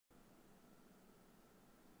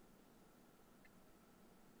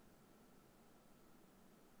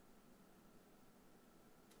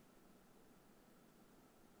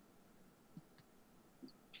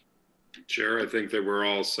Chair, I think that we're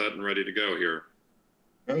all set and ready to go here.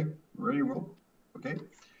 Okay, ready, Will? Okay.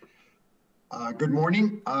 Good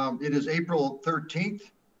morning. It is April 13th,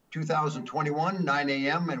 2021, 9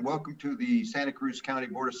 a.m. and welcome to the Santa Cruz County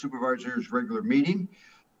Board of Supervisors regular meeting.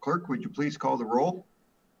 Clerk, would you please call the roll?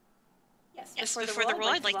 Yes, before the roll,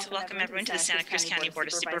 I'd like to welcome everyone to the Santa Cruz County Board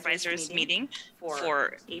of Supervisors meeting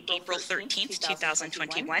for April 13th,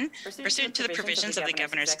 2021, pursuant to the provisions of the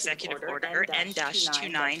Governor's Executive Order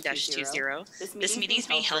N-29-20. This meeting is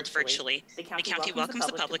being held virtually. The county welcomes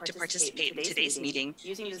the public to participate in today's meeting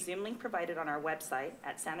using the Zoom link provided on our website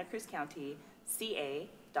at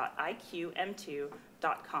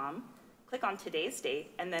santacruzcountyca.iqm2.com. Click on today's date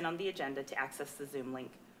and then on the agenda to access the Zoom link,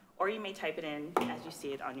 or you may type it in as you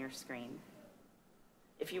see it on your screen.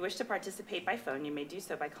 If you wish to participate by phone, you may do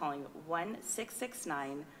so by calling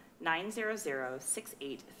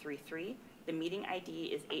 1-669-900-6833. The meeting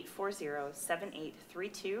ID is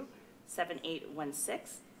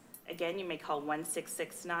 840-7832-7816. Again, you may call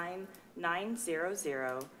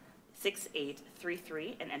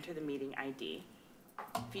 1-669-900-6833 and enter the meeting ID.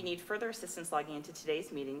 If you need further assistance logging into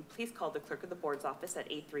today's meeting, please call the Clerk of the Board's office at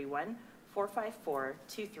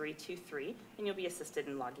 831-454-2323, and you'll be assisted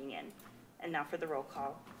in logging in. And now for the roll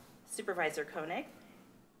call. Supervisor Koenig,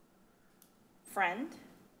 Friend,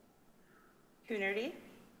 Coonerty,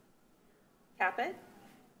 Caput,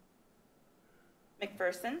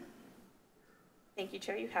 McPherson. Thank you,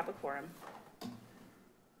 Chair. You have a quorum.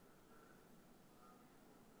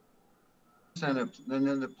 And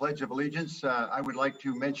then the Pledge of Allegiance, I would like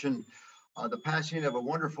to mention the passing of a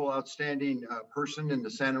wonderful, outstanding person in the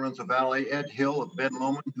San Lorenzo Valley, Ed Hill of Ben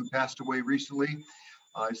Lomond, who passed away recently.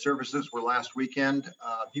 His services were last weekend.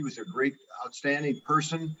 He was a great, outstanding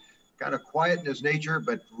person, kind of quiet in his nature,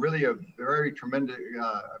 but really a very tremendous,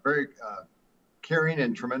 very caring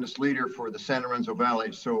and tremendous leader for the San Lorenzo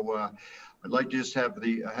Valley. So I'd like to just have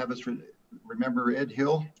us remember Ed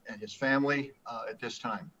Hill and his family at this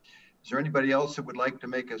time. Is there anybody else that would like to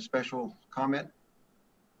make a special comment?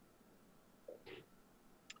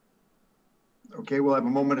 Okay, we'll have a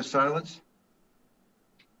moment of silence.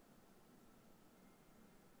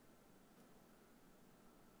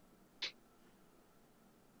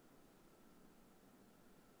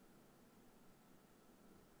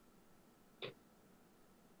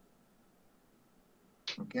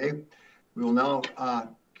 Okay, we will now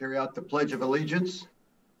carry out the Pledge of Allegiance.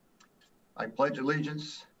 I pledge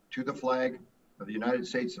allegiance to the flag of the United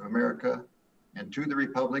States of America and to the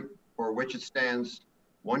republic for which it stands,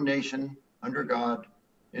 one nation, under God,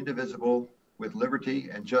 indivisible, with liberty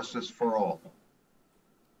and justice for all.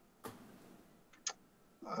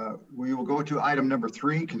 We will go to item number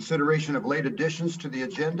 3, consideration of late additions to the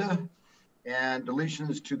agenda and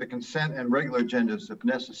deletions to the consent and regular agendas if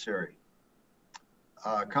necessary.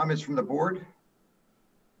 Comments from the board?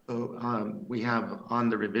 So we have on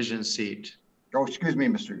the revision sheet. Oh, excuse me,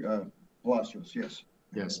 Mr. Palacios, yes.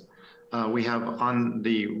 Yes, we have on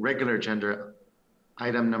the regular agenda,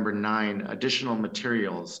 item number 9, additional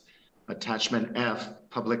materials, attachment F,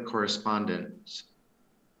 public correspondence.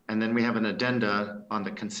 And then we have an addenda on the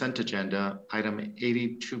consent agenda, item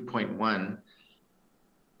 82.1.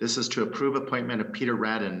 This is to approve appointment of Peter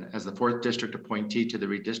Radin as the 4th District appointee to the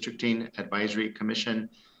Redistricting Advisory Commission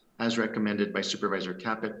as recommended by Supervisor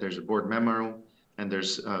Caput. There's a board memo and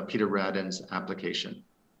there's Peter Radin's application.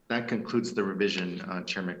 That concludes the revision,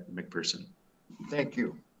 Chair McPherson. Thank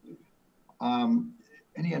you.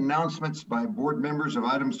 Any announcements by board members of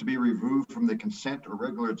items to be removed from the consent or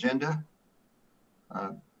regular agenda?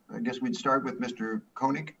 I guess we'd start with Mr.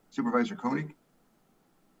 Koenig, Supervisor Koenig.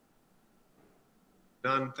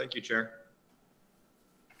 None, thank you, Chair.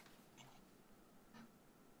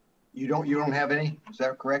 You don't have any, is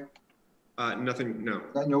that correct? Nothing, no.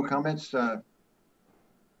 No comments?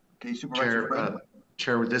 Okay, Supervisor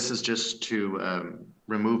Chair, this is just to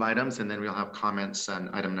remove items, and then we'll have comments on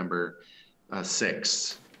item number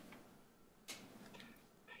 6.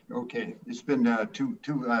 Okay, it's been 2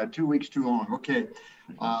 weeks too long. Okay,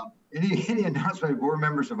 any announcement by board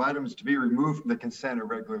members of items to be removed from the consent or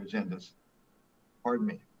regular agendas? Pardon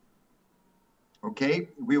me. Okay,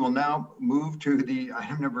 we will now move to the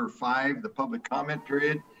item number 5, the public comment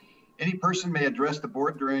period. Any person may address the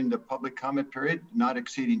board during the public comment period, not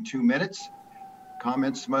exceeding 2 minutes.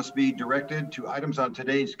 Comments must be directed to items on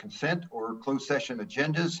today's consent or closed session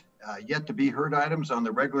agendas, yet to be heard items on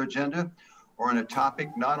the regular agenda, or on a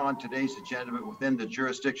topic not on today's agenda, but within the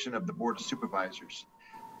jurisdiction of the Board of Supervisors.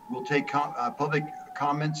 We'll take public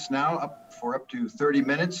comments now up to 30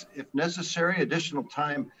 minutes. If necessary, additional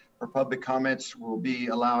time for public comments will be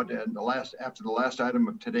allowed after the last item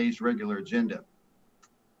of today's regular agenda.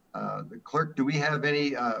 The clerk, do we have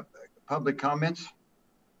any public comments?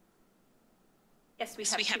 Yes,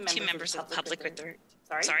 We have two members of the public with their,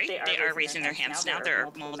 they are raising their hands now. There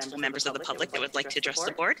are multiple members of the public that would like to address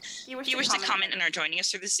the board. If you wish to comment and are joining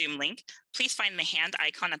us through the Zoom link, please find the hand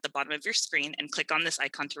icon at the bottom of your screen and click on this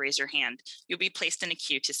icon to raise your hand. You'll be placed in a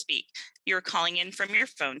queue to speak. If you are calling in from your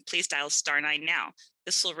phone, please dial *9 now.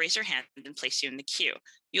 This will raise your hand and place you in the queue.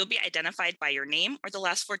 You'll be identified by your name or the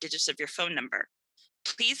last 4 digits of your phone number.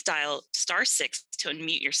 Please dial *6 to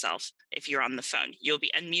unmute yourself if you're on the phone. You'll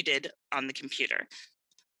be unmuted on the computer.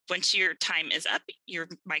 Once your time is up, your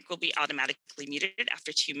mic will be automatically muted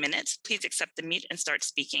after 2 minutes. Please accept the mute and start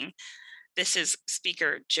speaking. This is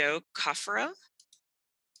Speaker Joe Coffaro.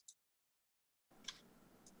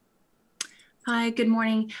 Hi, good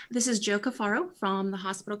morning. This is Joe Coffaro from the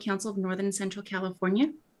Hospital Council of Northern and Central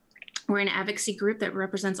California. We're an advocacy group that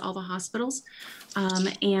represents all the hospitals,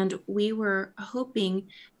 and we were hoping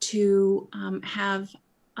to have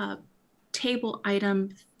a table item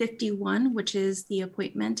 51, which is the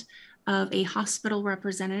appointment of a hospital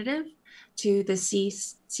representative to the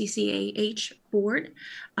CCAH board.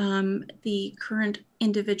 The current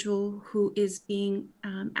individual who is being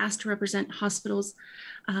asked to represent hospitals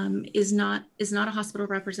is not a hospital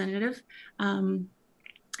representative.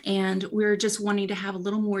 And we're just wanting to have a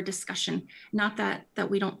little more discussion. Not that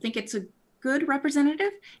we don't think it's a good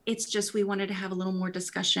representative, it's just we wanted to have a little more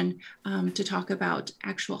discussion to talk about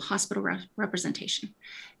actual hospital representation.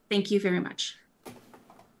 Thank you very much. Thank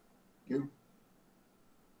you.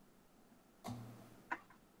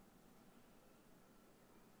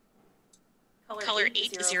 Caller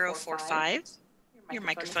 8045, your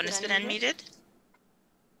microphone has been unmuted.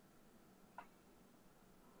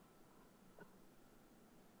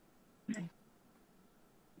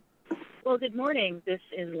 Well, good morning. This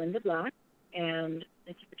is Linda Black, and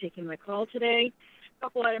thank you for taking my call today. A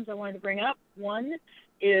couple items I wanted to bring up. One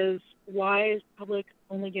is, why is the public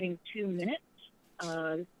only getting 2 minutes?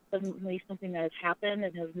 Definitely something that has happened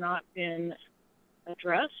and has not been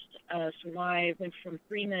addressed. So why it went from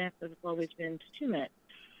 3 minutes, as it's always been, to 2 minutes.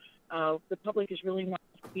 The public is really not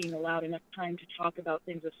being allowed enough time to talk about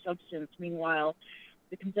things of substance. Meanwhile,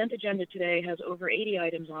 the consent agenda today has over 80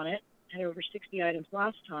 items on it, had over 60 items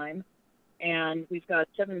last time. And we've got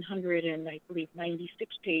 700 and I believe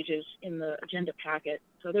 96 pages in the agenda packet.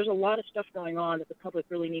 So there's a lot of stuff going on that the public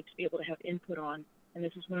really needs to be able to have input on. And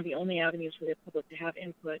this is one of the only avenues for the public to have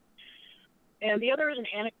input. And the other is an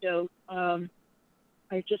anecdote.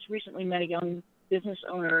 I just recently met a young business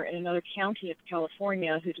owner in another county of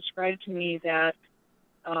California who described to me that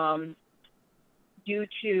due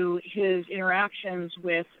to his interactions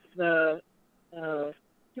with the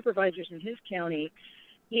supervisors in his county,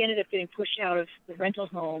 he ended up getting pushed out of the rental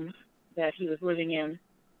home that he was living in.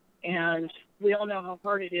 And we all know how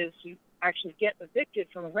hard it is to actually get evicted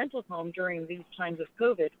from a rental home during these times of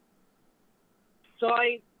COVID. So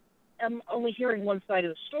I am only hearing one side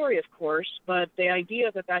of the story, of course, but the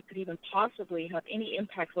idea that that could even possibly have any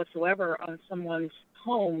impact whatsoever on someone's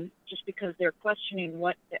home just because they're questioning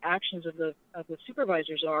what the actions of the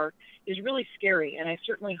supervisors are is really scary. And I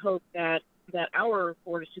certainly hope that our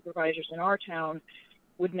board of supervisors in our town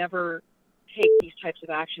would never take these types of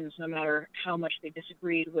actions, no matter how much they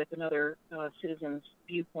disagreed with another citizen's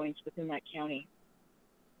viewpoints within that county.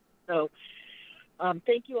 So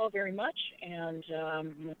thank you all very much, and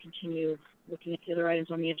I'm going to continue looking at the other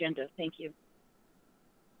items on the agenda. Thank you.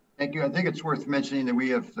 Thank you. I think it's worth mentioning that we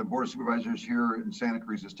have the Board of Supervisors here in Santa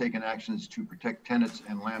Cruz has taken actions to protect tenants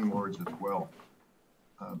and landlords as well.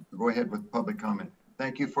 Go ahead with public comment.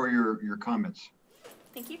 Thank you for your comments.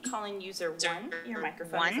 Thank you. Calling user 1. Your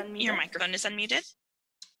microphone is unmuted. Your microphone is unmuted.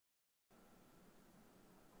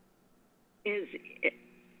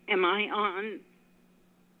 Am I on?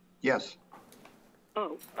 Yes.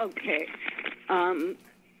 Oh, okay.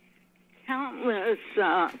 Countless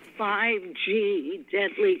 5G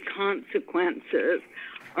deadly consequences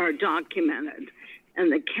are documented,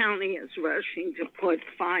 and the county is rushing to put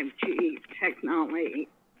 5G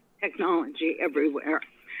technology everywhere.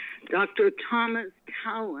 Dr. Thomas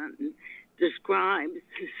Cowan describes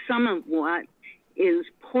some of what is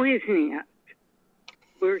poisoning us.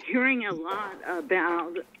 We're hearing a lot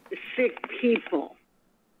about sick people,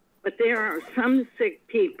 but there are some sick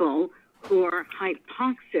people who are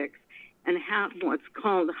hypoxic and have what's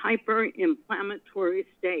called hyperinflammatory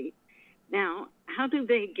state. Now, how do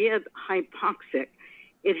they get hypoxic?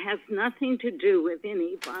 It has nothing to do with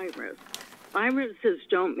any virus. Viruses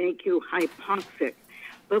don't make you hypoxic.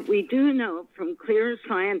 But we do know from clear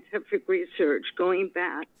scientific research going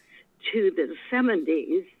back to the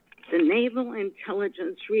 70s, the Naval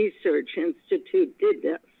Intelligence Research Institute did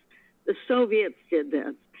this. The Soviets did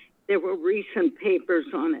this. There were recent papers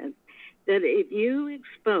on it, that if you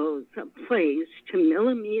expose a place to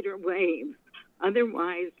millimeter waves,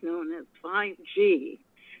 otherwise known as 5G,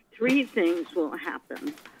 3 things will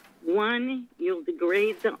happen. 1, you'll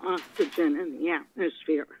degrade the oxygen in the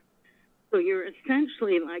atmosphere. So you're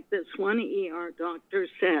essentially, like this one ER doctor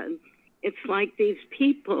said, it's like these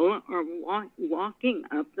people are walking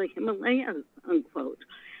up the Himalayas, unquote.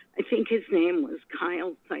 I think his name was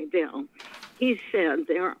Kyle Seidel. He said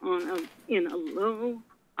they're in a low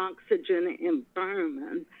oxygen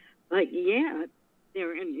environment, but yet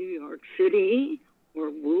they're in New York City or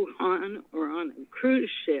Wuhan or on a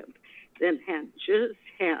cruise ship that had just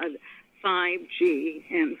had 5G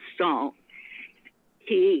installed.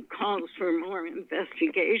 He calls for more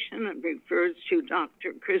investigation and refers to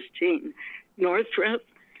Dr. Christine Northrup,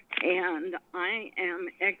 and I am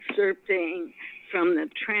excerpting from the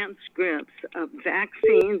transcripts of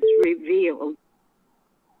Vaccines Revealed.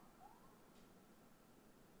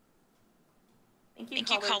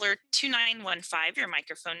 Thank you, caller 2915. Your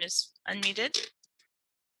microphone is unmuted.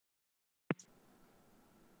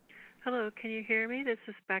 Hello, can you hear me? This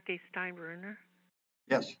is Becky Steinbruner.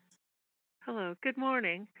 Yes. Hello, good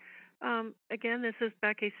morning. Again, this is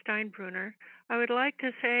Becky Steinbruner. I would like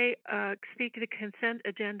to speak to the consent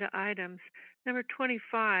agenda items. Number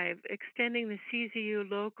 25, extending the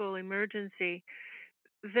CZU local emergency.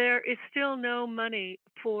 There is still no money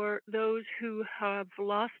for those who have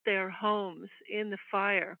lost their homes in the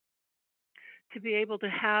fire to be able to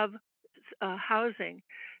have housing,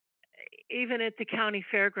 even at the county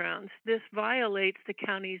fairgrounds. This violates the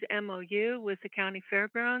county's MOU with the county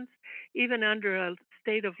fairgrounds. Even under a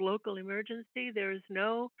state of local emergency, there is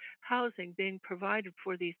no housing being provided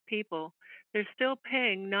for these people. They're still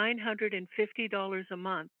paying $950 a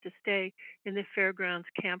month to stay in the fairgrounds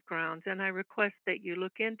campgrounds, and I request that you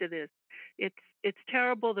look into this. It's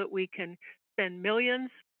terrible that we can spend millions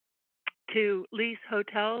to lease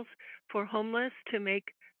hotels for homeless to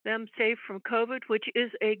make them safe from COVID, which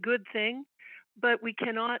is a good thing, but we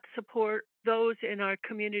cannot support those in our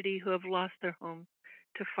community who have lost their homes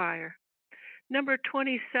to fire. Number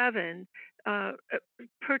 27, adding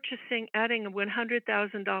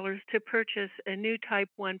 $100,000 to purchase a new Type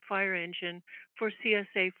 1 fire engine for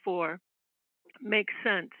CSA 4 makes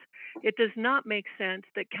sense. It does not make sense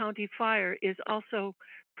that County Fire is also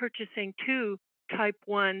purchasing 2 Type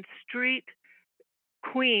 1 street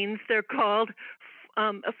queens, they're called,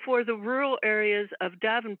 for the rural areas of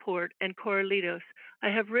Davenport and Corralitos. I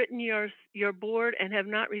have written your board and have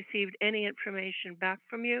not received any information back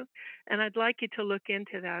from you, and I'd like you to look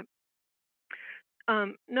into that.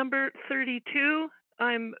 Number 32,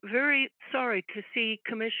 I'm very sorry to see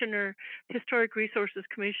Historic Resources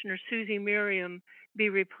Commissioner Susie Merriam be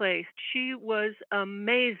replaced. She was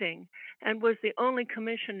amazing and was the only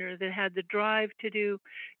commissioner that had the drive to do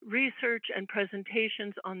research and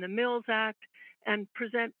presentations on the Mills Act and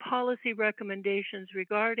present policy recommendations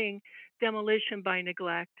regarding demolition by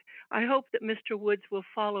neglect. I hope that Mr. Woods will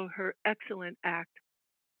follow her excellent act.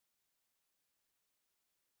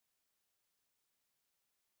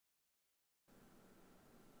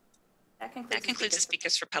 That concludes the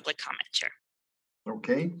speakers for public comment, Chair.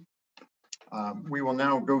 Okay. We will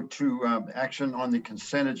now go to action on the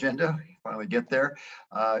consent agenda. Finally get there.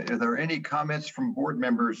 Are there any comments from board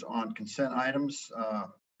members on consent items?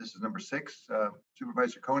 This is number 6.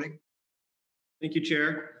 Supervisor Koenig. Thank you,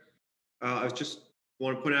 Chair. I just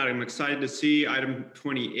want to point out, I'm excited to see item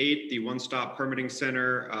 28, the one-stop permitting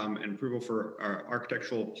center and approval for our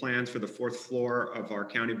architectural plans for the 4th floor of our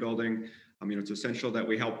county building. It's essential that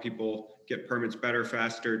we help people get permits better,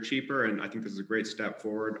 faster, cheaper, and I think this is a great step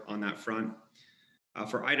forward on that front.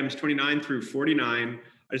 For items 29 through 49,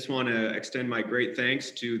 I just want to extend my great thanks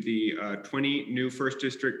to the 20 new 1st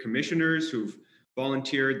District commissioners who've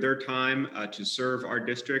volunteered their time to serve our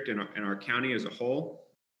district and our county as a whole.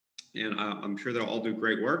 And I'm sure they'll all do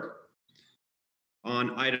great work.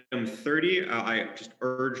 On item 30, I just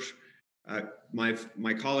urge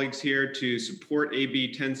my colleagues here to support AB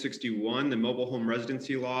 1061, the mobile home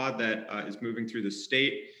residency law that is moving through the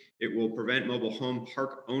state. It will prevent mobile home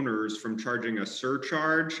park owners from charging a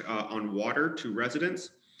surcharge on water to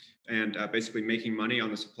residents and basically making money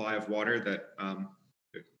on the supply of water that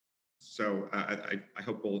I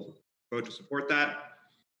hope we'll vote to support that.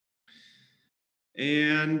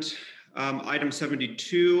 And item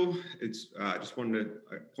 72, I just wanted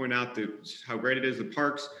to point out how great it is. The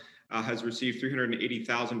Parks has received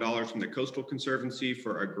 $380,000 from the Coastal Conservancy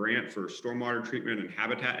for a grant for stormwater treatment and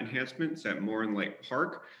habitat enhancements at Morin Lake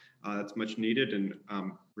Park. That's much needed, and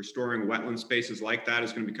restoring wetland spaces like that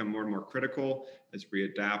is going to become more and more critical as we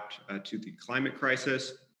adapt to the climate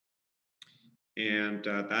crisis. And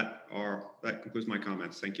that concludes my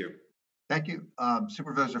comments. Thank you. Thank you.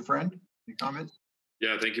 Supervisor Friend, any comments?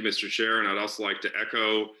 Yeah, thank you, Mr. Chair. And I'd also like to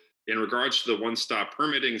echo in regards to the one-stop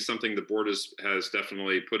permitting, something the board has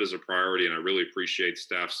definitely put as a priority, and I really appreciate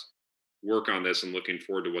staff's work on this and looking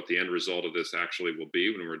forward to what the end result of this actually will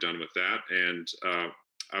be when we're done with that. And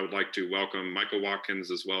I would like to welcome Michael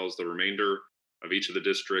Watkins as well as the remainder of each of the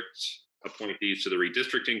districts appointees to the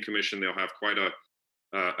Redistricting Commission. They'll have quite a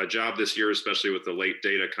job this year, especially with the late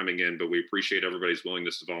data coming in, but we appreciate everybody's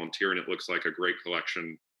willingness to volunteer, and it looks like a great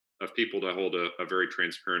collection of people to hold a very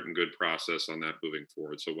transparent and good process on that moving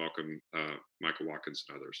forward. So welcome, Michael Watkins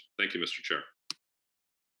and others. Thank you, Mr. Chair.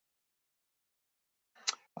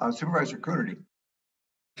 Supervisor Coonerty.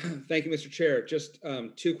 Thank you, Mr. Chair. Just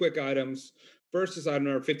two quick items. First is item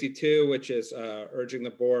number 52, which is urging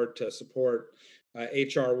the board to support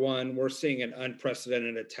HR 1. We're seeing an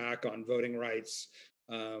unprecedented attack on voting rights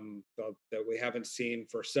that we haven't seen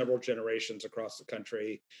for several generations across the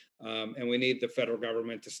country. And we need the federal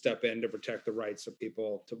government to step in to protect the rights of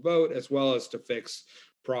people to vote, as well as to fix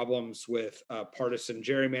problems with partisan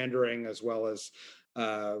gerrymandering, as well as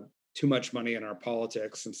too much money in our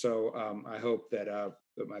politics. And so I hope that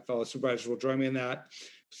my fellow supervisors will join me in that.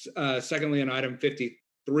 Secondly, in item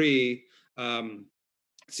 53,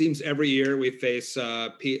 seems every year we face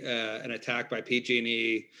an attack by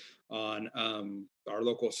PG&E on our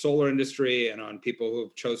local solar industry and on people who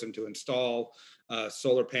have chosen to install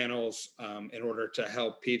solar panels in order to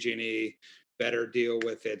help PG&E better deal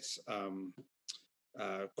with its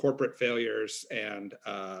corporate failures and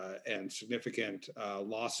significant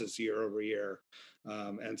losses year over year.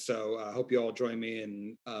 And so I hope you all join me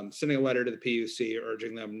in sending a letter to the PUC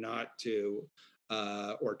urging them not to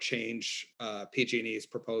or change PG&E's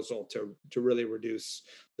proposal to really reduce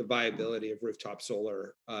the viability of rooftop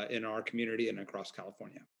solar in our community and across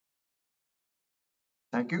California.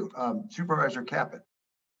 Thank you. Supervisor Caput.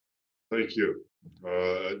 Thank you.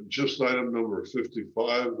 Just item number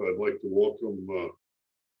 55, I'd like to welcome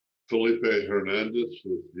Felipe Hernandez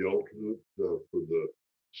as the alternate for the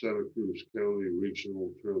Santa Cruz County Regional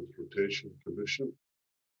Transportation Commission,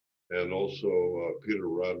 and also Peter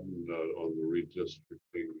Rodden on the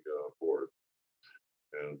redistricting board.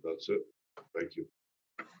 And that's it. Thank you.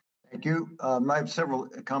 Thank you. I have several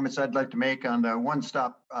comments I'd like to make on the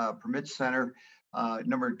one-stop permit center.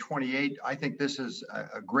 Number 28, I think this is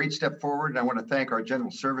a great step forward, and I want to thank our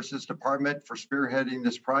General Services Department for spearheading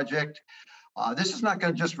this project. This is not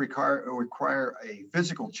going to just require a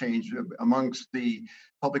physical change amongst the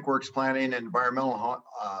Public Works Planning and Environmental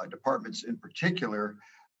departments in particular,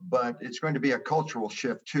 but it's going to be a cultural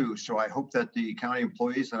shift too. So I hope that the county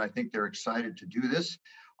employees, and I think they're excited to do this.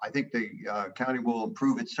 I think the county will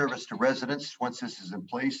improve its service to residents once this is in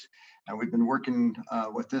place. And we've been working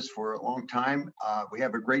with this for a long time. We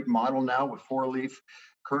have a great model now with Four Leaf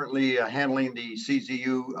currently handling the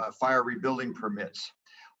CZU fire rebuilding permits.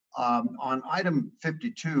 On item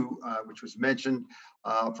 52, which was mentioned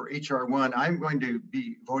for HR 1, I'm going to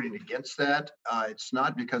be voting against that. It's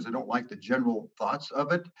not because I don't like the general thoughts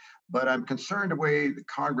of it, but I'm concerned the way the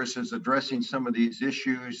Congress is addressing some of these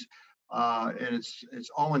issues. And it's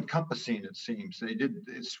all encompassing, it seems. They did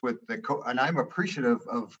this with and I'm appreciative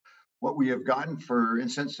of what we have gotten, for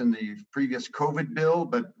instance, in the previous COVID bill,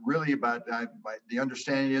 but really about the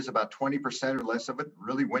understanding is about 20% or less of it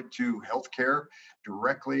really went to healthcare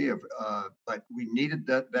directly. But we needed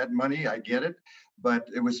that money. I get it, but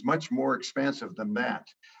it was much more expansive than that.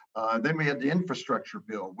 Then we had the infrastructure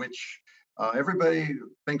bill, which everybody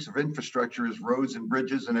thinks of infrastructure as roads and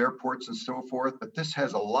bridges and airports and so forth, but this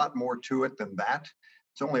has a lot more to it than that.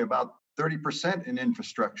 It's only about 30% in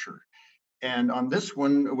infrastructure. And on this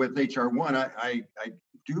one with HR 1, I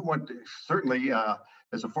do want to certainly,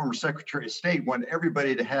 as a former Secretary of State, want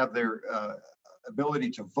everybody to have their ability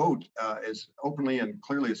to vote as openly and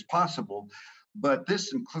clearly as possible. But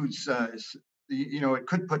this includes, it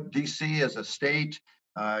could put DC as a state.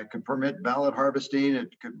 It could permit ballot harvesting.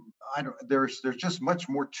 It could. There's just much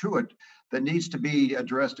more to it that needs to be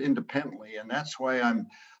addressed independently, and that's why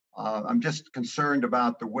I'm just concerned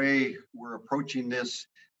about the way we're approaching this,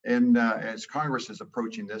 and as Congress is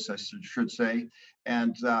approaching this, I should say.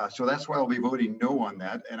 And so that's why I'll be voting no on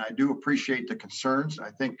that. And I do appreciate the concerns. I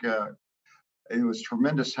think it was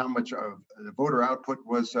tremendous how much of the voter output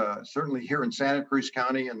was certainly here in Santa Cruz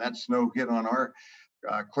County, and that's no hit on our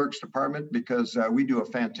clerk's department, because we do a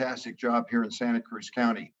fantastic job here in Santa Cruz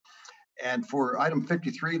County. And for item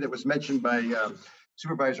 53 that was mentioned by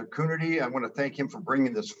Supervisor Coonerty. I want to thank him for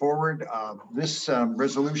bringing this forward. This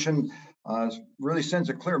resolution really sends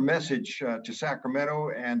a clear message to Sacramento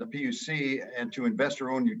and the PUC and to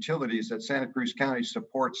investor-owned utilities that Santa Cruz County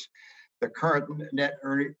supports the current net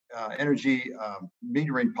energy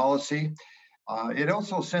metering policy. It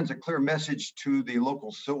also sends a clear message to the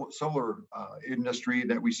local solar industry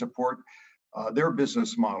that we support their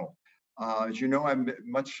business model. As you know, I'm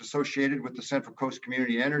much associated with the Central Coast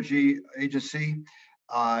Community Energy Agency,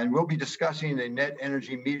 and we'll be discussing a net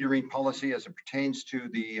energy metering policy as it pertains to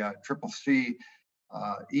the CCC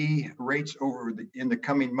rates in the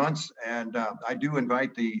coming months. And I do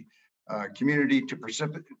invite the community to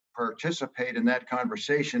participate in that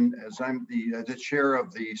conversation, as I'm the chair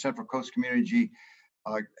of the Central Coast Community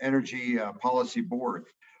Energy Policy Board.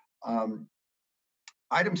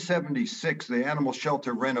 Item 76, the animal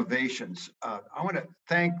shelter renovations. I want to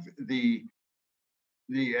thank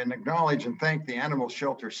and acknowledge and thank the animal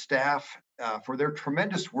shelter staff for their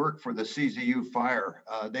tremendous work for the CZU fire.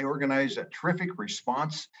 They organized a terrific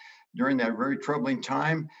response during that very troubling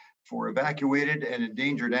time for evacuated and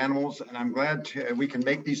endangered animals. And I'm glad we can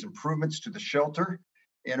make these improvements to the shelter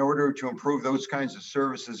in order to improve those kinds of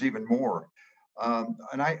services even more.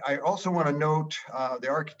 And I also want to note the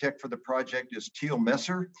architect for the project is Teal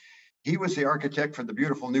Messer. He was the architect for the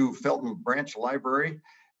beautiful new Felton Branch Library.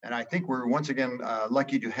 And I think we're once again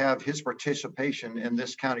lucky to have his participation in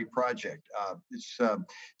this county project.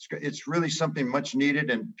 It's really something much needed,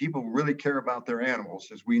 and people really care about their animals,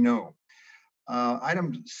 as we know.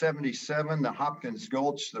 Item 77, the Hopkins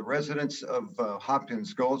Gulch. The residents of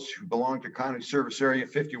Hopkins Gulch who belong to County Service Area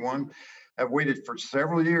 51 have waited for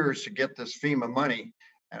several years to get this FEMA money.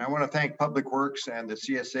 And I want to thank Public Works and the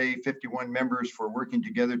CSA 51 members for working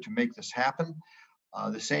together to make this happen.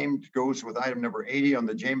 The same goes with item number 80 on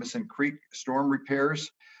the Jameson Creek storm repairs.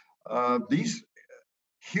 These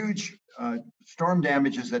huge storm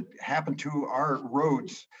damages that happen to our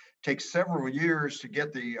roads take several years to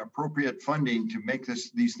get the appropriate funding to make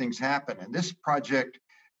these things happen. And this project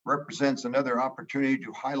represents another opportunity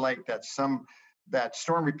to highlight that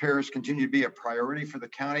storm repairs continue to be a priority for the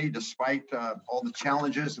county, despite all the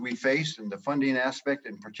challenges that we face and the funding aspect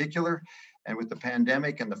in particular, and with the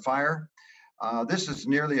pandemic and the fire. This is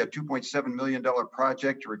nearly a $2.7 million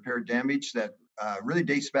project to repair damage that really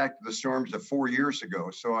dates back to the storms of 4 years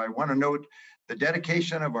ago. So I want to note the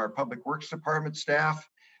dedication of our Public Works Department staff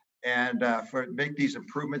and for make these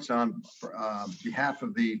improvements on behalf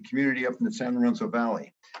of the community up in the San Lorenzo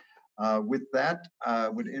Valley. With that, I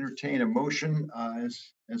would entertain a motion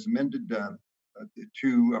as amended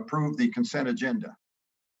to approve the consent agenda.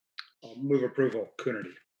 I'll move approval.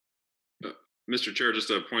 Coonerty. Mr. Chair,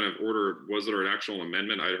 just a point of order. Was there an actual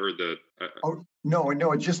amendment? I heard that. Oh, no,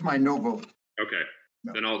 it's just my no vote. Okay,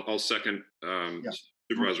 no. Then I'll second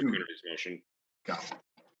Supervisor Coonerty's motion. Got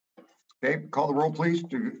it. Okay, call the roll, please,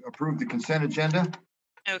 to approve the consent agenda.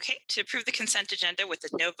 Okay, to approve the consent agenda with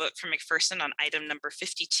a no vote from McPherson on item number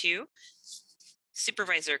 52.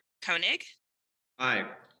 Supervisor Koenig. Aye.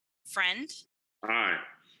 Friend. Aye.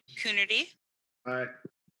 Coonerty. Aye.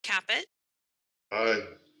 Caput. Aye.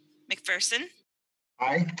 McPherson.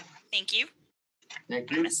 Aye. Thank you.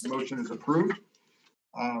 Thank you. Motion is approved.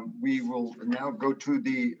 We will now go to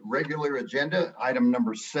the regular agenda, item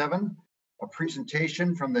number 7, a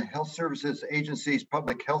presentation from the Health Services Agency's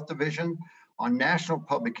Public Health Division on National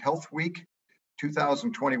Public Health Week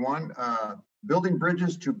 2021, Building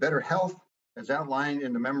Bridges to Better Health, as outlined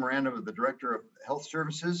in the memorandum of the Director of Health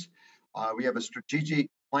Services. We have a strategic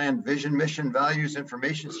plan, vision, mission, values,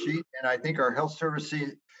 information sheet, and I think our Health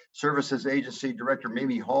Services Agency Director,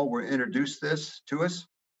 Mimi Hall, will introduce this to us.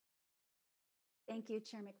 Thank you,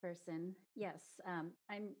 Chair McPherson. Yes,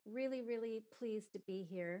 I'm really, really pleased to be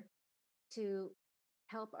here to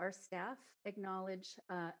help our staff acknowledge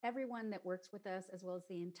everyone that works with us, as well as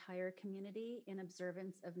the entire community, in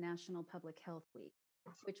observance of National Public Health Week,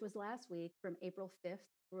 which was last week from April 5th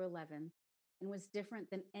through 11th, and was different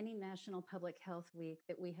than any National Public Health Week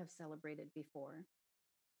that we have celebrated before.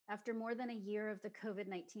 After more than a year of the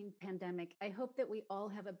COVID-19 pandemic, I hope that we all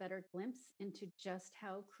have a better glimpse into just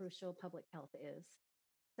how crucial public health is.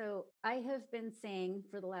 So I have been saying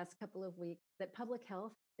for the last couple of weeks that public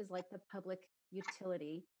health is like the public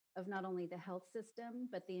utility of not only the health system,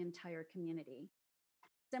 but the entire community.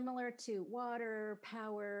 Similar to water,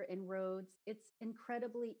 power, and roads, it's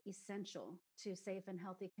incredibly essential to safe and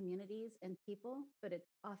healthy communities and people, but it's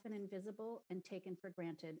often invisible and taken for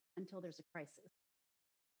granted until there's a crisis.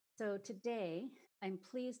 So today, I'm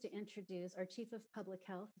pleased to introduce our Chief of Public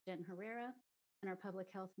Health, Jen Herrera, and our Public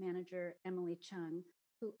Health Manager, Emily Chung,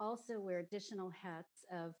 who also wear additional hats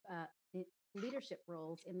of leadership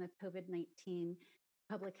roles in the COVID-19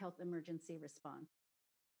 public health emergency response.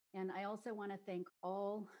 And I also want to thank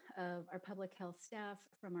all of our public health staff,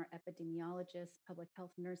 from our epidemiologists, public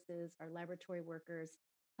health nurses, our laboratory workers,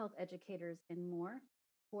 health educators, and more,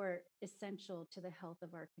 who are essential to the health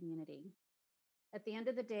of our community. At the end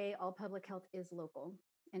of the day, all public health is local,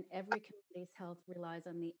 and every community's health relies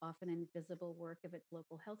on the often invisible work of its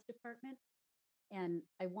local health department. And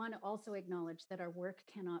I want to also acknowledge that our work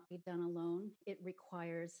cannot be done alone. It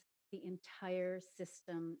requires the entire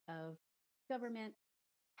system of government,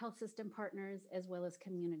 health system partners, as well as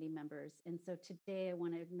community members. And so today I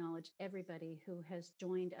want to acknowledge everybody who has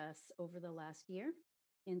joined us over the last year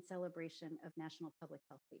in celebration of National Public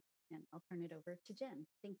Health Week. And I'll turn it over to Jen.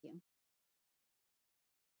 Thank you.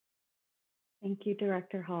 Thank you,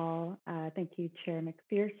 Director Hall. Thank you, Chair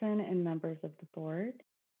McPherson and members of the board.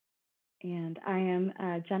 And I am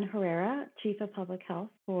Jen Herrera, Chief of Public Health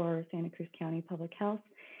for Santa Cruz County Public Health.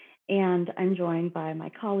 And I'm joined by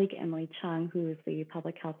my colleague, Emily Chung, who is the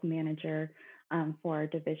Public Health Manager for our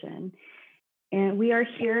division. And we are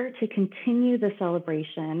here to continue the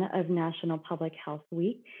celebration of National Public Health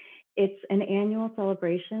Week. It's an annual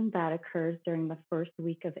celebration that occurs during the first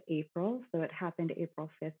week of April. So it happened April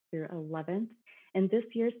 5th through 11th. And this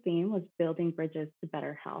year's theme was Building Bridges to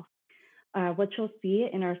Better Health. What you'll see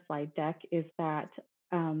in our slide deck is that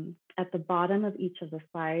at the bottom of each of the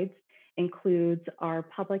slides includes our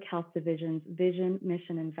Public Health Division's vision,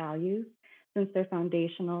 mission, and values, since they're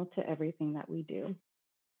foundational to everything that we do.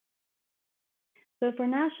 So for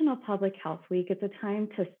National Public Health Week, it's a time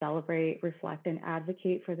to celebrate, reflect, and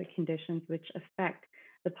advocate for the conditions which affect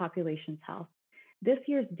the population's health. This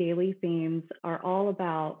year's daily themes are all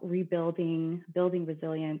about rebuilding, building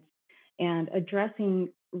resilience, and addressing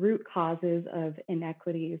root causes of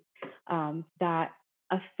inequities that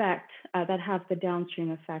have the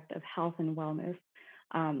downstream effect of health and wellness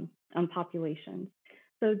on populations.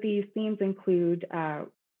 So these themes include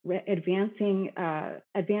advancing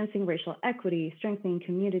racial equity, strengthening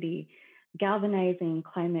community, galvanizing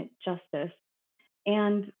climate justice.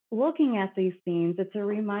 And looking at these themes, it's a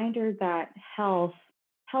reminder that health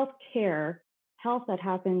that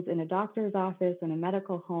happens in a doctor's office, in a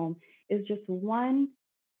medical home, is just one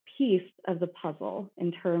piece of the puzzle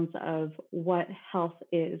in terms of what health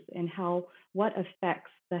is and what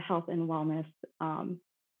affects the health and wellness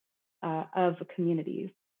of communities.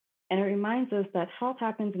 And it reminds us that health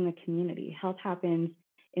happens in the community. Health happens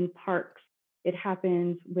in parks. It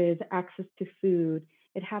happens with access to food.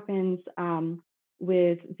 It happens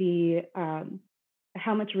with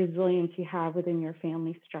how much resilience you have within your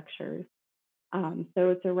family structures. So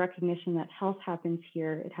it's a recognition that health happens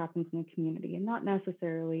here, it happens in the community, and not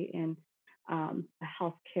necessarily in a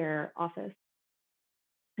healthcare office.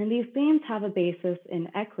 And these themes have a basis in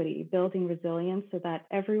equity, building resilience so that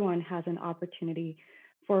everyone has an opportunity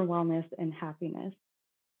for wellness and happiness.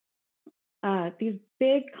 These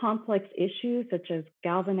big complex issues such as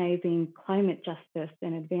galvanizing climate justice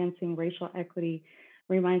and advancing racial equity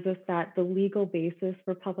reminds us that the legal basis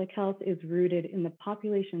for public health is rooted in the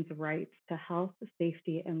population's rights to health,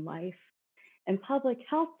 safety, and life. And Public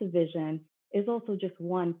Health Division is also just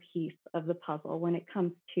one piece of the puzzle when it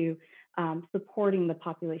comes to supporting the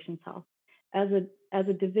population's health. As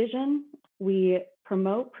a division, we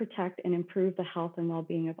promote, protect, and improve the health and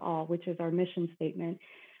well-being of all, which is our mission statement.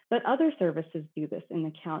 But other services do this in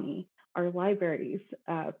the county. Our libraries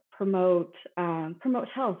promote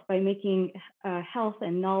health by making health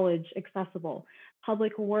and knowledge accessible.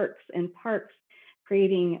 Public works and parks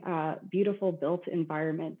creating beautiful built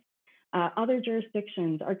environments. Other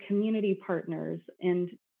jurisdictions, our community partners, and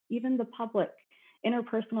even the public,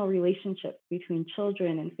 interpersonal relationships between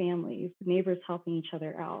children and families, neighbors helping each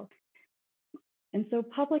other out. And so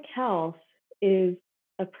public health is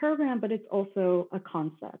a program, but it's also a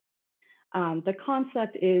concept. The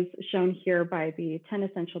concept is shown here by the 10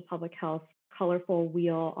 Essential Public Health colorful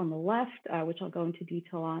wheel on the left, which I'll go into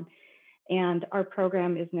detail on. And our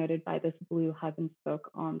program is noted by this blue hub and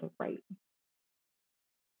spoke on the right.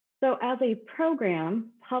 So as a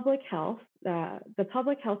program, public health, the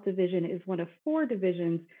Public Health Division is one of 4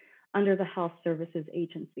 divisions under the Health Services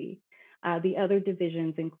Agency. The other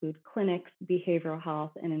divisions include clinics, behavioral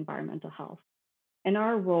health, and environmental health. And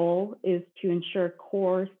our role is to ensure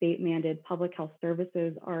core state-mandated public health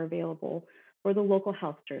services are available for the local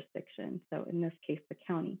health jurisdiction, so in this case, the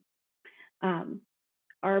county.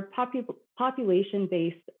 Our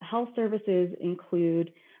population-based health services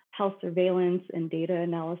include health surveillance and data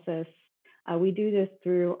analysis. We do this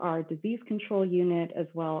through our disease control unit, as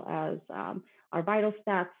well as our vital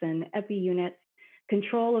stats and epi units,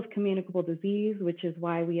 control of communicable disease, which is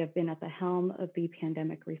why we have been at the helm of the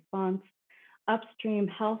pandemic response, upstream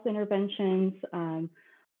health interventions,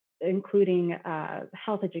 including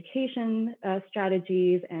health education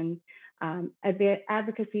strategies and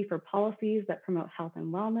advocacy for policies that promote health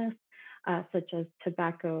and wellness, such as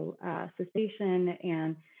tobacco cessation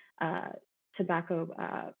and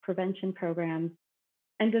tobacco prevention programs,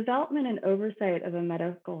 and development and oversight of a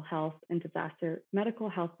medical health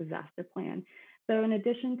disaster plan. So in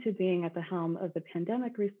addition to being at the helm of the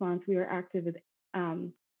pandemic response, we are active with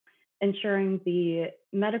ensuring the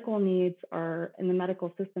medical needs and the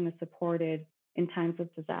medical system is supported in times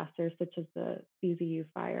of disasters, such as the CZU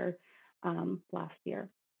fire last year.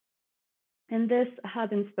 And this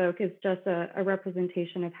hub and spoke is just a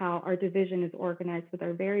representation of how our division is organized with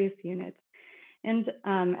our various units. And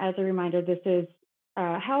as a reminder, this is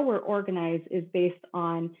how we're organized is based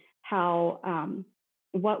on how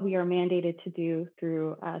what we are mandated to do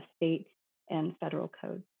through state and federal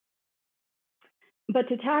code. But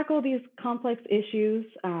to tackle these complex issues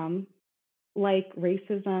like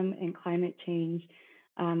racism and climate change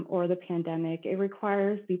or the pandemic, it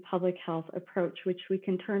requires the public health approach, which we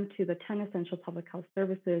can turn to the 10 essential public health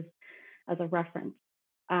services as a reference.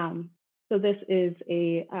 So this is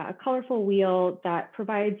a colorful wheel that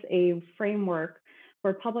provides a framework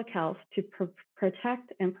for public health to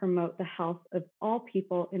protect and promote the health of all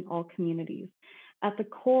people in all communities. At the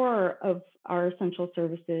core of our essential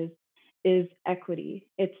services is equity.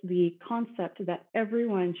 It's the concept that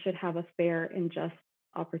everyone should have a fair and just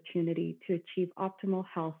opportunity to achieve optimal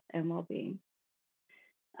health and well-being.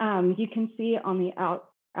 You can see on the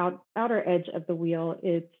outer edge of the wheel,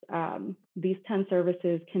 it's these 10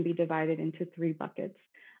 services can be divided into 3 buckets: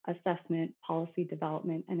 assessment, policy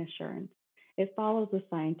development, and assurance. It follows a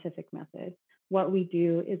scientific method. What we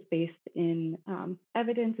do is based in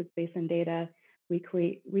evidence, it's based in data. We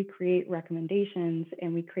create recommendations,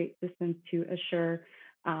 and we create systems to assure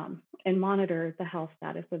and monitor the health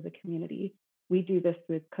status of the community. We do this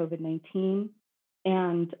with COVID-19,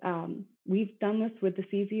 and we've done this with the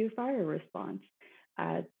CZU fire response.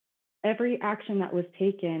 Every action that was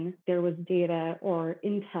taken, there was data or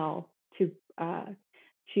intel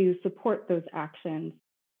to support those actions.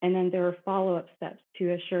 And then there are follow-up steps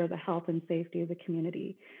to assure the health and safety of the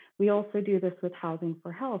community. We also do this with Housing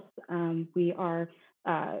for Health. We are,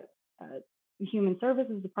 Human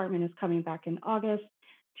Services Department is coming back in August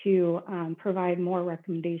to provide more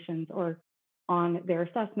recommendations on their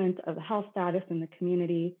assessment of the health status in the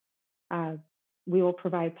community. We will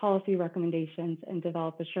provide policy recommendations and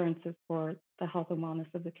develop assurances for the health and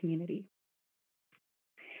wellness of the community.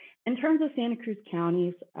 In terms of Santa Cruz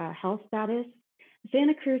County's health status,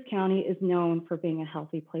 Santa Cruz County is known for being a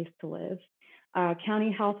healthy place to live.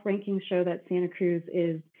 County health rankings show that Santa Cruz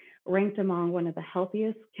is ranked among one of the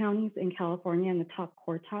healthiest counties in California in the top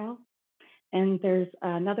quartile. And there's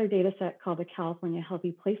another data set called the California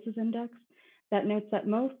Healthy Places Index that notes that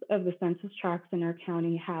most of the census tracts in our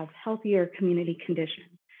county have healthier community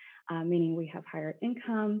conditions, meaning we have higher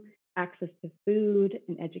income, access to food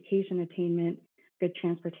and education attainment, good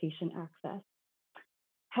transportation access.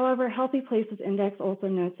 However, Healthy Places Index also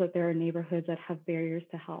notes that there are neighborhoods that have barriers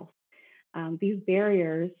to health. These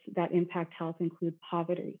barriers that impact health include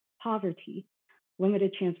poverty,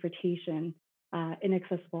 limited transportation,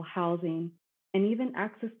 inaccessible housing, and even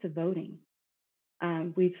access to voting.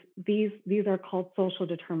 These are called social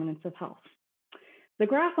determinants of health. The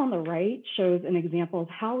graph on the right shows an example of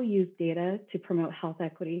how we use data to promote health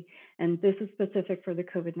equity, and this is specific for the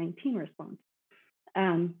COVID-19 response.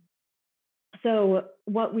 So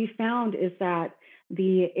what we found is that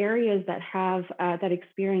the areas that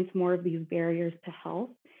experience more of these barriers to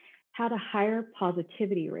health had a higher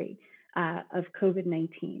positivity rate of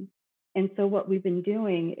COVID-19. And so what we've been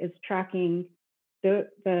doing is tracking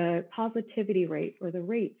the positivity rate or the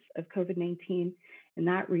rates of COVID-19 in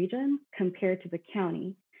that region compared to the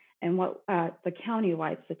county and what the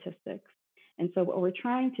county-wide statistics. And so what we're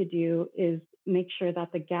trying to do is make sure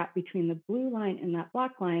that the gap between the blue line and that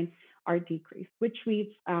black line are decreased, which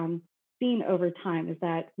we've seen over time is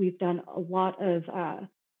that we've done a lot of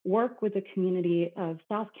work with the community of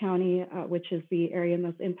South County, which is the area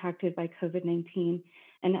most impacted by COVID-19.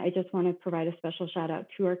 And I just want to provide a special shout out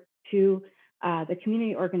to the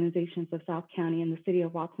community organizations of South County and the city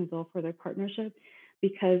of Watsonville for their partnership,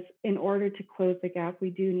 because in order to close the gap, we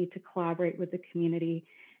do need to collaborate with the community.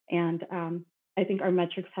 And I think our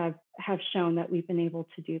metrics have shown that we've been able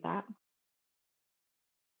to do that.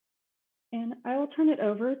 And I will turn it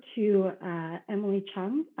over to Emily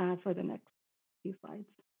Chung for the next few slides.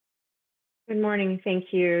 Good morning. Thank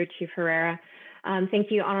you, Chief Herrera. Thank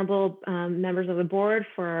you, honorable members of the board,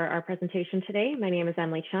 for our presentation today. My name is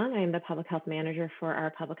Emily Chung. I am the Public Health Manager for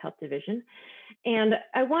our Public Health Division. And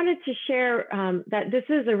I wanted to share that this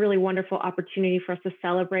is a really wonderful opportunity for us to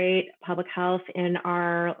celebrate public health in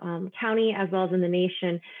our county as well as in the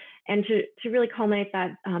nation, and to really culminate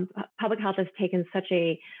that public health has taken such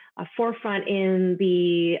a forefront in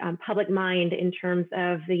the public mind in terms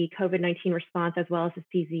of the COVID-19 response as well as the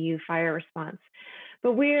CZU fire response.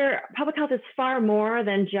 But public health is far more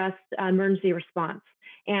than just emergency response.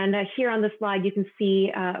 And here on this slide, you can see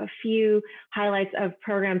a few highlights of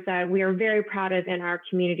programs that we are very proud of in our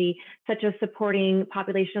community, such as supporting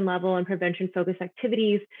population level and prevention focused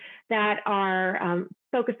activities that are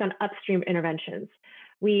focused on upstream interventions.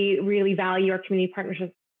 We really value our community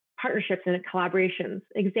partnerships and collaborations.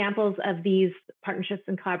 Examples of these partnerships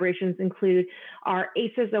and collaborations include our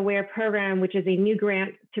ACEs Aware program, which is a new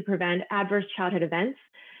grant to prevent adverse childhood events.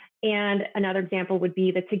 And another example would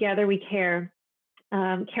be the Together We Care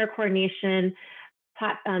care coordination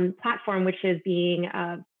platform, which is being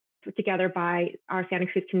put together by our Santa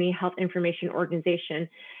Cruz Community Health Information Organization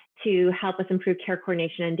to help us improve care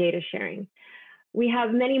coordination and data sharing. We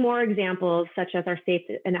have many more examples, such as our safe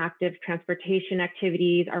and active transportation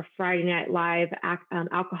activities, our Friday Night Live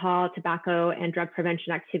alcohol, tobacco, and drug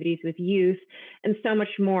prevention activities with youth, and so much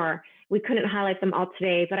more. We couldn't highlight them all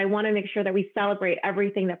today, but I want to make sure that we celebrate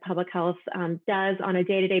everything that public health does on a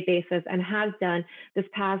day-to-day basis and has done this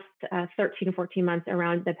past 13 to 14 months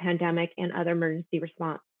around the pandemic and other emergency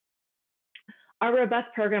response. Our robust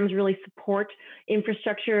programs really support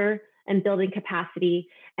infrastructure and building capacity,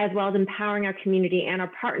 as well as empowering our community and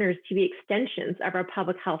our partners to be extensions of our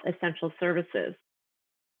public health essential services.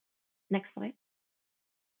 Next slide.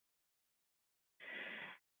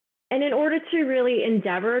 And in order to really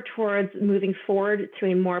endeavor towards moving forward to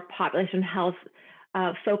a more population health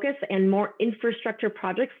focus and more infrastructure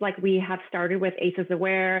projects like we have started with ACEs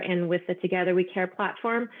Aware and with the Together We Care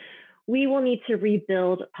platform, we will need to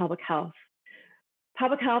rebuild public health.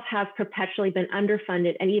 Public health has perpetually been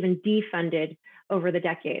underfunded and even defunded over the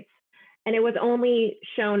decades. And it was only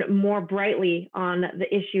shown more brightly on the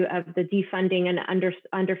issue of the defunding and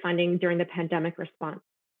underfunding during the pandemic response.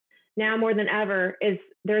 Now more than ever,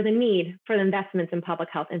 there's a need for the investments in public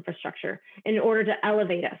health infrastructure in order to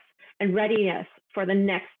elevate us and ready us for the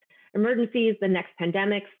next emergencies, the next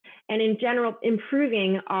pandemics, and in general,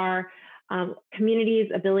 improving our community's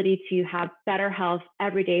ability to have better health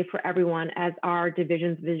every day for everyone, as our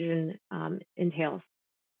division's vision entails.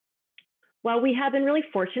 While we have been really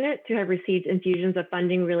fortunate to have received infusions of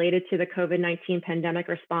funding related to the COVID-19 pandemic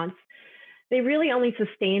response, they really only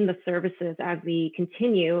sustain the services as we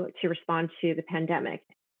continue to respond to the pandemic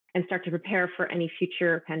and start to prepare for any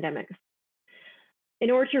future pandemics.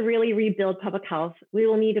 In order to really rebuild public health, we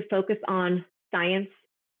will need to focus on science,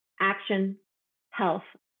 action, health,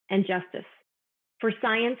 and justice. For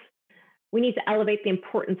science, we need to elevate the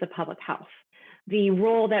importance of public health, the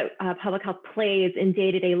role that public health plays in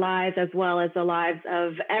day-to-day lives, as well as the lives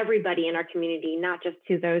of everybody in our community, not just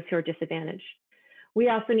to those who are disadvantaged. We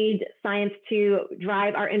also need science to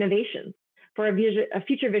drive our innovations for a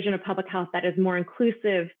future vision of public health that is more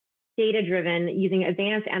inclusive, data-driven, using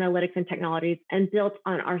advanced analytics and technologies, and built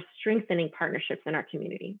on our strengthening partnerships in our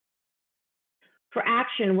community. For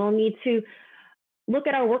action, we'll need to look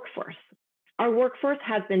at our workforce. Our workforce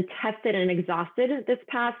has been tested and exhausted this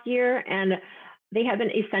past year, and they have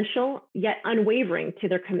been essential yet unwavering to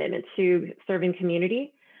their commitment to serving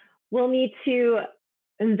community. We'll need to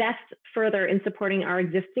invest further in supporting our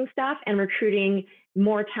existing staff and recruiting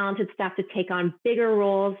more talented staff to take on bigger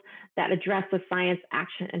roles that address the science,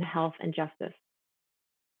 action, and health and justice.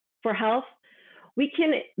 For health, we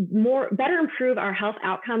can better improve our health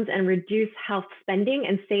outcomes and reduce health spending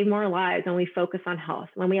and save more lives when we focus on health,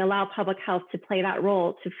 when we allow public health to play that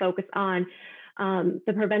role to focus on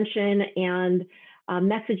the prevention and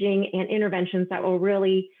messaging and interventions that will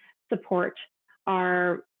really support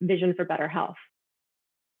our vision for better health.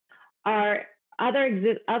 Our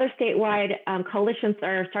other statewide coalitions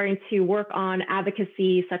are starting to work on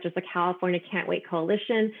advocacy, such as the California Can't Wait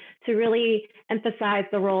Coalition, to really emphasize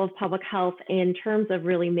the role of public health in terms of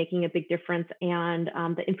really making a big difference and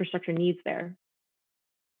the infrastructure needs there.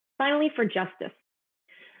 Finally, for justice,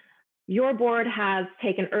 your board has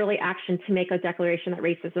taken early action to make a declaration that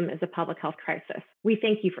racism is a public health crisis. We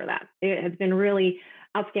thank you for that. It has been really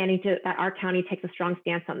outstanding that our county takes a strong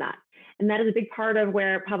stance on that. And that is a big part of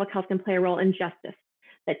where public health can play a role in justice,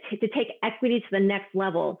 that to take equity to the next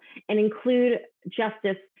level and include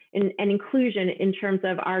justice and inclusion in terms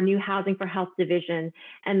of our new Housing for Health division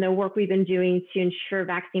and the work we've been doing to ensure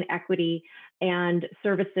vaccine equity and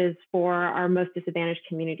services for our most disadvantaged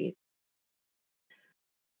communities.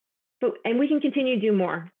 And we can continue to do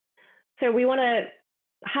more. So we want to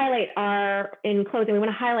highlight in closing, we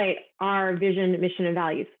want to highlight our vision, mission, and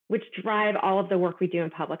values, which drive all of the work we do in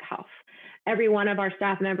public health. Every one of our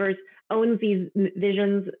staff members owns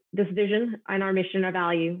this vision and our mission or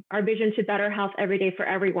value. Our vision to better health every day for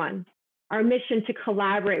everyone. Our mission to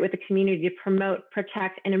collaborate with the community to promote,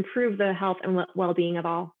 protect, and improve the health and well-being of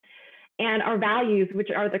all. And our values, which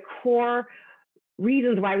are the core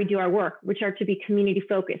reasons why we do our work, which are to be community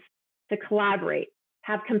focused, to collaborate,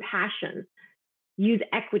 have compassion, use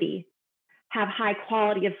equity, have high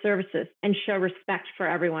quality of services, and show respect for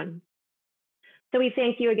everyone. So we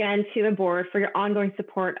thank you again to the board for your ongoing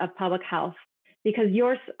support of public health, because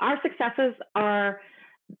our successes are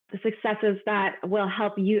the successes that will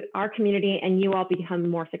help you, our community, and you all become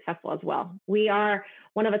more successful as well. We are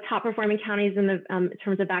one of the top performing counties in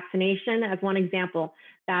terms of vaccination, as one example,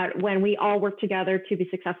 that when we all work together to be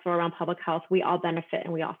successful around public health, we all benefit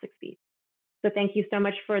and we all succeed. So thank you so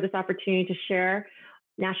much for this opportunity to share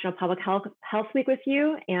National Public Health Week with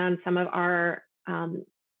you and some of our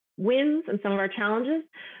wins and some of our challenges.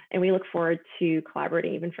 And we look forward to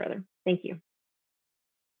collaborating even further. Thank you.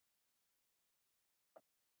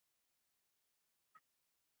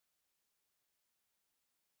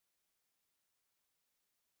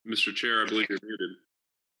 Mr. Chair, I believe you're muted.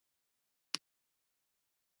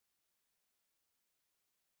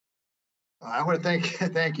 I want to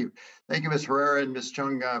thank you, Ms. Herrera and Ms.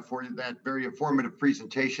 Chung for that very informative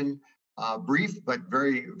presentation. Brief, but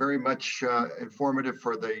very much informative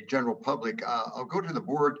for the general public. I'll go to the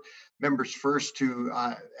board members first to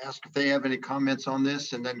ask if they have any comments on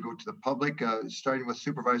this, and then go to the public, starting with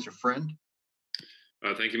Supervisor Friend.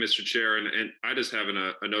 Thank you, Mr. Chair. And I just have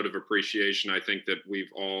a note of appreciation. I think that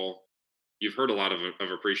you've heard a lot of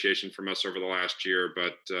appreciation from us over the last year,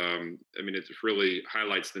 but I mean, it really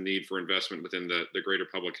highlights the need for investment within the greater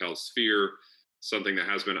public health sphere, something that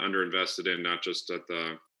has been underinvested in, not just at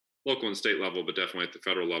the local and state level, but definitely at the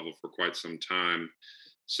federal level for quite some time.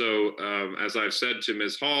 So as I've said to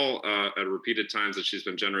Ms. Hall at repeated times that she's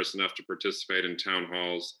been generous enough to participate in town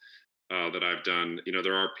halls that I've done,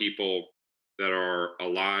 there are people that are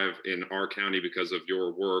alive in our county because of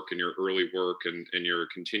your work and your early work and your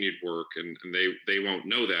continued work, and they won't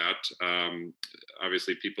know that.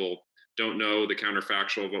 Obviously, people don't know the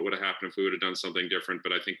counterfactual of what would have happened if we would have done something different,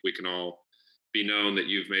 but I think we can all be known that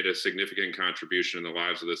you've made a significant contribution in the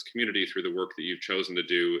lives of this community through the work that you've chosen to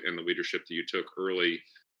do and the leadership that you took early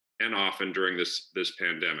and often during this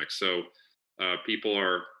pandemic. So people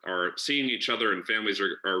are seeing each other, and families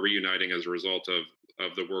are reuniting as a result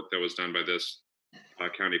of the work that was done by this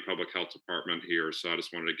county public health department here. So I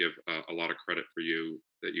just wanted to give a lot of credit for you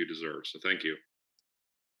that you deserve. So thank you.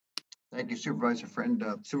 Thank you, Supervisor Friend.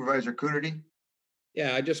 Supervisor Coonerty.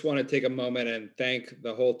 Yeah, I just want to take a moment and thank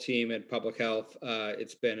the whole team at Public Health.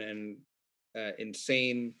 It's been an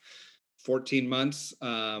insane 14 months,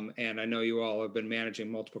 and I know you all have been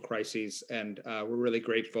managing multiple crises, and we're really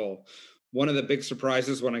grateful. One of the big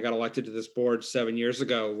surprises when I got elected to this board 7 years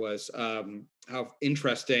ago was how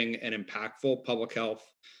interesting and impactful public health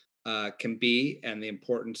can be, and the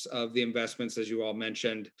importance of the investments, as you all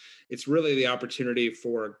mentioned. It's really the opportunity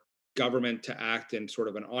for government to act in sort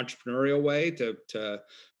of an entrepreneurial way to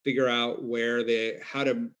figure out how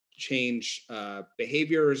to change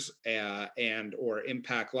behaviors and or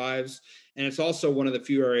impact lives. And it's also one of the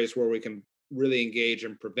few areas where we can really engage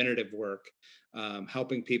in preventative work,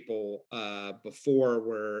 helping people before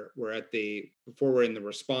we're in the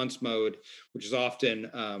response mode, which is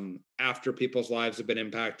often after people's lives have been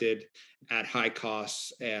impacted at high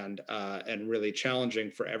costs and really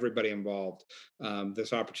challenging for everybody involved.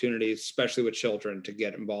 This opportunity, especially with children, to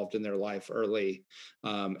get involved in their life early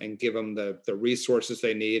and give them the resources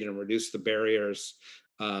they need and reduce the barriers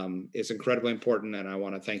is incredibly important. And I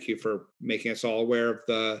want to thank you for making us all aware of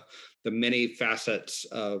the many facets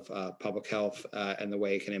of public health and the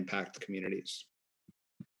way it can impact the communities.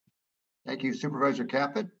 Thank you, Supervisor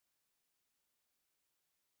Caput.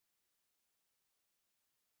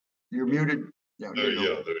 You're muted. Yeah, there you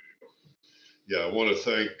go. Yeah, I want to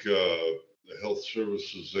thank the Health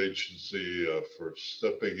Services Agency for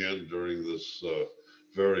stepping in during this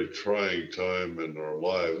very trying time in our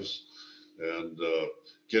lives, and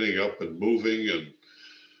getting up and moving and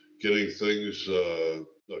getting things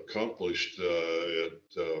accomplished at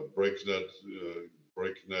breakneck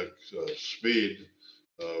speed.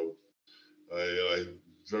 I'm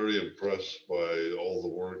very impressed by all the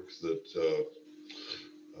work that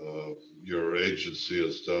your agency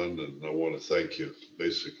has done, and I want to thank you.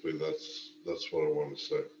 Basically, that's what I want to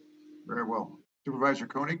say. Very well. Supervisor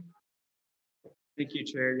Koenig? Thank you,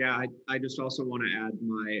 Chair. Yeah, I just also want to add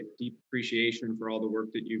my deep appreciation for all the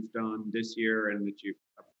work that you've done this year and that you've,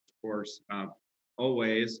 of course,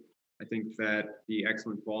 always. I think that the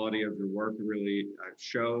excellent quality of your work really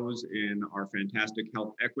shows in our fantastic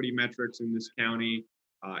health equity metrics in this county,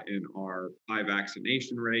 in our high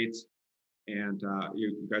vaccination rates. And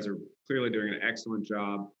you guys are clearly doing an excellent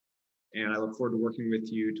job. And I look forward to working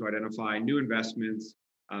with you to identify new investments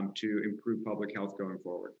to improve public health going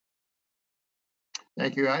forward.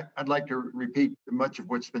 Thank you. I'd like to repeat much of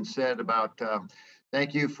what's been said about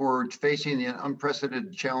thank you for facing the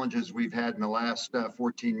unprecedented challenges we've had in the last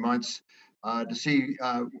 14 months. To see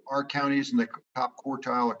our counties in the top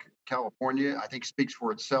quartile of California, I think speaks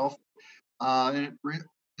for itself.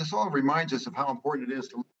 This all reminds us of how important it is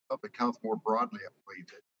to look at public health more broadly, I believe.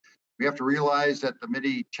 We have to realize that the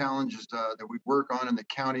many challenges that we work on in the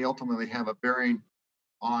county ultimately have a bearing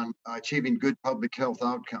on achieving good public health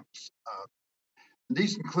outcomes.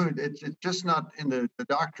 These include, it's just not in the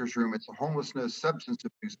doctor's room, it's homelessness, substance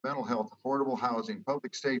abuse, mental health, affordable housing,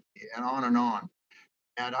 public safety, and on and on.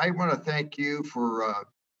 And I want to thank you for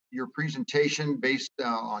your presentation based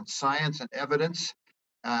on science and evidence,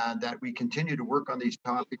 that we continue to work on these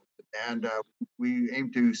topics, and we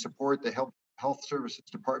aim to support the Health Services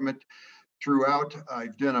Department throughout.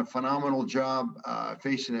 You've done a phenomenal job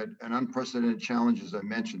facing an unprecedented challenge, as I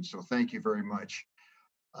mentioned, so thank you very much.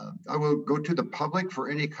 I will go to the public for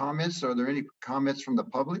any comments. Are there any comments from the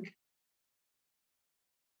public?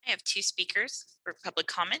 I have 2 speakers for public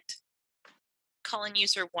comment. Call-in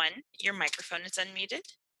user 1, your microphone is unmuted.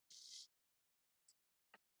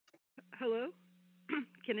 Hello?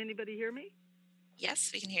 Can anybody hear me?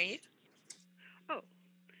 Yes, we can hear you. Oh,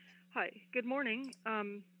 hi. Good morning.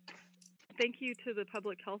 Thank you to the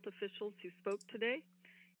public health officials who spoke today.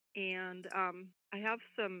 And I have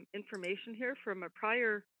some information here from a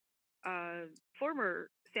prior former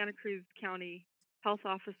Santa Cruz County health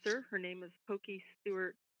officer. Her name is Pokey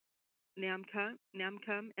Stewart Namkum,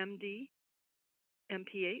 MD,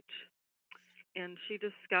 MPH. And she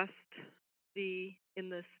discussed in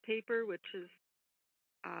this paper, which is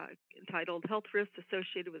entitled Health Risks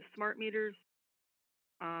Associated with Smart Meters,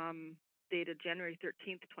 dated January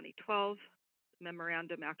 13th, 2012,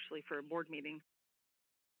 memorandum actually for a board meeting.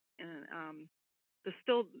 And this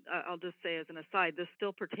still, I'll just say as an aside, this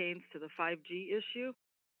still pertains to the 5G issue.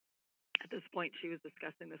 At this point, she was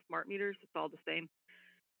discussing the smart meters. It's all the same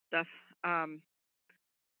stuff.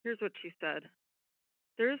 Here's what she said.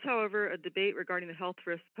 There is, however, a debate regarding the health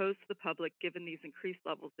risks posed to the public given these increased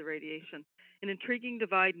levels of radiation. An intriguing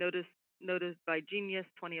divide noticed by Genius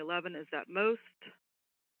 2011 is that most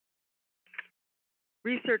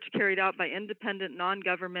research carried out by independent,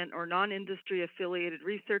 non-government, or non-industry affiliated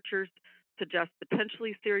researchers suggests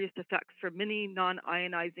potentially serious effects from many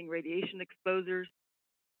non-ionizing radiation exposures.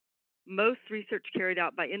 Most research carried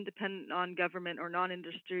out by independent, non-government, or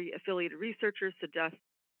non-industry affiliated researchers suggests,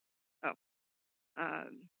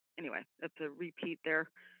 anyway, that's a repeat there.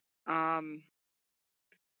 And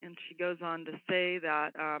she goes on to say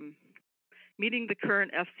that meeting the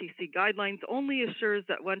current FCC guidelines only assures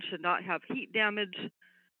that one should not have heat damage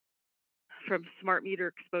from smart meter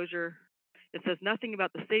exposure. It says nothing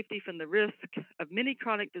about the safety from the risk of many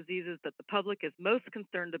chronic diseases that the public is most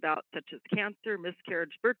concerned about, such as cancer,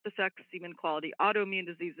 miscarriage, birth defects, semen quality, autoimmune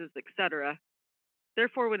diseases, etc.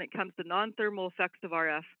 Therefore, when it comes to non-thermal effects of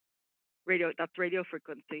RF, that's radio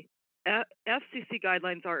frequency, FCC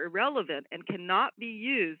guidelines are irrelevant and cannot be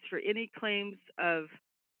used for any claims of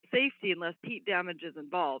safety unless heat damage is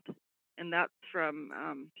involved. And that's from,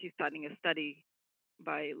 she's citing a study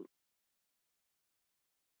by...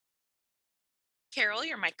 Carol,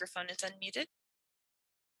 your microphone is unmuted.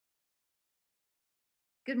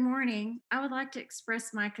 Good morning. I would like to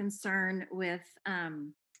express my concern with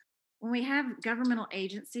when we have governmental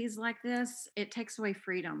agencies like this, it takes away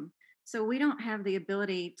freedom. So we don't have the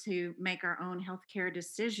ability to make our own healthcare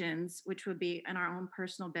decisions, which would be in our own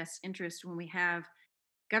personal best interest when we have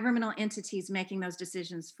governmental entities making those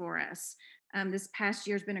decisions for us. This past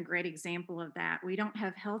year has been a great example of that. We don't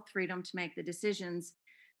have health freedom to make the decisions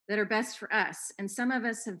that are best for us. And some of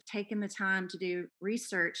us have taken the time to do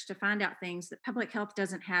research to find out things that public health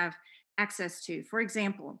doesn't have access to. For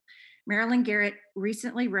example, Marilyn Garrett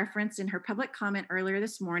recently referenced in her public comment earlier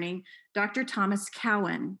this morning, Dr. Thomas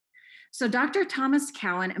Cowan. So Dr. Thomas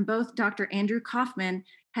Cowan and both Dr. Andrew Kaufman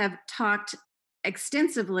have talked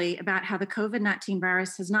extensively about how the COVID-19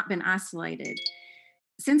 virus has not been isolated.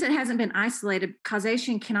 Since it hasn't been isolated,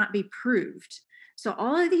 causation cannot be proved. So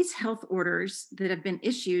all of these health orders that have been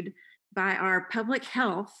issued by our public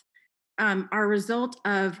health are a result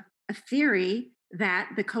of a theory that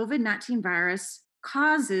the COVID-19 virus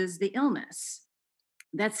causes the illness.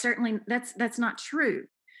 That's not true.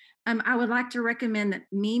 I would like to recommend that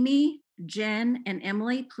Mimi, Jen, and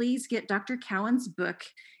Emily please get Dr. Cowan's book.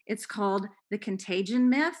 It's called The Contagion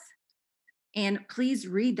Myth. And please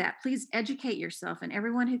read that. Please educate yourself. And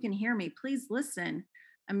everyone who can hear me, please listen.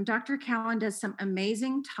 Dr. Cowan does some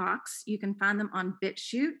amazing talks. You can find them on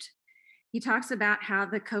BitChute. He talks about how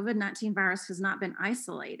the COVID-19 virus has not been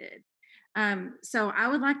isolated. So I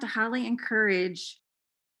would like to highly encourage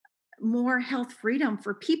more health freedom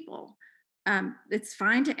for people. It's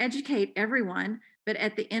fine to educate everyone, but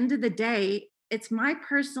at the end of the day, it's my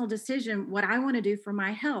personal decision what I want to do for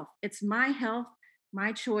my health. It's my health,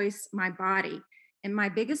 my choice, my body. And my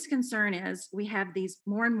biggest concern is we have these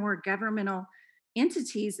more and more governmental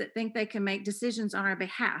entities that think they can make decisions on our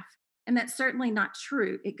behalf. And that's certainly not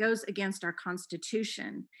true. It goes against our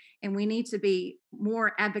Constitution. And we need to be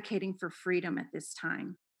more advocating for freedom at this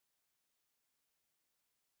time.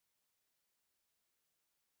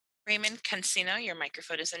 Raymond Cancino, your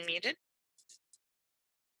microphone is unmuted.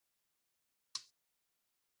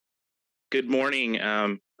 Good morning,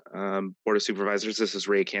 Board of Supervisors. This is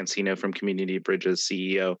Ray Cancino from Community Bridges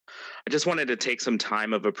CEO. I just wanted to take some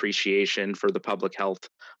time of appreciation for the public health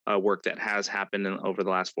work that has happened over the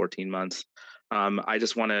last 14 months. I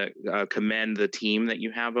just want to commend the team that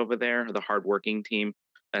you have over there, the hardworking team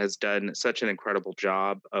that has done such an incredible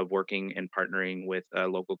job of working and partnering with a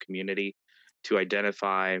local community to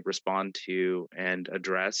identify, respond to, and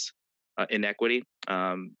address inequity.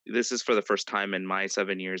 This is for the first time in my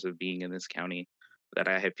 7 years of being in this county that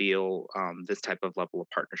I feel this type of level of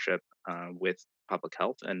partnership with public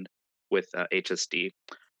health and with HSD.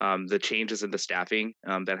 The changes in the staffing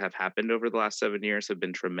that have happened over the last 7 years have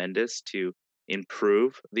been tremendous to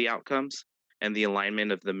improve the outcomes and the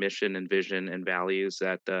alignment of the mission and vision and values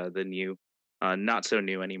that the new, not so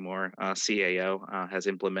new anymore, CAO has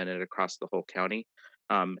implemented across the whole county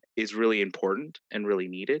is really important and really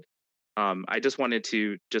needed. I just wanted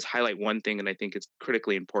to highlight one thing, and I think it's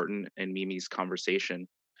critically important in Mimi's conversation,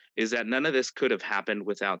 is that none of this could have happened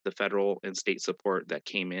without the federal and state support that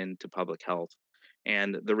came into public health.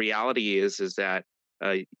 And the reality is that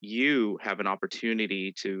you have an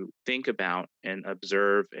opportunity to think about and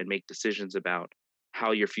observe and make decisions about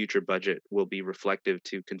how your future budget will be reflective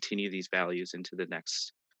to continue these values into the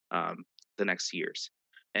next years.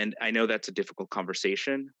 And I know that's a difficult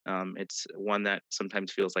conversation. It's one that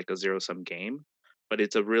sometimes feels like a zero-sum game, but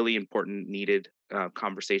it's a really important, needed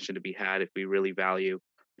conversation to be had if we really value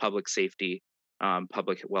public safety,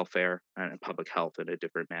 public welfare, and public health in a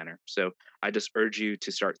different manner. So I just urge you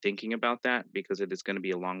to start thinking about that because it is going to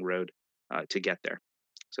be a long road to get there.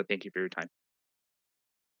 So thank you for your time.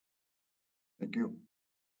 Thank you.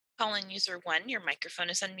 Calling user 1, your microphone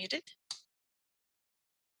is unmuted.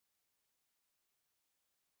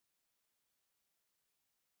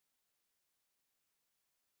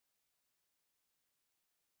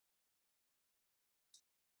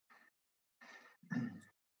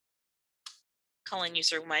 Calling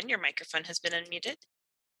user 1, your microphone has been unmuted.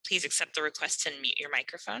 Please accept the request to unmute your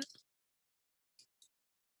microphone.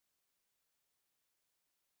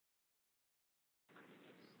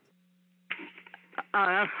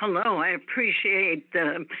 Hello, I appreciate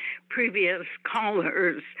the previous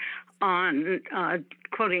callers on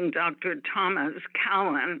quoting Dr. Thomas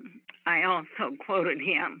Cowan. I also quoted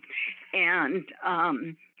him. And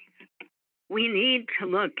we need to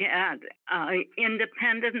look at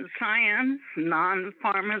independent science,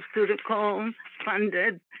 non-pharmaceutical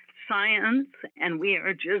funded science, and we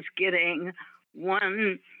are just getting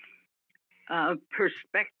one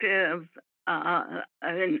perspective,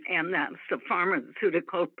 and that's the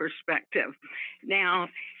pharmaceutical perspective. Now,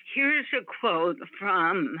 here's a quote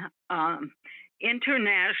from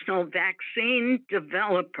international vaccine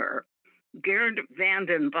developer Geert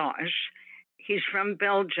Vanden Bosch. He's from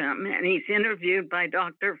Belgium, and he's interviewed by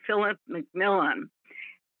Dr. Philip McMillan.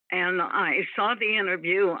 And I saw the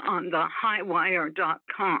interview on the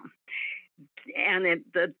highwire.com. And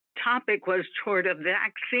the topic was toward a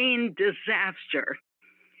vaccine disaster.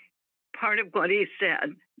 Part of what he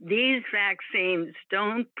said, these vaccines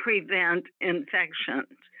don't prevent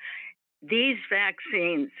infections. These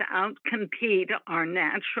vaccines outcompete our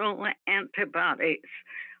natural antibodies,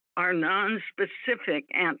 our non-specific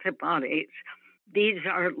antibodies. These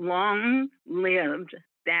are long-lived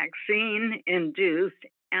vaccine-induced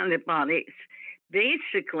antibodies.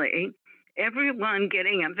 Basically, everyone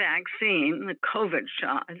getting a vaccine, the COVID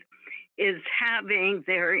shot, is having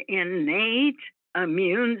their innate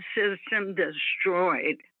immune system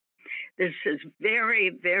destroyed. This is very,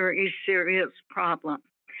 very serious problem.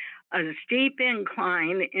 A steep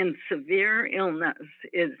incline in severe illness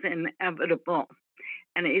is inevitable,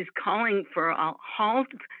 and he's calling for a halt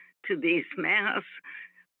to these mass,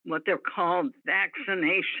 what they're called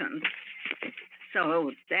vaccinations.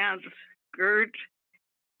 So that's Gert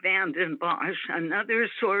Vanden Bosch. Another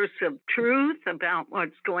source of truth about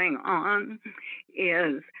what's going on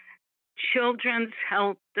is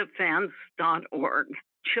children'shealthdefense.org.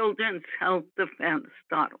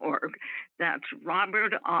 children'shealthdefense.org. That's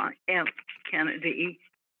Robert F. Kennedy.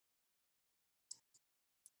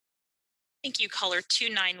 Thank you. Caller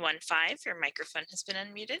 2915, your microphone has been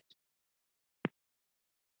unmuted.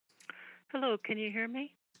 Hello, can you hear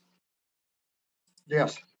me?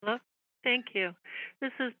 Yes. Hello? Thank you.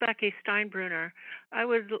 This is Becky Steinbrunner.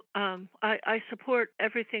 I support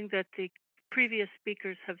everything that the previous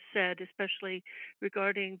speakers have said, especially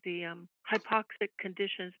regarding the hypoxic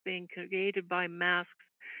conditions being created by masks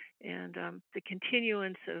and the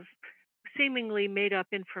continuance of seemingly made up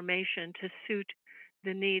information to suit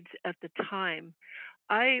the needs at the time.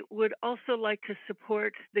 I would also like to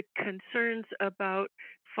support the concerns about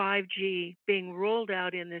 5G being rolled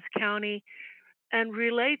out in this county and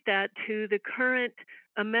relate that to the current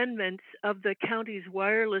amendments of the county's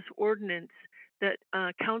wireless ordinance that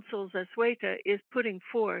Council Zazueta is putting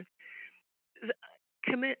forth.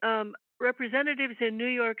 Representatives in New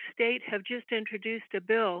York State have just introduced a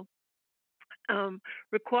bill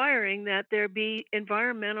requiring that there be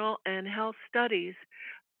environmental and health studies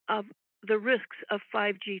of the risks of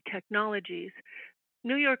 5G technologies.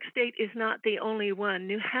 New York State is not the only one.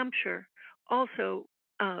 New Hampshire also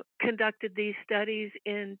conducted these studies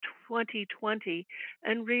in 2020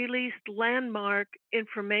 and released landmark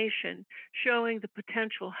information showing the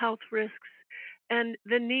potential health risks and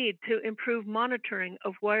the need to improve monitoring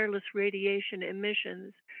of wireless radiation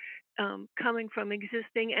emissions coming from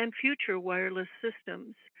existing and future wireless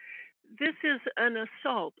systems. This is an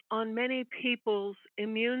assault on many people's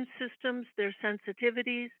immune systems, their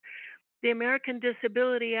sensitivities. The American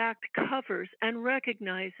Disability Act covers and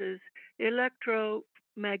recognizes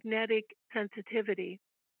electromagnetic sensitivity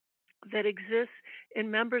that exists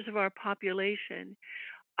in members of our population.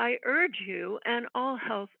 I urge you and all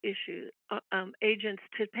health agents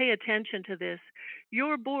to pay attention to this.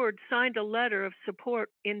 Your board signed a letter of support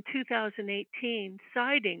in 2018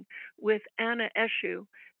 siding with Anna Eshoo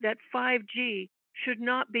that 5G should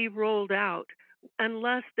not be rolled out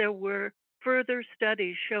unless there were further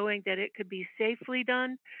studies showing that it could be safely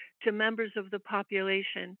done to members of the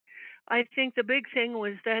population. I think the big thing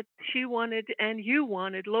was that she wanted and you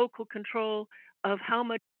wanted local control of how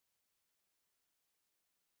much.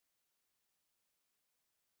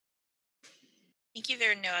 Thank you.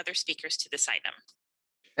 There are no other speakers to this item.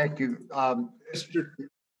 Thank you.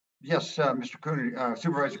 Yes, Mr. Coonerty,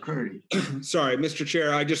 Supervisor Coonerty. Sorry, Mr.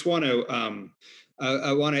 Chair, I just want to,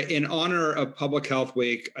 in honor of Public Health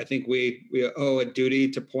Week, I think we owe a duty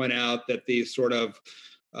to point out that these sort of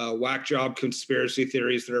whack job conspiracy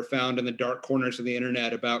theories that are found in the dark corners of the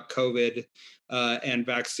internet about COVID and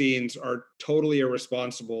vaccines are totally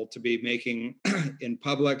irresponsible to be making in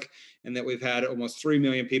public, and that we've had almost 3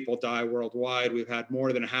 million people die worldwide. We've had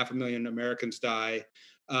more than 500,000 Americans die.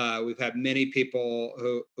 We've had many people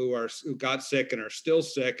who got sick and are still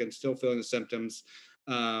sick and still feeling the symptoms.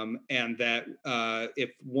 And that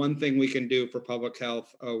if one thing we can do for public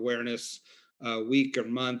health awareness week or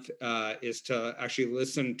month is to actually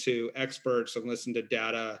listen to experts and listen to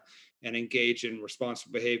data and engage in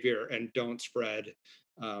responsible behavior and don't spread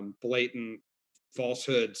blatant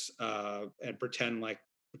falsehoods and pretend like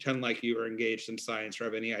you are engaged in science or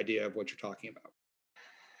have any idea of what you're talking about.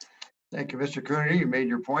 Thank you, Mr. Coonerty. You made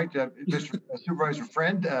your point. Mr. Supervisor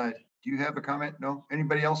Friend, do you have a comment? No?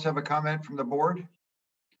 Anybody else have a comment from the board?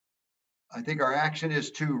 I think our action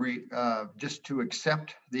is to just to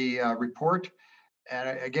accept the report.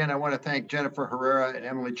 And again, I want to thank Jennifer Herrera and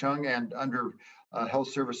Emily Chung and under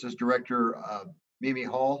Health Services Director Mimi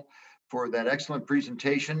Hall for that excellent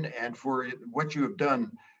presentation and for what you have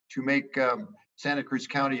done to make Santa Cruz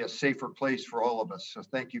County a safer place for all of us. So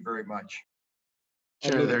thank you very much.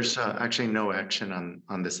 Chair, there's actually no action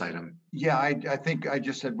on this item. Yeah, I think I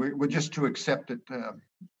just said we're just to accept it.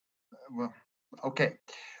 Well, okay.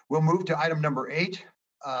 We'll move to item number 8,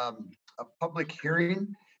 a public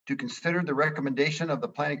hearing to consider the recommendation of the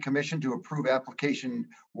Planning Commission to approve application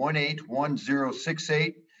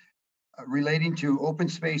 181068 relating to open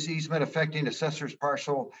space easement affecting assessor's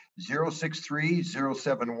parcel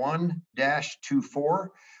 063071-24,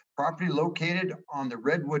 property located on the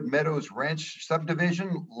Redwood Meadows Ranch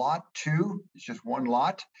subdivision, lot 2, it's just one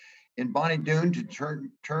lot, in Bonnie Doon to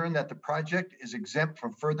determine that the project is exempt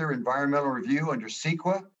from further environmental review under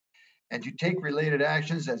CEQA and to take related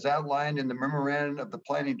actions as outlined in the memorandum of the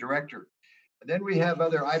planning director. And then we have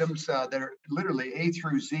other items that are literally A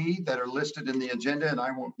through Z that are listed in the agenda, and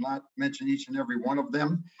I will not mention each and every one of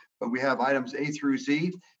them, but we have items A through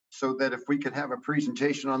Z, so that if we could have a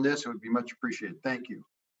presentation on this, it would be much appreciated. Thank you.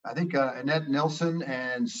 I think Annette Nelson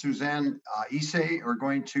and Suzanne Isse are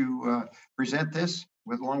going to present this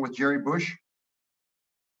along with Jerry Bush.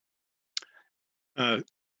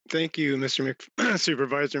 Thank you, Mr.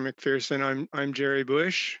 Supervisor McPherson. I'm Jerry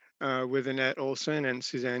Bush with Annette Olson and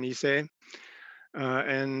Suzanne Isse.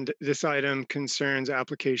 And this item concerns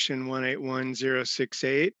application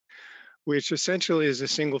 181068, which essentially is a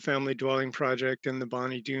single family dwelling project in the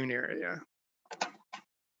Bonnie Doon area.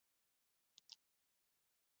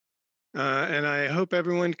 And I hope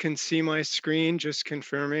everyone can see my screen, just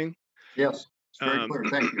confirming. Yes, it's very clear,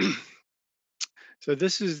 thank you. So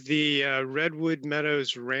this is the Redwood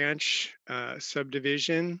Meadows Ranch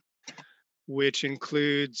subdivision, which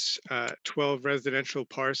includes 12 residential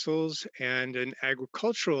parcels and an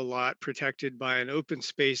agricultural lot protected by an open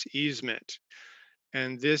space easement.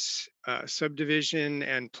 And this subdivision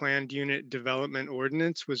and planned unit development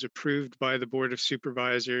ordinance was approved by the Board of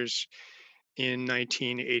Supervisors in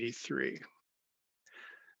 1983.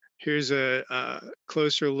 Here's a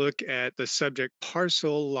closer look at the subject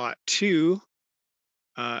parcel, Lot 2,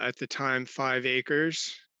 at the time 5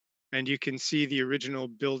 acres. And you can see the original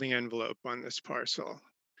building envelope on this parcel.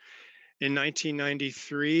 In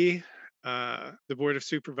 1993, the Board of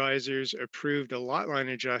Supervisors approved a lot line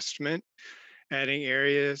adjustment, adding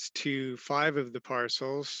areas to 5 of the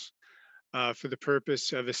parcels for the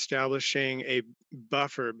purpose of establishing a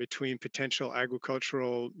buffer between potential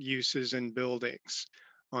agricultural uses and buildings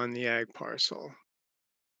on the ag parcel.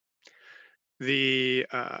 The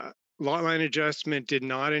lot line adjustment did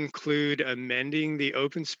not include amending the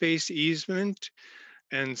open space easement,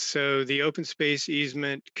 and so the open space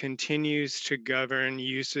easement continues to govern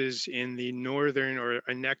uses in the northern or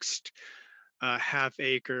next half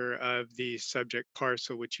acre of the subject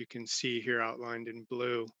parcel, which you can see here outlined in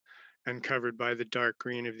blue and covered by the dark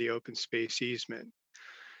green of the open space easement.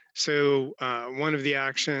 So one of the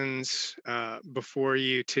actions before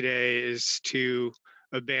you today is to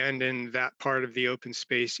abandon that part of the open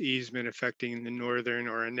space easement affecting the northern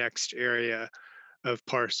or annexed area of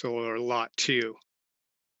parcel or lot 2.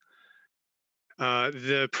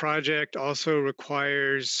 The project also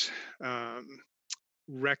requires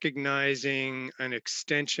recognizing an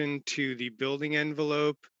extension to the building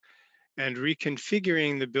envelope and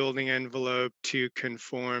reconfiguring the building envelope to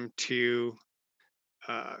conform to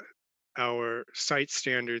our site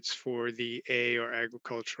standards for the A or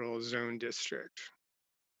agricultural zone district.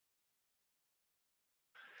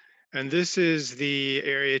 And this is the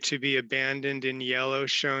area to be abandoned in yellow,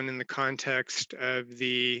 shown in the context of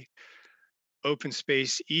the open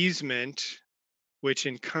space easement, which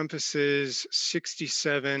encompasses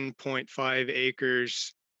 67.5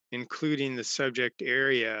 acres, including the subject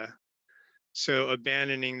area. So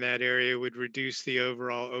abandoning that area would reduce the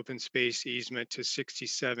overall open space easement to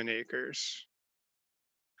 67 acres.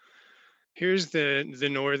 Here's the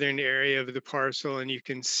northern area of the parcel, and you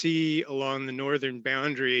can see along the northern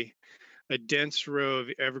boundary a dense row of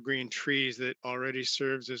evergreen trees that already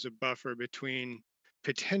serves as a buffer between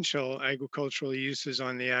potential agricultural uses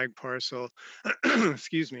on the ag parcel,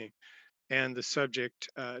 excuse me, and the subject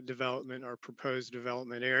development or proposed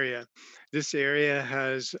development area. This area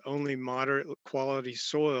has only moderate quality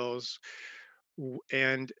soils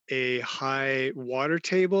and a high water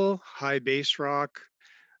table, high base rock,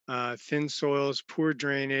 thin soils, poor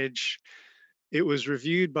drainage. It was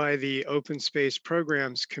reviewed by the Open Space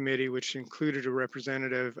Programs Committee, which included a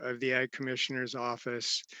representative of the Ag Commissioner's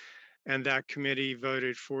Office, and that committee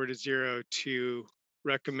voted 4-0 to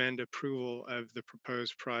recommend approval of the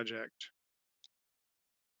proposed project.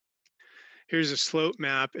 Here's a slope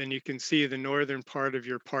map, and you can see the northern part of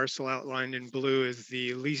your parcel outlined in blue is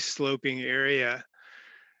the least sloping area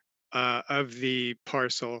of the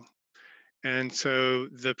parcel. And so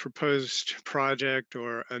the proposed project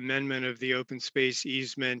or amendment of the open space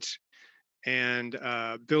easement and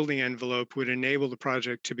building envelope would enable the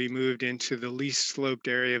project to be moved into the least sloped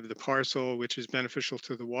area of the parcel, which is beneficial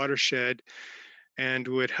to the watershed and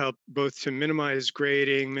would help both to minimize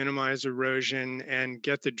grading, minimize erosion, and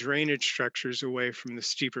get the drainage structures away from the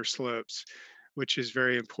steeper slopes, which is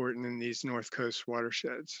very important in these North Coast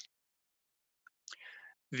watersheds.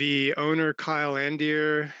 The owner, Kyle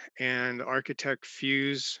Andier, and architect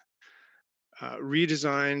Fuse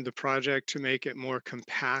redesigned the project to make it more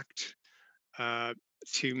compact,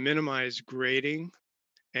 to minimize grading,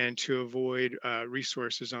 and to avoid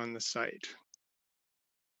resources on the site.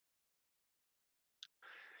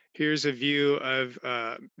 Here's a view of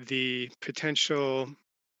the potential,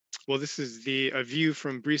 well, this is a view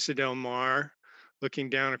from Brisa del Mar, looking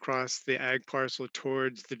down across the ag parcel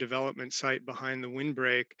towards the development site behind the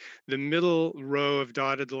windbreak. The middle row of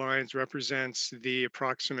dotted lines represents the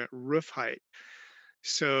approximate roof height.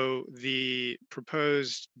 So the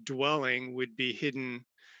proposed dwelling would be hidden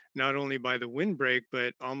not only by the windbreak,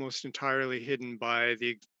 but almost entirely hidden by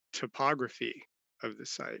the topography of the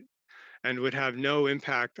site, and would have no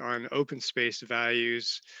impact on open space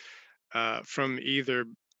values from either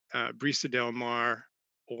Brisa del Mar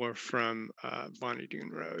or from Bonnie Doon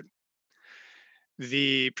Road.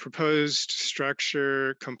 The proposed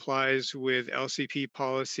structure complies with LCP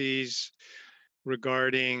policies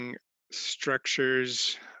regarding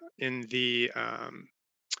structures in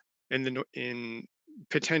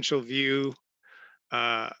potential view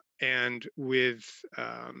and with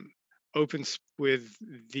with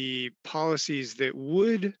the policies that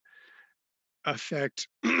would affect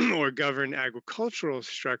or govern agricultural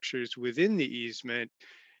structures within the easement,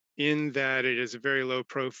 in that it is a very low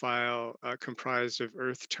profile comprised of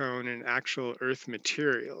earth tone and actual earth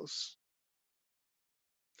materials.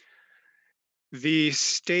 The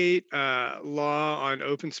state law on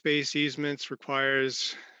open space easements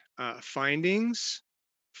requires findings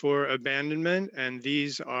for abandonment, and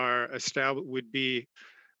these are would be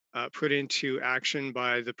put into action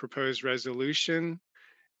by the proposed resolution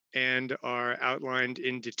and are outlined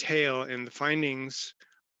in detail in the findings,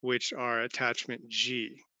 which are attachment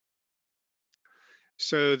G.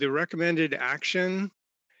 So the recommended action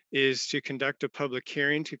is to conduct a public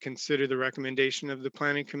hearing to consider the recommendation of the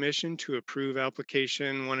Planning Commission to approve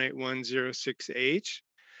application 181068,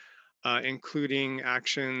 including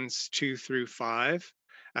actions 2 through 5.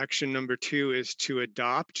 Action number 2 is to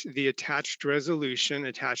adopt the attached resolution,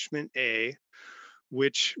 attachment A,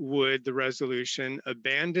 which would, the resolution,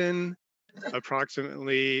 abandon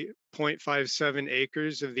approximately 0.57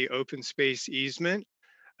 acres of the open space easement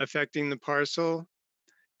affecting the parcel.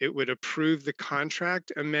 It would approve the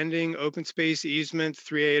contract amending open space easement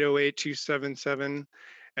 3808277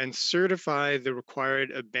 and certify the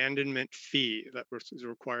required abandonment fee that is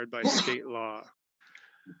required by state law.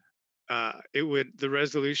 The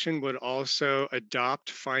resolution would also adopt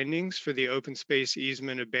findings for the open space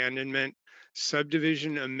easement abandonment,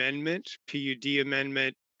 subdivision amendment, PUD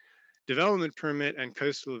amendment, development permit, and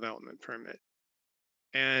coastal development permit.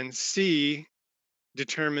 And C,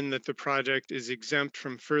 determine that the project is exempt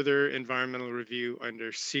from further environmental review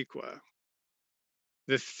under CEQA.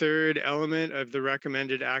 The third element of the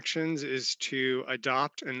recommended actions is to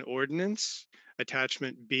adopt an ordinance,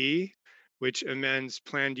 attachment B, which amends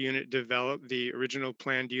the original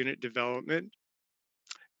planned unit development.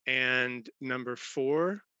 And number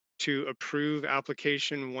 4, to approve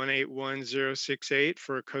application 181068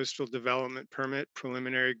 for a coastal development permit,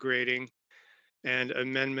 preliminary grading, and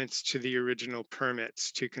amendments to the original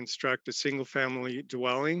permits to construct a single-family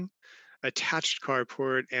dwelling, attached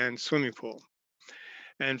carport, and swimming pool.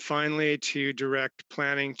 And finally, to direct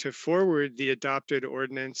planning to forward the adopted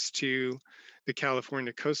ordinance to the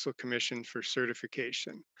California Coastal Commission for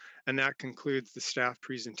certification. And that concludes the staff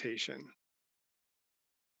presentation.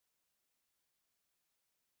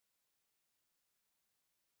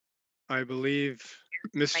 I believe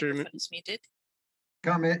Mr. Microphone is muted.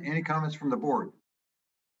 Any comments from the board?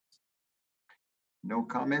 No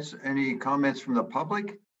comments. Any comments from the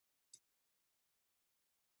public?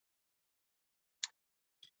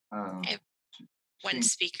 I have one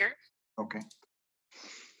speaker. Okay.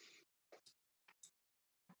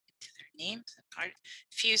 Their name.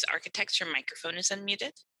 Fuse Architects, your microphone is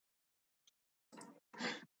unmuted.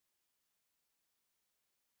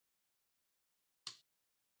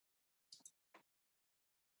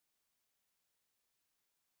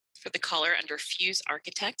 For the caller under Fuse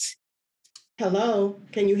Architects. Hello,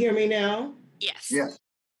 can you hear me now? Yes. Yes.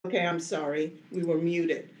 Okay, I'm sorry, we were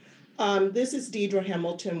muted. This is Deidre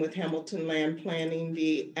Hamilton with Hamilton Land Planning,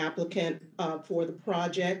 the applicant for the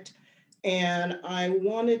project. And I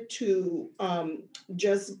wanted to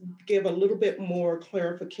just give a little bit more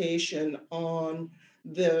clarification on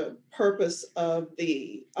the purpose of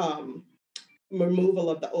the removal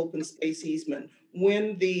of the open space easement.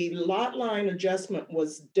 When the lot line adjustment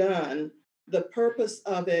was done, the purpose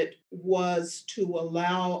of it was to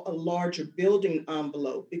allow a larger building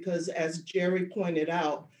envelope because, as Jerry pointed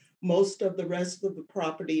out, most of the rest of the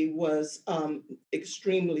property was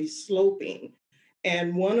extremely sloping.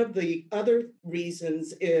 And one of the other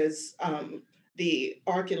reasons is the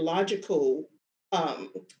archaeological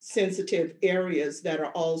sensitive areas that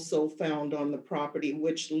are also found on the property,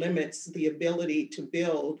 which limits the ability to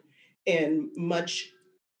build in much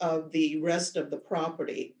of the rest of the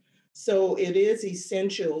property. So it is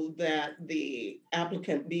essential that the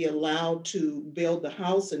applicant be allowed to build the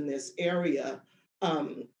house in this area.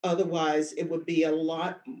 Otherwise, it would be a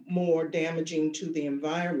lot more damaging to the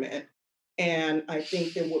environment. And I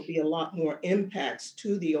think there would be a lot more impacts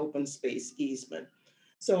to the open space easement.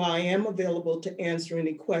 So I am available to answer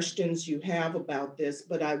any questions you have about this,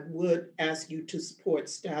 but I would ask you to support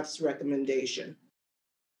staff's recommendation.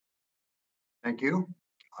 Thank you.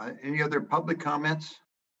 Any other public comments?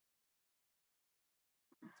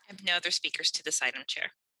 I have no other speakers to this item,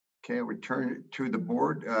 Chair. Okay, I'll return it to the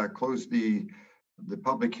board, close the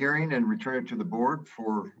public hearing and return it to the board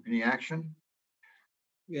for any action.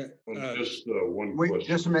 Yeah. Just one Wait, question.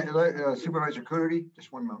 just a minute, Supervisor Coonerty,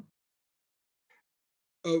 just one moment.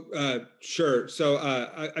 Oh, sure. So,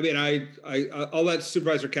 I'll let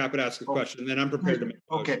Supervisor Caput ask a question, and then I'm prepared to make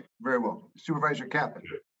a motion. Okay, very well. Supervisor Caput.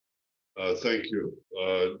 Thank you.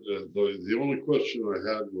 The only question I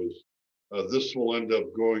had was, this will end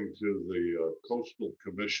up going to the Coastal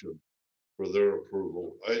Commission for their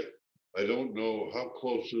approval. I don't know, how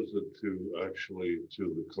close is it to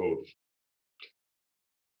the coast?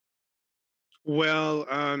 Well,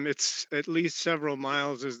 it's at least several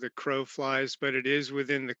miles as the crow flies, but it is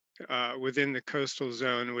within the coastal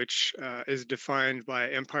zone, which is defined by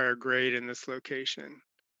Empire Grade in this location.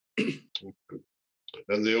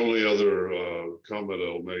 And the only other comment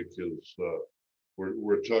I'll make is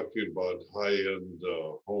we're talking about high-end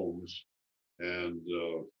homes and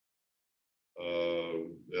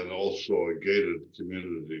also a gated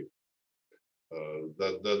community.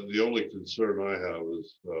 That the only concern I have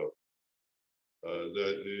is that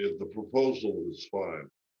the proposal is fine,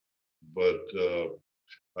 but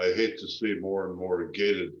I hate to see more and more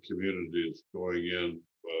gated communities going in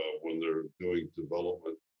when they're doing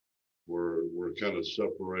development. We're kind of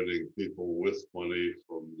separating people with money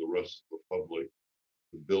from the rest of the public,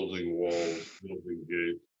 building walls, building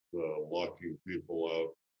gates, locking people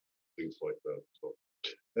out, things like that. So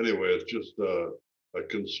anyway, it's just a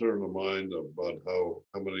concern of mine about how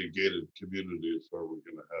many gated communities are we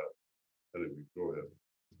going to have. Anyway, go ahead.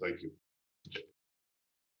 Thank you.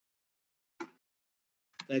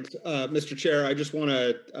 Thanks, Mr. Chair. I just want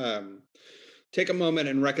to take a moment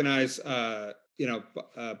and recognize,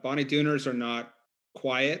 Bonnie Dooners are not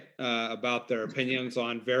quiet about their opinions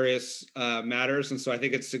on various matters. And so I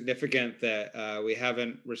think it's significant that we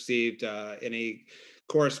haven't received any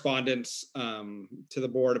correspondence to the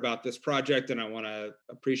board about this project. And I want to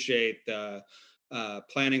appreciate the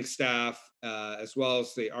planning staff, as well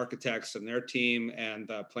as the architects and their team and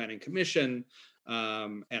the Planning Commission,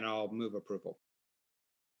 and I'll move approval.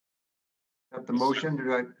 Got the motion,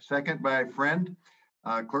 do I second by Friend?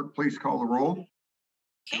 Clerk, please call the roll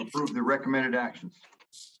to approve the recommended actions.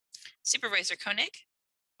 Supervisor Koenig?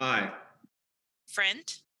 Aye.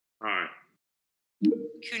 Friend? Aye.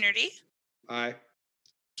 Coonerty? Aye.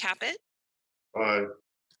 Caput? Aye.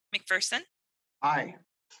 McPherson? Aye.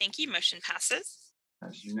 Thank you. Motion passes.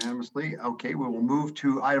 That's unanimously. Okay, we will move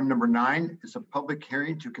to item number 9. It's a public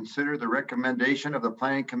hearing to consider the recommendation of the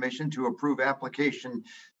Planning Commission to approve application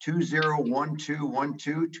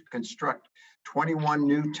 201212 to construct 21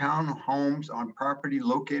 new townhomes on property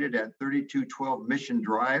located at 3212 Mission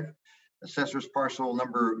Drive, assessor's parcel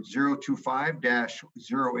number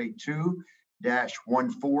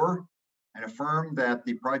 025-082-14, and affirm that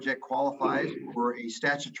the project qualifies for a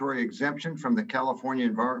statutory exemption from the California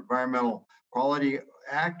Environmental Quality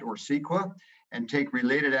Act, or CEQA, and take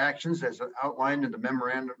related actions as outlined in the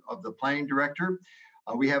memorandum of the planning director.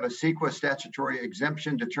 We have a CEQA statutory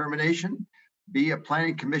exemption determination. B, a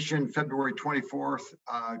planning commission February 24th,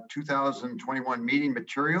 2021 meeting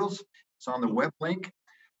materials. It's on the web link.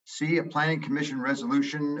 C, a planning commission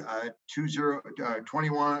resolution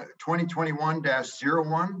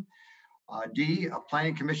 2021-01. D, a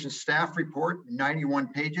planning commission staff report, 91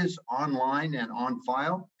 pages, online and on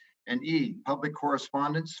file. And E, public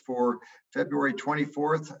correspondence for February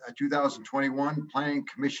 24th, 2021 planning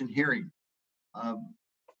commission hearing.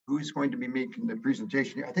 Who is going to be making the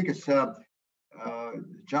presentation? I think it's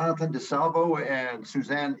Jonathan DeSalvo and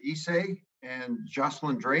Suzanne Issei and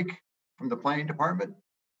Jocelyn Drake from the planning department.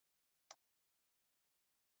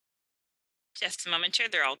 Just a moment, Chair.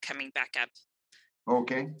 They're all coming back up.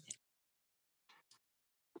 Okay.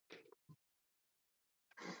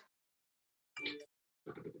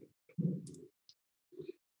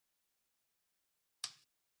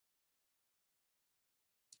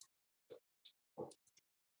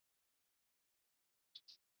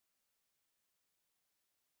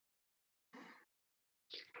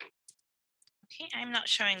 Okay, I'm not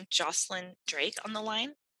showing Jocelyn Drake on the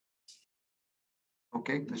line.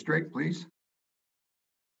 Okay, Ms. Drake, please.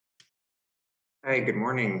 Hi, good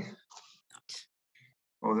morning.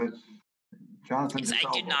 Oh, that's Jonathan Yes,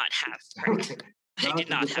 I do DeSalvo. not have. Okay. I did Jonathan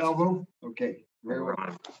not have. DeSalvo? Okay, very well.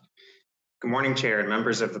 Good morning, Chair and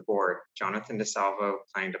members of the board. Jonathan DeSalvo,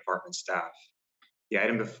 Planning Department staff. The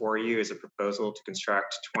item before you is a proposal to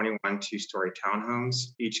construct 21 two-story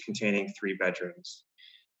townhomes, each containing 3 bedrooms.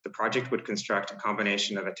 The project would construct a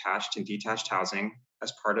combination of attached and detached housing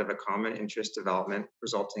as part of a common interest development,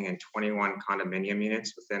 resulting in 21 condominium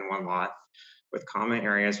units within one lot, with common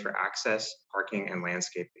areas for access, parking, and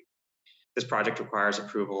landscaping. This project requires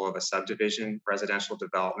approval of a subdivision residential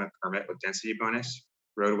development permit with density bonus,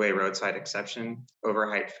 roadway roadside exception,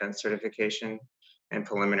 overheight fence certification, and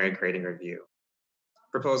preliminary grading review.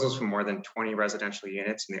 Proposals for more than 20 residential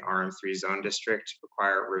units in the RM3 zone district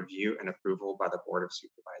require review and approval by the Board of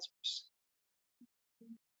Supervisors.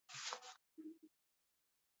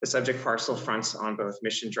 The subject parcel fronts on both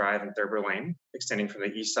Mission Drive and Thurber Lane, extending from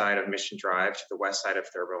the east side of Mission Drive to the west side of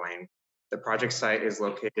Thurber Lane. The project site is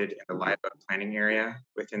located in the Live Oak planning area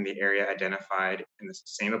within the area identified in the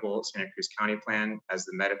sustainable Santa Cruz County plan as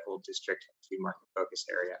the medical district flea market focus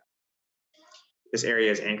area. This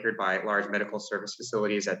area is anchored by large medical service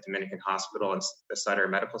facilities at Dominican Hospital and the Sutter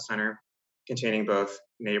Medical Center, containing both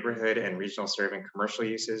neighborhood and regional serving commercial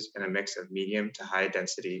uses and a mix of medium to high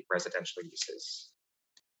density residential uses.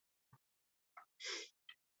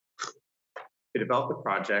 To develop the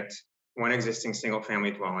project, one existing single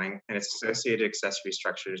family dwelling and its associated accessory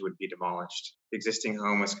structures would be demolished. The existing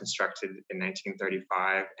home was constructed in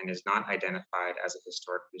 1935 and is not identified as a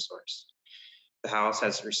historic resource. The house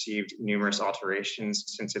has received numerous alterations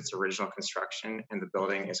since its original construction, and the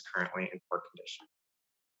building is currently in poor condition.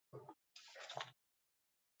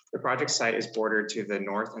 The project site is bordered to the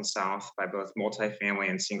north and south by both multifamily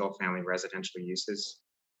and single-family residential uses.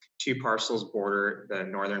 2 parcels border the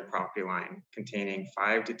northern property line, containing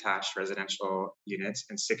 5 detached residential units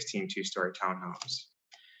and 16 two-story townhomes.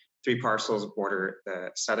 3 parcels border the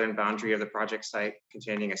southern boundary of the project site,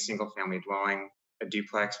 containing a single-family dwelling, a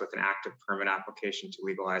duplex with an active permit application to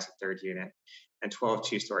legalize a 3rd unit, and 12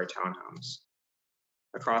 two-story townhomes.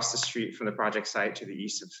 Across the street from the project site to the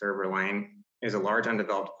east of Thurber Lane is a large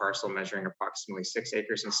undeveloped parcel measuring approximately 6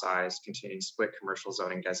 acres in size, containing split commercial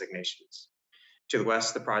zoning designations. To the west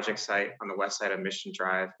of the project site on the west side of Mission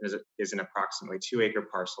Drive is an approximately 2-acre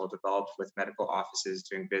parcel developed with medical offices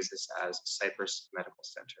doing business as Cypress Medical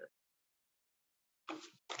Center.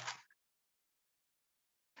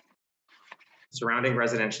 Surrounding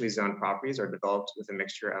residentially zoned properties are developed with a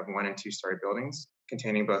mixture of 1- and 2-story buildings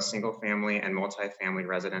containing both single-family and multifamily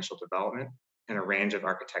residential development and a range of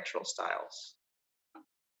architectural styles.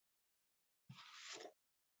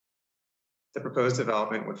 The proposed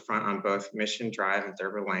development would front on both Mission Drive and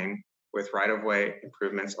Thurber Lane with right-of-way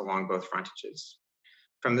improvements along both frontages.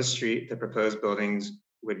 From the street, the proposed buildings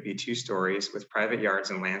would be 2 stories with private yards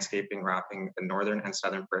and landscaping wrapping the northern and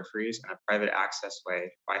southern peripheries and a private access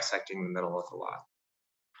way bisecting the middle of the lot.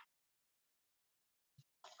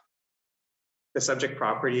 The subject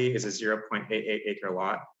property is a 0.88 acre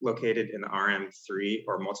lot located in the RM3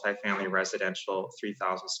 or multifamily residential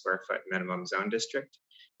 3,000 square foot minimum zone district,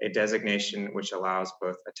 a designation which allows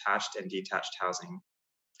both attached and detached housing.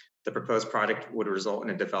 The proposed project would result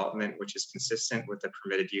in a development which is consistent with the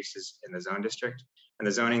permitted uses in the zone district, and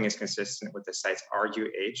the zoning is consistent with the site's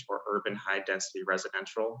RUH or Urban High Density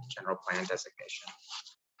Residential General Plan designation.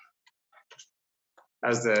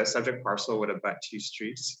 As the subject parcel would abut 2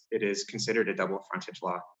 streets, it is considered a double frontage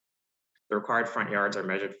lot. The required front yards are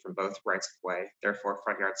measured from both rights of way, therefore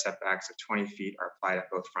front yard setbacks of 20 feet are applied at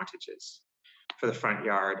both frontages. For the front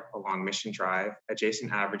yard along Mission Drive,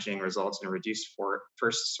 adjacent averaging results in a reduced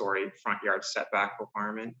first story front yard setback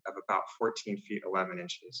requirement of about 14 feet 11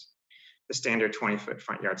 inches. The standard 20-foot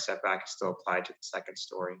front yard setback is still applied to the 2nd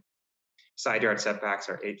story. Side yard setbacks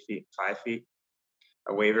are 8 feet, 5 feet.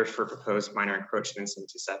 A waiver for proposed minor encroachments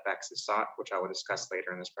into setbacks is sought, which I will discuss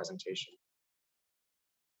later in this presentation.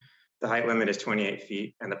 The height limit is 28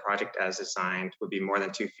 feet, and the project as designed would be more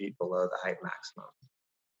than 2 feet below the height maximum.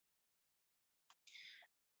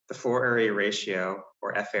 The floor area ratio,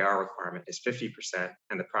 or FAR requirement, is 50%,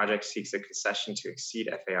 and the project seeks a concession to exceed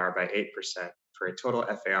FAR by 8% for a total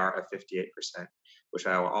FAR of 58%, which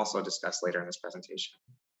I will also discuss later in this presentation.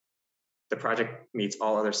 The project meets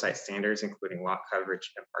all other site standards, including lot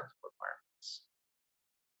coverage and parking requirements.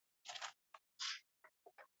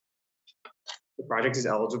 The project is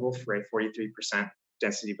eligible for a 43%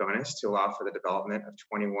 density bonus to allow for the development of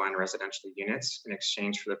 21 residential units in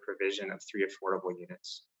exchange for the provision of 3 affordable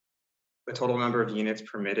units. The total number of units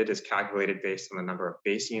permitted is calculated based on the number of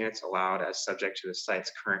base units allowed as subject to the site's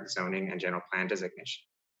current zoning and general plan designation.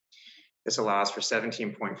 This allows for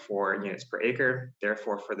 17.4 units per acre.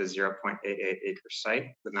 Therefore, for the 0.88 acre site,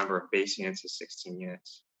 the number of base units is 16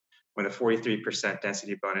 units. When the 43%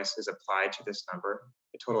 density bonus is applied to this number,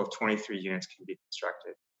 a total of 23 units can be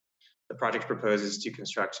constructed. The project proposes to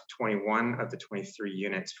construct 21 of the 23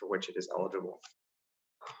 units for which it is eligible.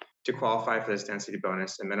 To qualify for this density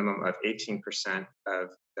bonus, a minimum of 18% of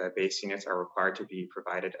the base units are required to be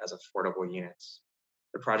provided as affordable units.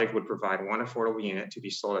 The project would provide one affordable unit to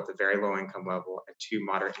be sold at the very low income level and two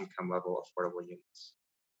moderate income level affordable units.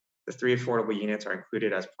 The 3 affordable units are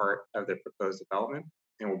included as part of the proposed development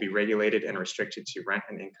and will be regulated and restricted to rent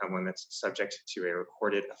and income limits subject to a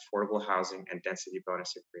recorded affordable housing and density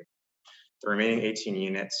bonus agreement. The remaining 18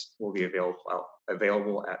 units will be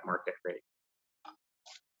available at market rate.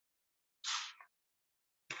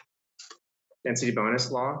 Density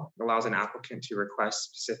bonus law allows an applicant to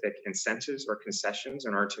request specific incentives or concessions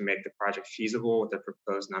in order to make the project feasible with the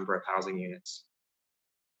proposed number of housing units.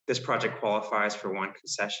 This project qualifies for one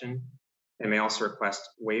concession and may also request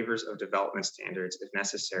waivers of development standards if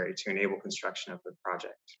necessary to enable construction of the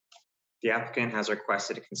project. The applicant has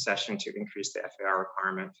requested a concession to increase the FAR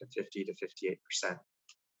requirement from 50 to 58%.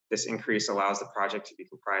 This increase allows the project to be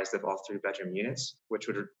comprised of all 3-bedroom units, which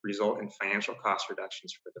would result in financial cost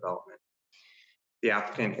reductions for the development. The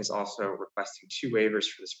applicant is also requesting 2 waivers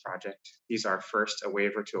for this project. These are first, a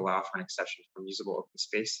waiver to allow for an exception from usable open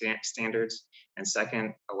space standards, and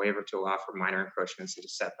second, a waiver to allow for minor encroachments into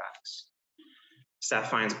setbacks.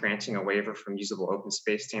 Staff finds granting a waiver from usable open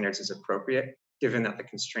space standards is appropriate, given that the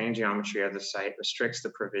constrained geometry of the site restricts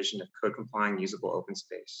the provision of code-complying usable open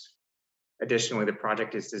space. Additionally, the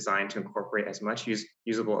project is designed to incorporate as much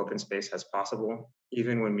usable open space as possible,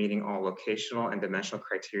 even when meeting all locational and dimensional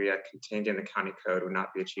criteria contained in the county code would not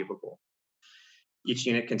be achievable. Each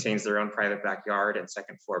unit contains their own private backyard and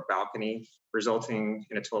second floor balcony, resulting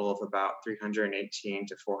in a total of about 318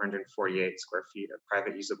 to 448 square feet of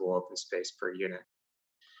private usable open space per unit.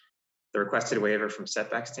 The requested waiver from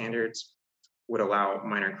setback standards would allow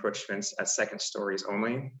minor encroachments at second stories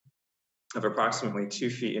only, of approximately 2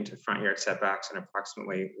 feet into front yard setbacks and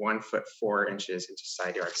approximately 1 foot 4 inches into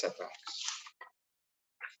side yard setbacks.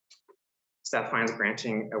 Staff finds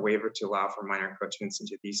granting a waiver to allow for minor encroachments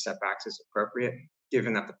into these setbacks is appropriate,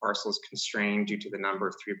 given that the parcel is constrained due to the number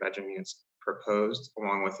of 3-bedroom units proposed,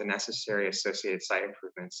 along with the necessary associated site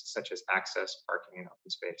improvements such as access, parking, and open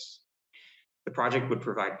space. The project would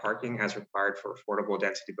provide parking as required for affordable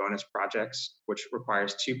density bonus projects, which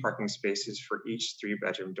requires 2 parking spaces for each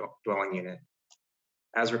 3-bedroom dwelling unit.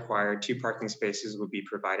 As required, 2 parking spaces would be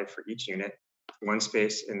provided for each unit, 1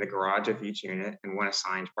 space in the garage of each unit, and 1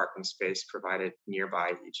 assigned parking space provided nearby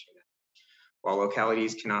each unit. While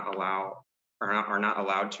localities are not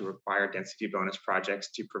allowed to require density bonus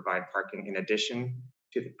projects to provide parking in addition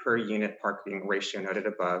to the per unit parking ratio noted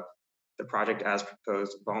above, the project as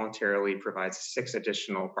proposed voluntarily provides 6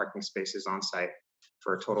 additional parking spaces on site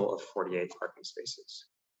for a total of 48 parking spaces.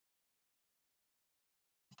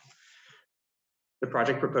 The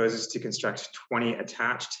project proposes to construct 20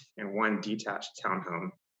 attached and 1 detached townhome.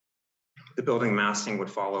 The building massing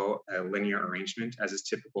would follow a linear arrangement as is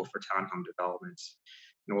typical for townhome developments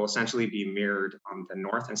and will essentially be mirrored on the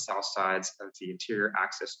north and south sides of the interior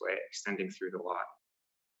accessway extending through the lot.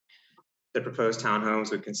 The proposed townhomes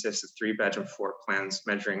would consist of 3-bedroom floor plans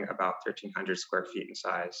measuring about 1,300 square feet in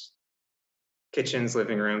size. Kitchens,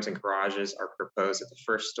 living rooms, and garages are proposed at the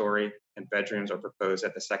first story, and bedrooms are proposed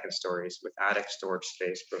at the second stories, with attic storage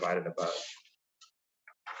space provided above.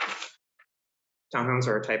 Townhomes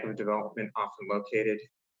are a type of development often located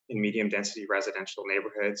in medium-density residential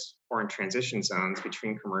neighborhoods or in transition zones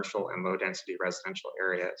between commercial and low-density residential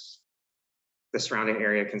areas. The surrounding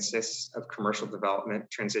area consists of commercial development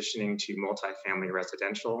transitioning to multifamily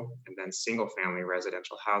residential and then single-family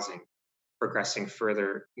residential housing, progressing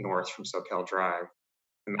further north from Soquel Drive.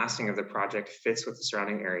 The massing of the project fits with the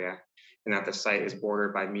surrounding area in that the site is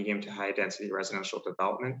bordered by medium to high density residential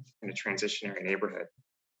development in a transitionary neighborhood.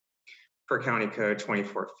 Per county code,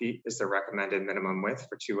 24 feet is the recommended minimum width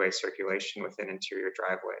for 2-way circulation within interior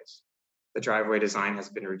driveways. The driveway design has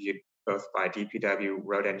been reviewed both by DPW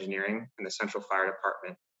Road Engineering and the Central Fire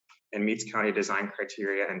Department and meets county design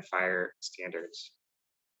criteria and fire standards.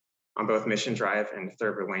 On both Mission Drive and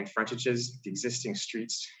Thurber Lane frontages, the existing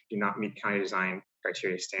streets do not meet county design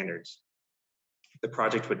criteria standards. The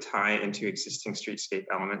project would tie into existing streetscape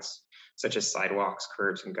elements such as sidewalks,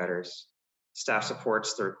 curbs, and gutters. Staff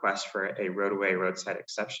supports the request for a roadway roadside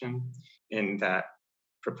exception in that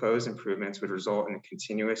Proposed improvements would result in a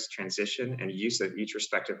continuous transition and use of each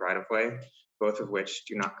respective right-of-way, both of which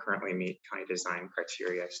do not currently meet county design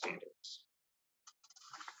criteria standards.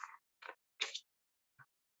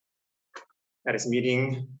 At its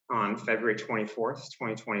meeting on February 24th,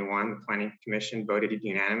 2021, the Planning Commission voted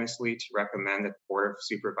unanimously to recommend that the Board of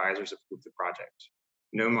Supervisors approve the project.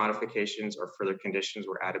 No modifications or further conditions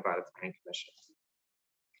were added by the Planning Commission.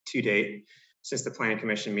 To date, since the Planning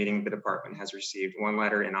Commission meeting, the department has received one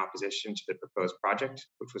letter in opposition to the proposed project,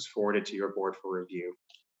 which was forwarded to your board for review.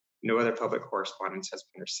 No other public correspondence has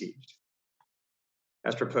been received.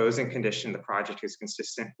 As proposed and conditioned, the project is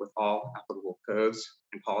consistent with all applicable codes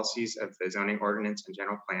and policies of the zoning ordinance and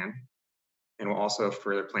general plan, and will also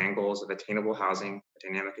further plan goals of attainable housing, a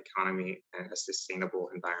dynamic economy, and a sustainable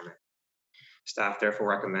environment. Staff therefore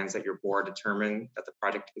recommends that your board determine that the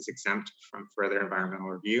project is exempt from further environmental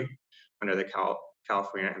review under the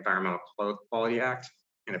California Environmental Quality Act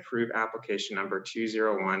and approve application number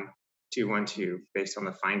 201212 based on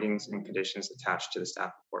the findings and conditions attached to the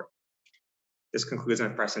staff report. This concludes my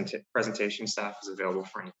presentation. Staff is available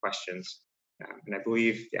for any questions. And I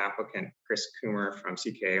believe the applicant, Chris Coomer from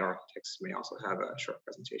CKA Architects, may also have a short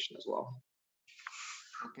presentation as well.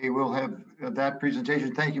 Okay, we'll have that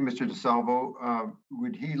presentation. Thank you, Mr. DeSalvo.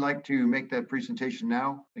 Would he like to make that presentation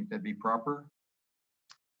now? I think that'd be proper.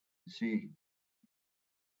 Let's see.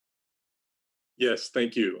 Yes,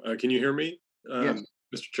 thank you. Can you hear me, yes.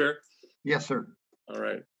 Mr. Chair? Yes, sir. All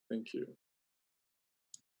right, thank you.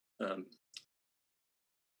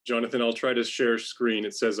 Jonathan, I'll try to share screen.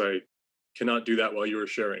 It says I cannot do that while you were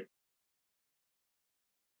sharing.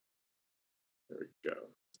 There we go.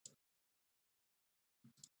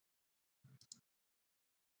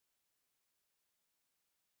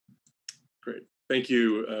 Great. Thank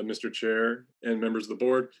you, Mr. Chair and members of the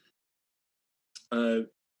board.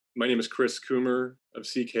 My name is Chris Coomer of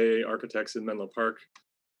CKA Architects in Menlo Park.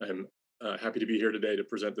 I'm happy to be here today to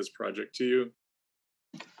present this project to you.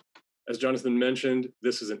 As Jonathan mentioned,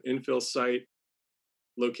 this is an infill site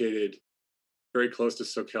located very close to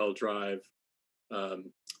Soquel Drive,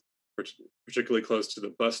 particularly close to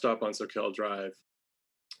the bus stop on Soquel Drive.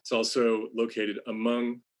 It's also located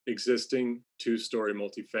among existing two-story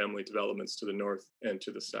multifamily developments to the north and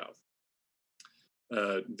to the south.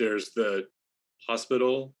 There's the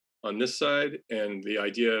hospital on this side, and the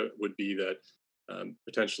idea would be that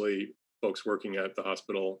potentially folks working at the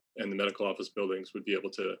hospital and the medical office buildings would be able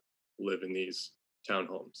to live in these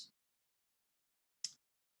townhomes.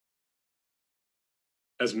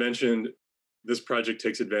 As mentioned, this project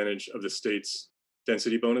takes advantage of the state's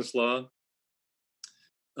density bonus law.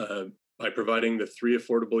 By providing the 3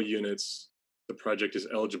 affordable units, the project is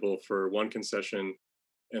eligible for 1 concession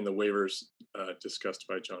and the waivers discussed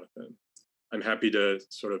by Jonathan. I'm happy to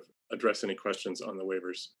sort of address any questions on the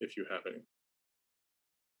waivers if you have any.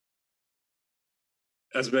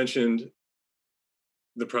 As mentioned,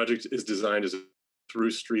 the project is designed as a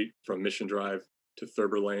through street from Mission Drive to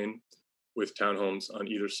Thurber Lane with townhomes on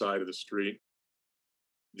either side of the street.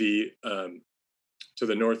 To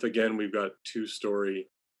the north, again, we've got 2-story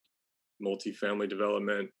multifamily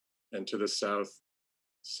development, and to the south,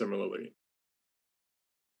 similarly.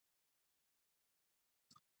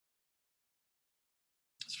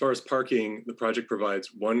 As far as parking, the project provides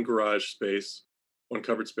 1 garage space, 1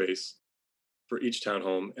 covered space for each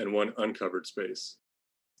townhome, and 1 uncovered space.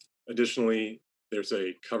 Additionally, there's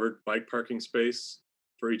a covered bike parking space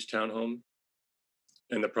for each townhome,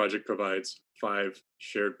 and the project provides 5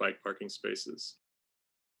 shared bike parking spaces.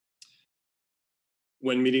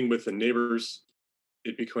 When meeting with the neighbors,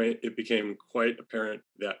 it became quite apparent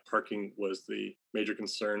that parking was the major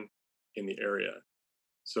concern in the area.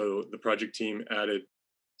 So the project team added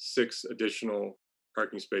 6 additional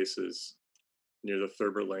parking spaces near the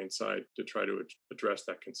Thurber Lane side to try to address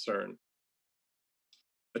that concern.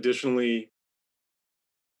 Additionally,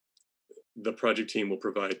 the project team will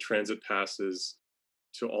provide transit passes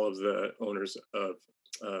to all of the owners of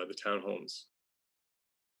the townhomes.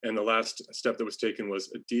 And the last step that was taken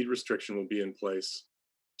was a deed restriction will be in place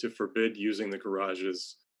to forbid using the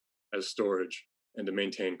garages as storage and to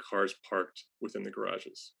maintain cars parked within the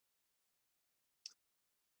garages.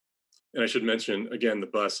 And I should mention, again, the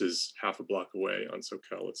bus is half a block away on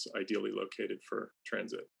Soquel. It's ideally located for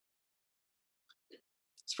transit.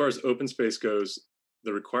 As far as open space goes,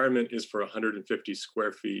 the requirement is for 150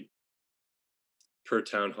 square feet per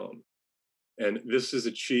townhome. And this is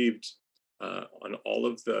achieved on all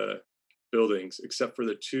of the buildings except for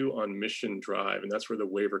the 2 on Mission Drive, and that's where the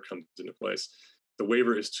waiver comes into place. The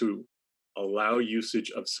waiver is to allow usage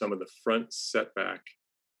of some of the front setback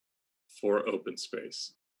for open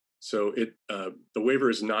space. So the waiver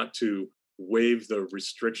is not to waive the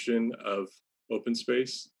restriction of open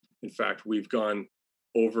space. In fact, we've gone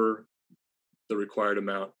over the required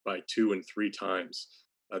amount by 2 and 3 times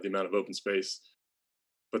the amount of open space.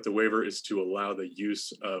 But the waiver is to allow the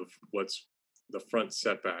use of what's the front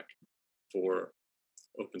setback for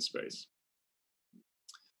open space.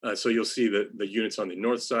 So you'll see that the units on the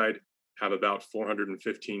north side have about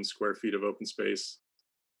 415 square feet of open space,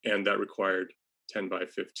 and that required 10 by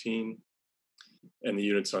 15. And the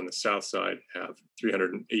units on the south side have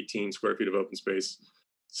 318 square feet of open space.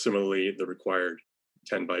 Similarly, the required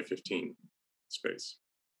 10 by 15 space.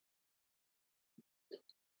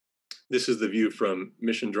 This is the view from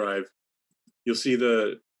Mission Drive. You'll see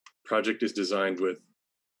the project is designed with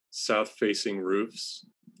south-facing roofs.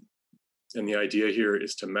 And the idea here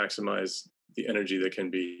is to maximize the energy that can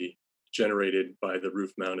be generated by the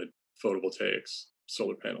roof-mounted photovoltaics,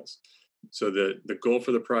 solar panels. So the goal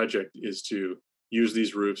for the project is to use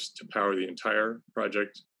these roofs to power the entire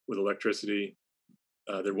project with electricity.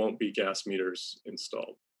 There won't be gas meters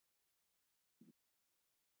installed.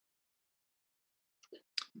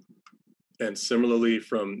 And similarly,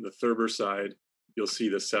 from the Thurber side, you'll see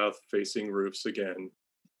the south-facing roofs again.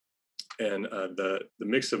 And the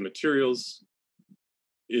mix of materials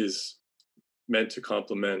is meant to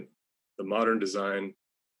complement the modern design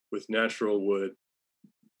with natural wood,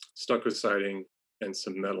 stucco siding, and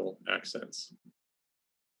some metal accents.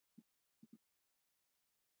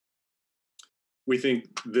 We think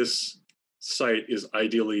this site is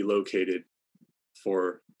ideally located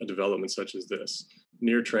for a development such as this,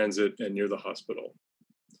 near transit and near the hospital.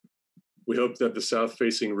 We hope that the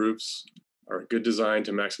south-facing roofs are a good design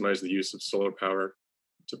to maximize the use of solar power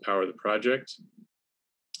to power the project.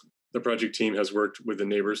 The project team has worked with the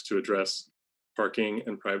neighbors to address parking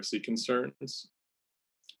and privacy concerns.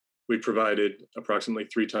 We provided approximately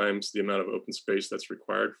 3 times the amount of open space that's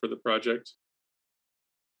required for the project.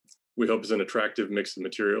 We hope it's an attractive mix of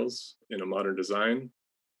materials in a modern design.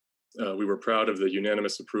 We were proud of the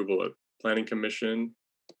unanimous approval of Planning Commission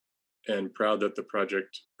and proud that the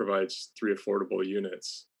project provides 3 affordable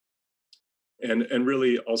units. And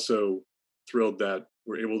really also thrilled that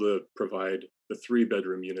we're able to provide the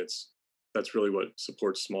 3-bedroom units. That's really what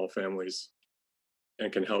supports small families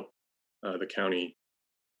and can help the county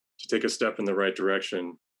to take a step in the right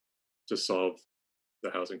direction to solve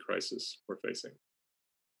the housing crisis we're facing.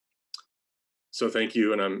 So thank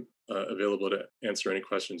you, and I'm available to answer any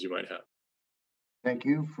questions you might have. Thank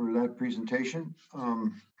you for that presentation.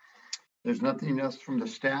 There's nothing else from the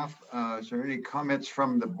staff. Is there any comments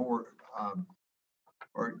from the board?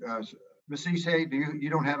 Ms. Issei, you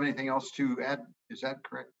don't have anything else to add? Is that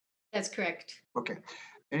correct? That's correct. Okay.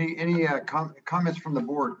 Any comments from the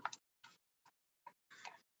board?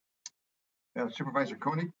 Supervisor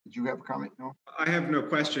Koenig, did you have a comment? No. I have no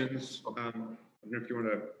questions. I don't know if you want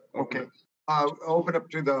to. Okay. Open up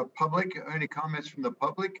to the public. Any comments from the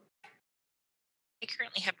public? I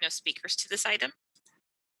currently have no speakers to this item.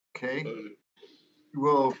 Okay.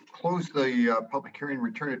 We'll close the public hearing,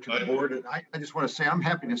 return it to the board. And I just want to say I'm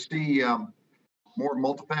happy to see more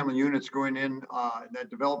multifamily units going in, that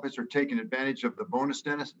developers are taking advantage of the bonus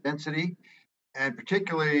density. And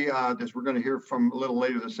particularly, as we're going to hear from a little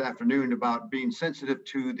later this afternoon, about being sensitive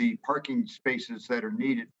to the parking spaces that are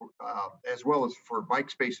needed, as well as for bike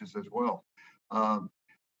spaces as well.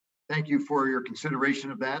 Thank you for your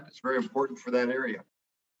consideration of that. It's very important for that area.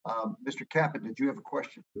 Mr. Caput, did you have a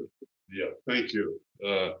question? Yeah, thank you.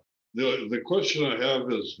 The question I have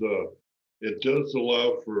is, it does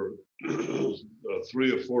allow for 3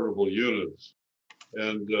 affordable units,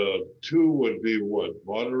 and 2 would be what,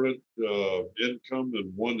 moderate income,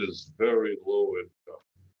 and 1 is very low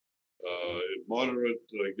income. Moderate,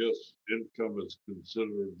 I guess, income is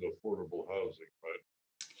considered affordable housing, right?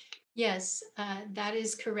 Yes, that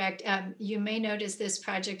is correct. You may notice this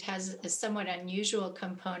project has a somewhat unusual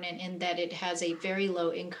component in that it has a very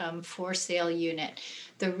low income for sale unit.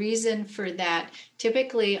 The reason for that,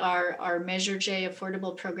 typically our Measure J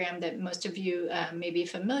affordable program that most of you may be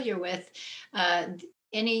familiar with,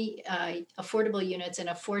 any affordable units in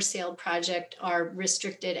a for sale project are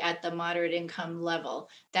restricted at the moderate income level.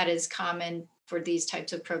 That is common for these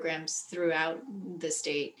types of programs throughout the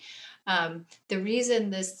state. The reason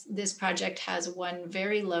this project has 1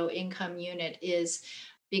 very low income unit is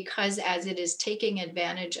because as it is taking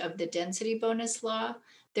advantage of the density bonus law,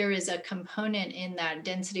 there is a component in that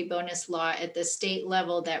density bonus law at the state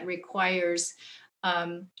level that requires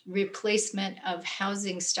replacement of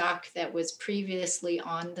housing stock that was previously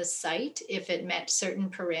on the site if it met certain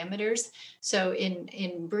parameters. So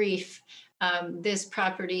in brief, This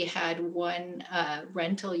property had one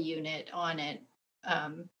rental unit on it,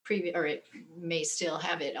 or it may still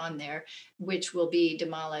have it on there, which will be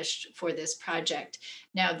demolished for this project.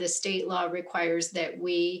 Now, the state law requires that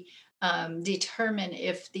we determine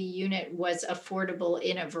if the unit was affordable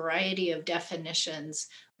in a variety of definitions.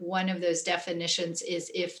 One of those definitions is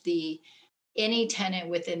if any tenant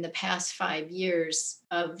within the past 5 years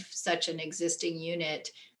of such an existing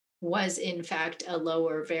unit was in fact a low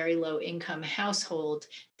or very low income household,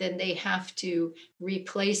 then they have to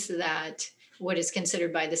replace that, what is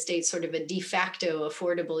considered by the state sort of a de facto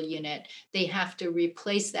affordable unit. They have to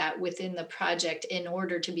replace that within the project in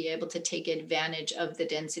order to be able to take advantage of the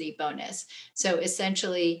density bonus. So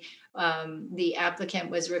essentially, the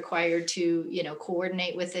applicant was required to,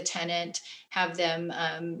 coordinate with the tenant, have them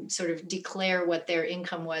sort of declare what their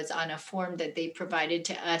income was on a form that they provided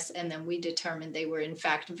to us, and then we determined they were in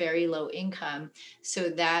fact very low income. So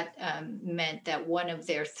that meant that one of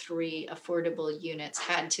their 3 affordable units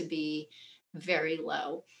had to be very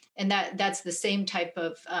low. And that's the same type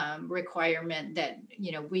of requirement that,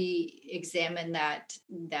 we examine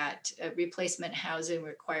that replacement housing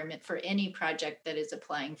requirement for any project that is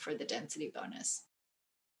applying for the density bonus.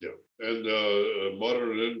 Yeah, and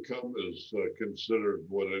moderate income is considered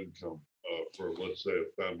what income for, let's say,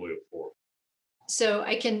 a family of 4? So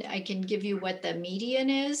I can give you what the median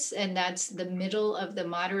is, and that's the middle of the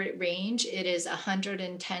moderate range. It is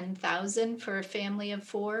 110,000 for a family of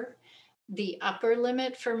 4. The upper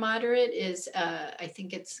limit for moderate is, I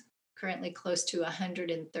think it's currently close to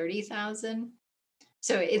 130,000.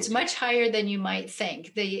 So it's much higher than you might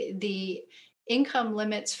think. The income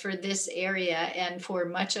limits for this area and for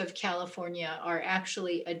much of California are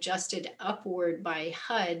actually adjusted upward by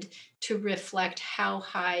HUD to reflect how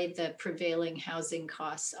high the prevailing housing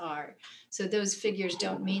costs are. So those figures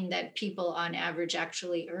don't mean that people on average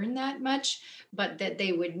actually earn that much, but that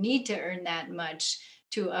they would need to earn that much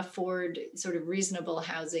to afford sort of reasonable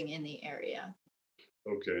housing in the area.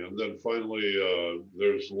 Okay, and then finally,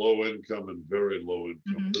 there's low income and very low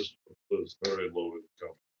income. Mm-hmm. This is very low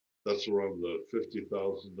income. That's around the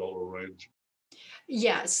 $50,000 range.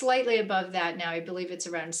 Yeah, slightly above that now. I believe it's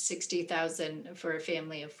around 60,000 for a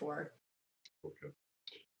family of 4. Okay.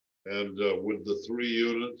 And would the 3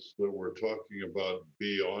 units that we're talking about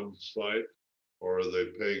be on site, or are they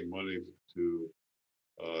paying money to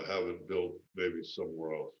have it built maybe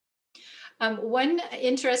somewhere else? One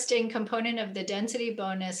interesting component of the density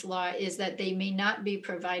bonus law is that they may not be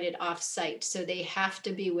provided off-site, so they have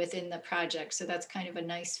to be within the project. So that's kind of a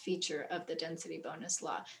nice feature of the density bonus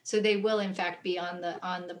law. So they will in fact be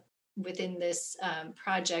within this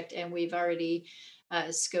project, and we've already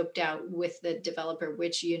scoped out with the developer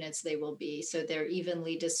which units they will be. So they're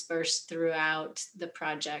evenly dispersed throughout the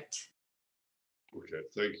project. Okay,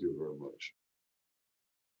 thank you very much.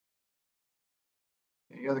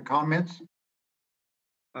 Any other comments?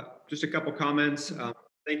 Just a couple comments.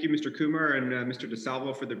 Thank you, Mr. Kumar and Mr.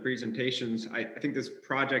 DeSalvo for the presentations. I think this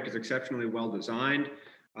project is exceptionally well designed.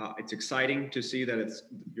 It's exciting to see that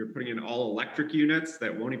you're putting in all electric units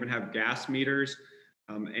that won't even have gas meters.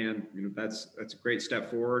 And that's a great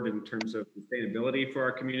step forward in terms of sustainability for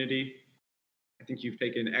our community. I think you've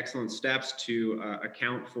taken excellent steps to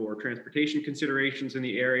account for transportation considerations in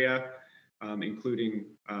the area, including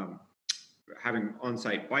having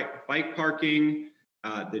on-site bike parking,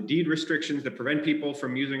 the deed restrictions that prevent people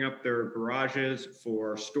from using up their garages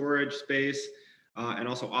for storage space, and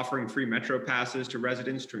also offering free metro passes to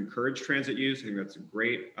residents to encourage transit use. I think that's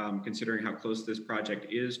great, considering how close this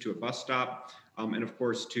project is to a bus stop, and of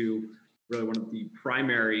course to really one of the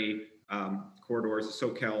primary corridors, the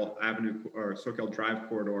SoCal Avenue or SoCal Drive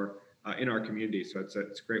corridor in our community. So it's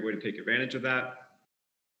a great way to take advantage of that.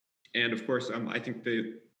 And of course, I think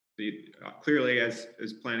clearly, as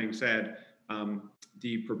planning said,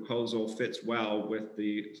 the proposal fits well with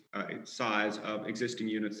the size of existing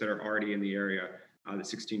units that are already in the area. The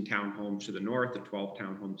 16 townhomes to the north, the 12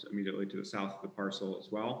 townhomes immediately to the south of the parcel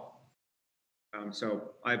as well.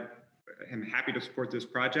 So I am happy to support this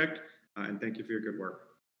project, and thank you for your good work.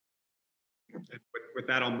 With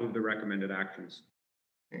that, I'll move the recommended actions.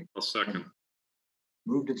 Okay. I'll second.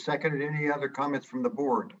 Moved and seconded. Any other comments from the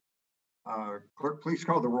board? Clerk, please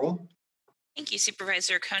call the roll. Thank you.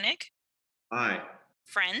 Supervisor Koenig? Aye.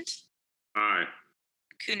 Friend? Aye.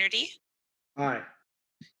 Coonerty? Aye.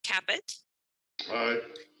 Caput? Aye.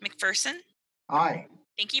 McPherson? Aye.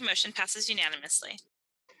 Thank you. Motion passes unanimously.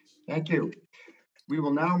 Thank you. We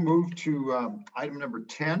will now move to item number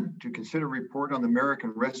 10, to consider report on the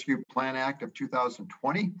American Rescue Plan Act of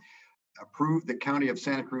 2020. Approve the County of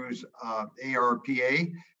Santa Cruz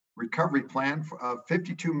ARPA recovery plan of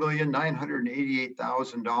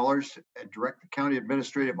 $52,988,000 and direct the county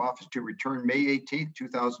administrative office to return May 18th,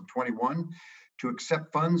 2021 to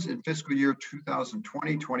accept funds in fiscal year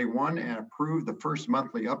 2020-21 and approve the first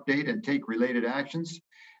monthly update and take related actions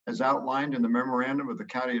as outlined in the memorandum of the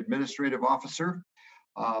county administrative officer.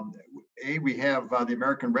 We have the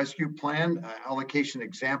American Rescue Plan allocation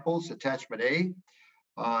examples, attachment A,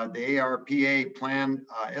 the ARPA Plan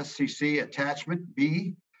SCC attachment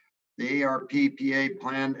B, the ARPPA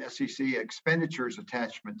Plan SCC expenditures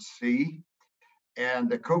attachment C, and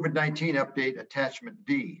the COVID-19 update attachment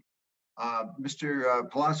D. Mr.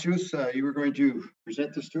 Palacios, you were going to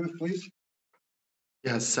present this to us, please.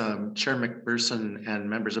 Yes, Chair McPherson and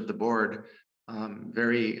members of the board,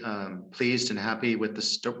 very pleased and happy with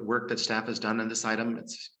the work that staff has done on this item.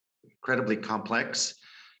 It's incredibly complex,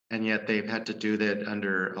 and yet they've had to do that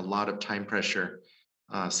under a lot of time pressure.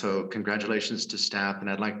 So congratulations to staff,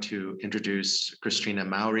 and I'd like to introduce Christina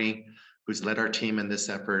Mowry, who's led our team in this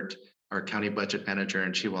effort, our county budget manager,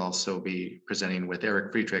 and she will also be presenting with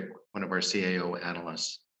Eric Friedrich, one of our CAO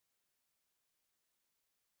analysts.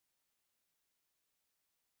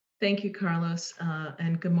 Thank you, Carlos,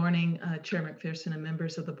 and good morning, Chair McPherson and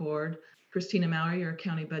members of the board. Christina Mowry, your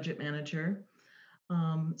county budget manager.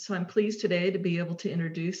 So I'm pleased today to be able to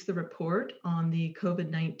introduce the report on the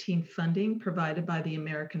COVID-19 funding provided by the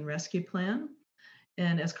American Rescue Plan.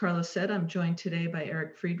 And as Carlos said, I'm joined today by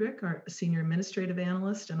Eric Friedrich, our senior administrative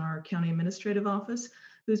analyst in our county administrative office,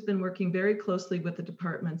 who's been working very closely with the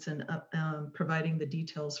departments and providing the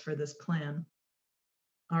details for this plan.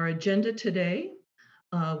 Our agenda today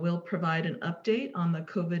will provide an update on the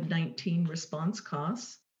COVID-19 response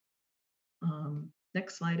costs.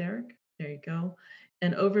 Next slide, Eric. There you go.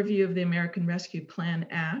 An overview of the American Rescue Plan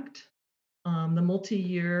Act, the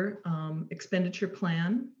multi-year expenditure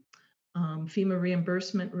plan, FEMA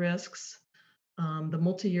reimbursement risks, the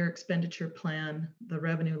multi-year expenditure plan, the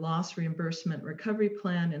revenue loss reimbursement recovery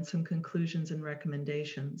plan, and some conclusions and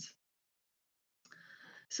recommendations.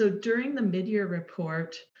 So during the mid-year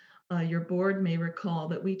report, your board may recall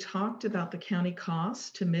that we talked about the county costs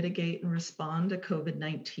to mitigate and respond to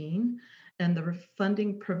COVID-19 and the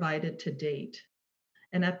funding provided to date.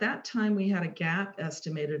 And at that time, we had a gap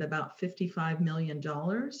estimated about $55 million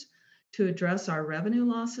to address our revenue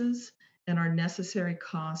losses and our necessary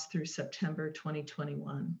costs through September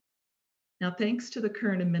 2021. Now, thanks to the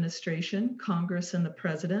current administration, Congress and the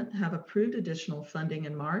President have approved additional funding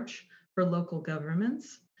in March for local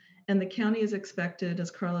governments, and the county is expected,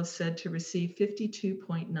 as Carlos said, to receive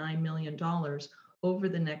 $52.9 million over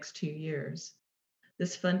the next 2 years.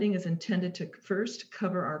 This funding is intended to first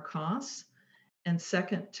cover our costs and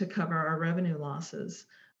second to cover our revenue losses,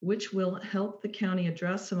 which will help the county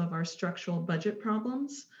address some of our structural budget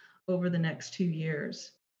problems over the next 2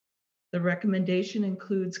 years. The recommendation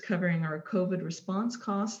includes covering our COVID response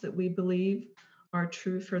costs that we believe are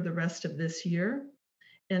true for the rest of this year,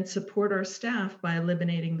 and support our staff by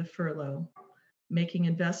eliminating the furlough, making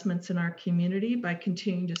investments in our community by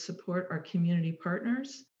continuing to support our community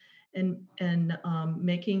partners, and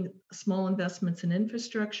making small investments in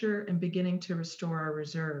infrastructure and beginning to restore our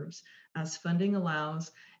reserves as funding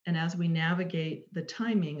allows and as we navigate the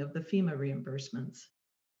timing of the FEMA reimbursements.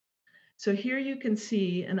 So here you can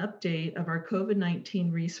see an update of our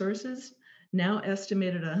COVID-19 resources, now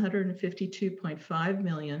estimated at $152.5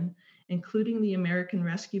 million, including the American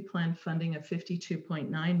Rescue Plan funding of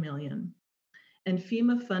 $52.9 million, and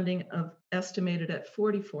FEMA funding of estimated at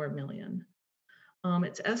 $44 million.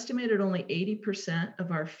 It's estimated only 80%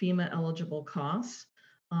 of our FEMA eligible costs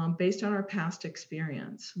based on our past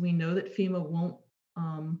experience. We know that FEMA won't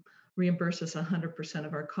reimburse us 100%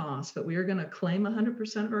 of our costs, but we are going to claim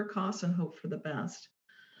 100% of our costs and hope for the best.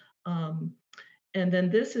 And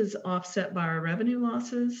then this is offset by our revenue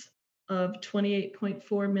losses of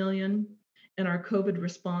 $28.4 million and our COVID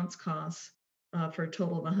response costs for a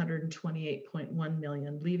total of $128.1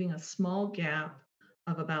 million, leaving a small gap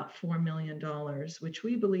of about $4 million, which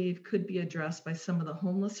we believe could be addressed by some of the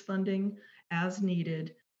homeless funding as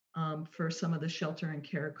needed for some of the shelter and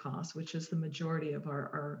care costs, which is the majority of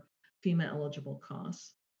our FEMA eligible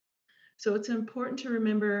costs. So it's important to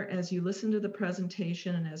remember as you listen to the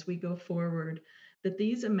presentation and as we go forward, that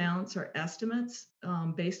these amounts are estimates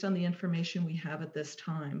based on the information we have at this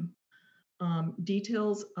time.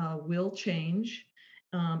 Details will change,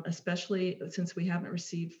 especially since we haven't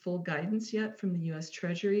received full guidance yet from the US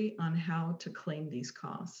Treasury on how to claim these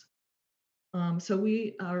costs. So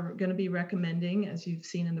we are going to be recommending, as you've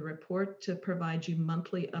seen in the report, to provide you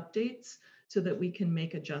monthly updates so that we can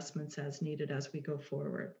make adjustments as needed as we go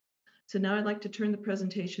forward. So now I'd like to turn the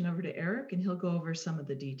presentation over to Eric, and he'll go over some of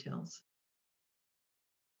the details.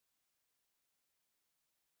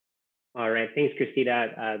 All right, thanks, Christina.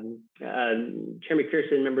 Chair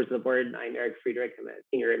McPherson, members of the board, I'm Eric Friedrich. I'm a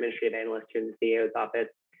senior administrative analyst here in the CAO's office,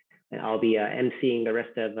 and I'll be emceeing the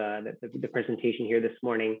rest of the presentation here this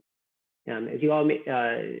morning. As you all may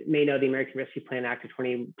know, the American Rescue Plan Act of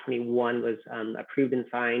 2021 was approved and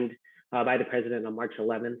signed by the president on March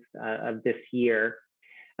 11th of this year.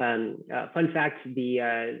 Fun fact, the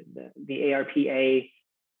ARPA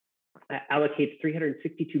allocates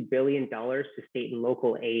 $362 billion to state and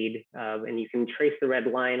local aid, and you can trace the red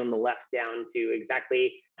line on the left down to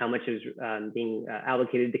exactly how much is being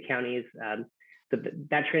allocated to counties. So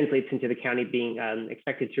that translates into the county being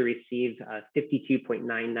expected to receive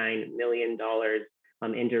 $52.99 million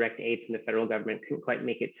in direct aid from the federal government. Couldn't quite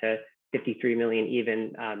make it to 53 million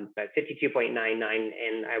even, but 52.99,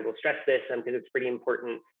 and I will stress this because it's pretty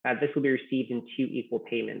important. This will be received in 2 equal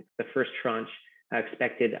payments. The first tranche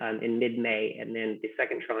expected in mid-May, and then the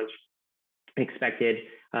second tranche expected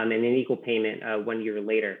in an equal payment 1 year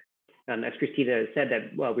later. As Christina said,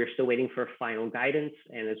 that we're still waiting for final guidance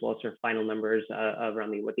and as well as our final numbers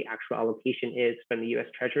around what the actual allocation is from the U.S.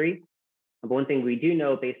 Treasury. But one thing we do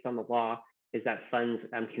know based on the law is that funds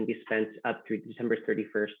can be spent up through December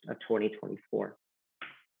 31st of 2024.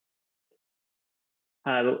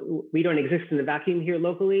 We don't exist in a vacuum here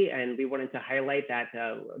locally, and we wanted to highlight that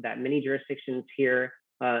that many jurisdictions here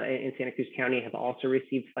in Santa Cruz County have also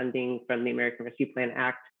received funding from the American Rescue Plan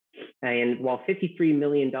Act. And while $53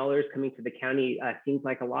 million coming to the county seems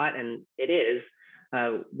like a lot, and it is,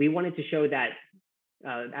 we wanted to show that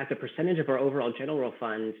as a percentage of our overall general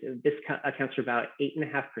fund, this accounts for about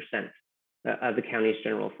 8.5% of the county's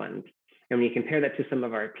general fund. And when you compare that to some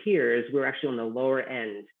of our peers, we're actually on the lower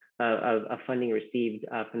end of funding received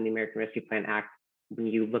from the American Rescue Plan Act when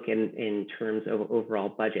you look in terms of overall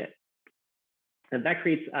budget. And that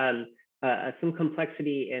creates some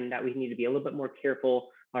complexity in that we need to be a little bit more careful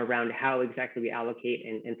around how exactly we allocate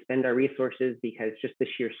and spend our resources, because just the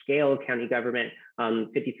sheer scale of county government,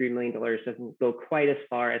 $53 million doesn't go quite as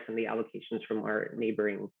far as some of the allocations from our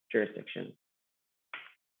neighboring jurisdictions.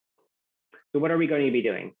 So what are we going to be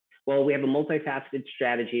doing? Well, we have a multifaceted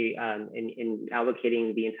strategy in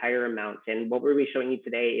allocating the entire amount. And what we're showing you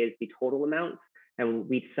today is the total amount. And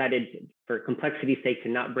we decided, for complexity's sake, to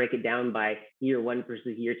not break it down by year 1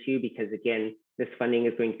 versus year 2, because again, this funding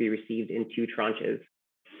is going to be received in 2 tranches.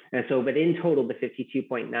 And so, but in total, the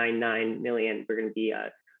 52.99 million, we're going to be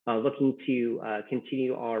looking to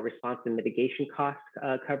continue our response and mitigation cost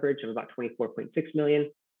coverage of about 24.6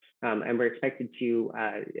 million. And we're expected to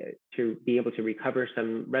be able to recover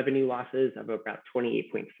some revenue losses of about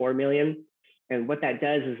 28.4 million. And what that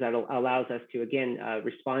does is that allows us to, again,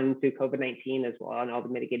 respond to COVID-19 as well on all the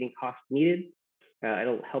mitigating costs needed.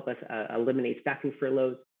 It'll help us eliminate staffing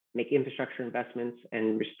furloughs, make infrastructure investments,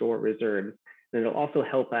 and restore reserves. And it'll also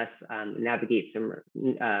help us navigate some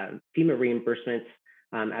FEMA reimbursements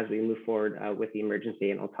as we move forward with the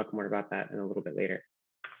emergency. And I'll talk more about that in a little bit later.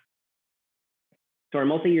 So our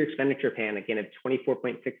multi-year expenditure plan, again, of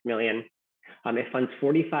 24.6 million. It funds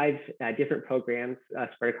 45 different programs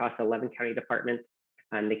spread across 11 county departments.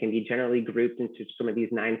 They can be generally grouped into some of these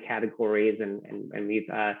 9 categories, and we've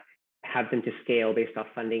have them to scale based off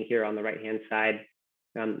funding here on the right-hand side.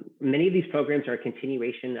 Many of these programs are a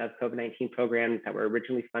continuation of COVID-19 programs that were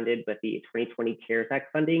originally funded with the 2020 CARES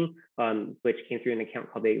Act funding, which came through an account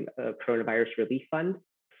called the Coronavirus Relief Fund.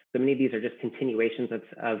 So many of these are just continuations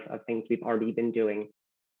of things we've already been doing.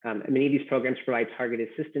 Many of these programs provide targeted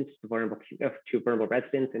assistance to vulnerable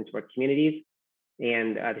residents and to our communities.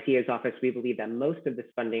 And the CAO's office, we believe that most of this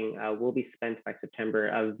funding will be spent by September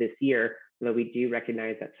of this year, although we do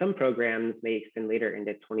recognize that some programs may extend later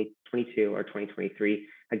into 2022 or 2023.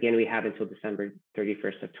 Again, we have until December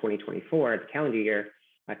 31st of 2024, the calendar year,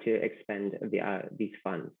 to expend these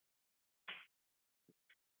funds.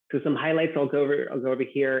 So some highlights I'll go over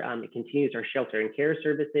here. It continues our shelter and care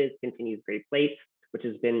services, continues Great Plates, which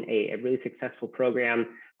has been a really successful program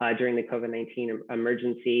during the COVID-19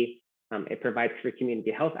 emergency. It provides for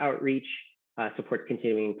community health outreach, supports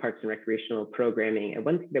continuing parks and recreational programming. And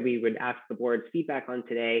one thing that we would ask the board's feedback on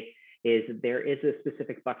today is there is a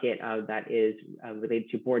specific bucket that is related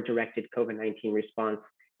to board-directed COVID-19 response,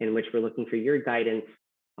 in which we're looking for your guidance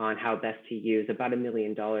on how best to use about $1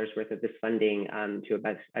 million worth of this funding to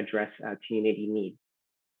best address community needs.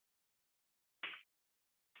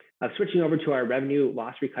 Switching over to our revenue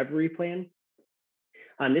loss recovery plan.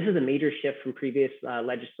 This is a major shift from previous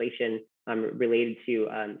legislation related to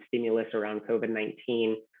stimulus around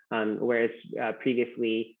COVID-19, whereas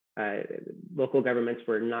previously local governments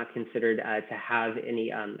were not considered to have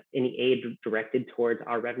any aid directed towards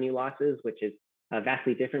our revenue losses, which is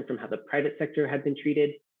vastly different from how the private sector had been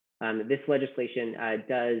treated. This legislation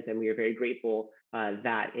does, and we are very grateful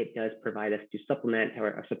that it does provide us to supplement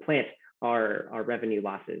or supplant our revenue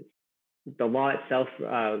losses. The law itself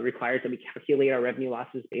requires that we calculate our revenue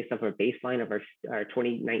losses based off a baseline of our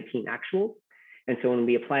 2019 actuals. And so when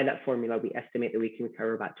we apply that formula, we estimate that we can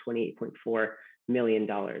recover about $28.4 million.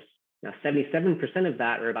 Now, 77% of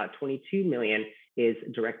that, or about 22 million, is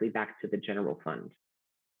directly back to the general fund.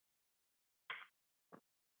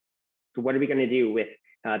 So what are we going to do with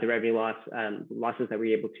the revenue losses that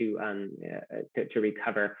we're able to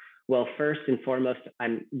recover? Well, first and foremost,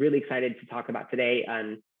 I'm really excited to talk about today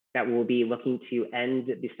that we'll be looking to end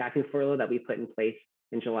the staffing furlough that we put in place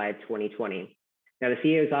in July of 2020. Now, the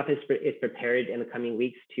CEO's office is prepared in the coming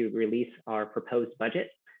weeks to release our proposed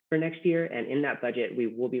budget for next year. And in that budget, we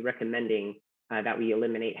will be recommending that we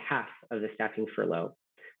eliminate half of the staffing furlough.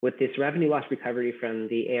 With this revenue loss recovery from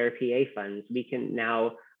the ARPA funds, we can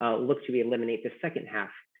now look to eliminate the second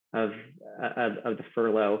half of the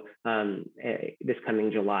furlough this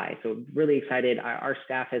coming July. So really excited. Our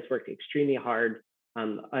staff has worked extremely hard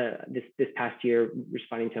this past year,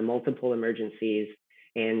 responding to multiple emergencies,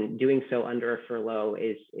 and doing so under a furlough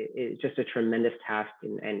is just a tremendous task,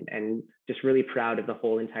 and just really proud of the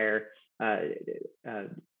whole entire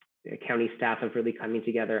county staff of really coming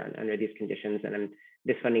together under these conditions. And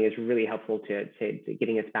this funding is really helpful to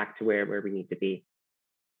getting us back to where we need to be.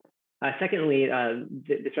 Secondly,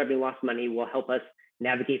 this revenue loss money will help us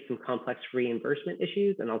navigate some complex reimbursement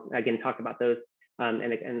issues, and I'll again talk about those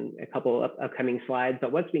in a couple of upcoming slides.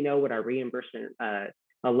 But once we know what our reimbursement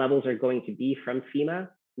levels are going to be from FEMA,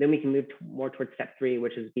 then we can move more towards step 3,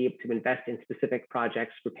 which is be able to invest in specific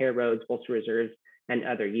projects, repair roads, bolster reserves, and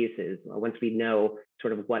other uses once we know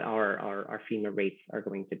sort of what our FEMA rates are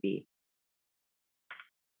going to be.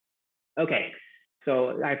 Okay,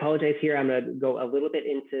 so I apologize here. I'm going to go a little bit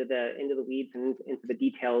into the weeds and into the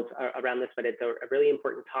details around this, but it's a really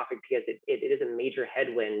important topic because it is a major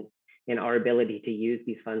headwind in our ability to use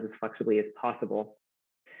these funds as flexibly as possible.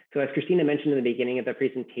 So as Christina mentioned in the beginning of the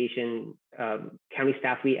presentation, county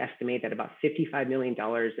staff, we estimate that about $55 million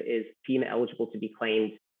is FEMA eligible to be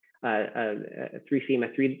claimed through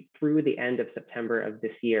FEMA through the end of September of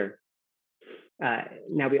this year.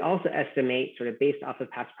 Now, we also estimate, sort of based off of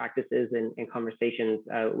past practices and conversations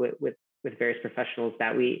with various professionals,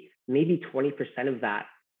 that maybe 20% of that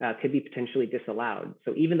could be potentially disallowed.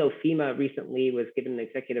 So even though FEMA recently was given an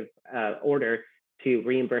executive order to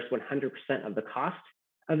reimburse 100% of the cost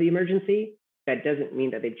of the emergency, that doesn't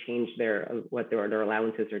mean that they've changed what their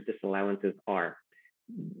allowances or disallowances are.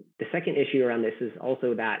 The second issue around this is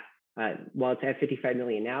also that while it's at 55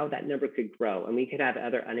 million now, that number could grow, and we could have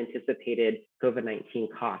other unanticipated COVID-19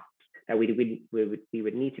 costs that we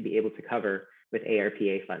would need to be able to cover with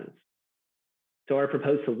ARPA funds. So our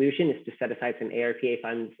proposed solution is to set aside some ARPA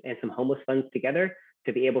funds and some homeless funds together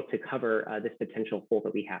to be able to cover this potential hole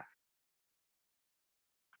that we have.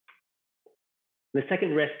 The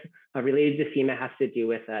second risk related to FEMA has to do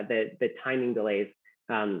with the timing delays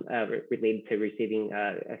related to receiving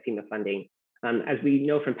FEMA funding. As we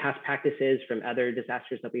know from past practices, from other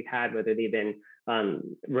disasters that we've had, whether they've been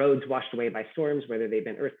roads washed away by storms, whether they've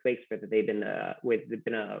been earthquakes, whether they've been a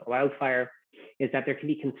wildfire, is that there can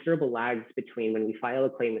be considerable lags between when we file a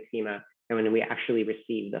claim with FEMA and when we actually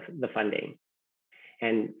receive the funding.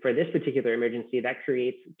 And for this particular emergency, that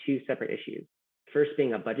creates two separate issues. First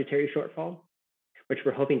being a budgetary shortfall, which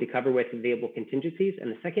we're hoping to cover with available contingencies.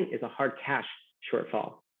 And the second is a hard cash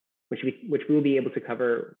shortfall, which we will be able to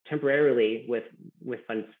cover temporarily with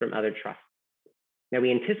funds from other trusts. Now,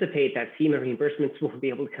 we anticipate that FEMA reimbursements will be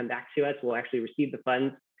able to come back to us. We'll actually receive the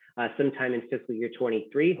funds sometime in fiscal year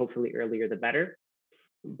 23, hopefully earlier the better.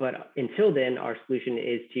 But until then, our solution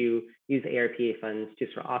is to use ARPA funds to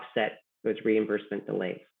sort of offset those reimbursement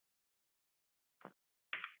delays.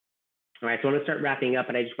 All right, so I want to start wrapping up,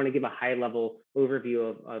 and I just want to give a high-level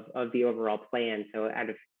overview of the overall plan. So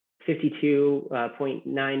out of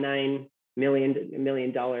 $52.99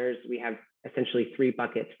 million, we have essentially 3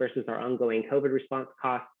 buckets versus our ongoing COVID response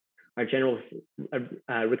costs, our general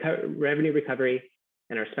revenue recovery,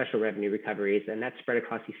 and our special revenue recoveries, and that's spread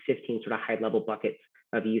across these 15 sort of high-level buckets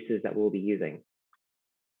of uses that we'll be using.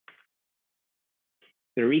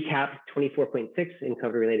 To recap, 24.6 in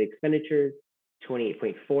COVID-related expenditures,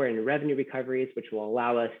 28.4 in revenue recoveries, which will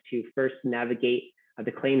allow us to first navigate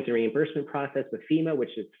the claims and reimbursement process with FEMA,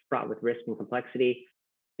 which is fraught with risk and complexity.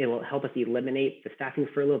 It will help us eliminate the staffing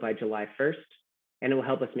furlough by July 1st, and it will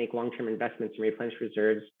help us make long-term investments and replenish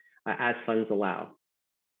reserves as funds allow.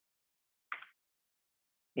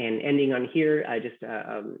 And ending on here, just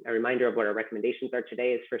a reminder of what our recommendations are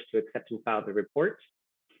today is first to accept and file the report.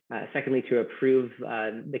 Secondly, to approve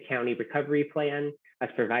the county recovery plan as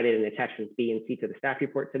provided in attachments B and C to the staff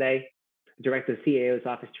report today. Direct the CAO's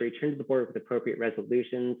office to return to the board with appropriate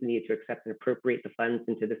resolutions needed to accept and appropriate the funds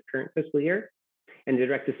into this current fiscal year. And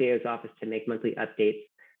direct the CAO's office to make monthly updates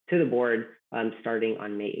to the board starting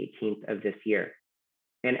on May 18th of this year.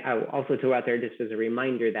 And I will also throw out there just as a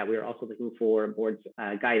reminder that we're also looking for board's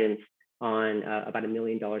guidance on about $1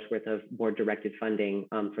 million worth of board directed funding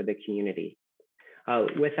for the community.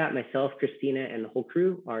 With that, myself, Christina, and the whole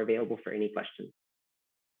crew are available for any questions.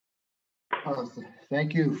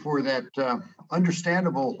 Thank you for that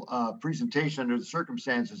understandable presentation under the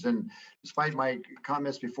circumstances. And despite my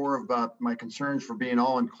comments before about my concerns for being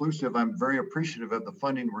all inclusive, I'm very appreciative of the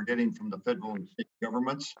funding we're getting from the federal and state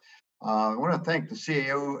governments. I want to thank the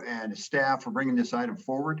CAO and his staff for bringing this item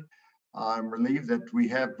forward. I'm relieved that we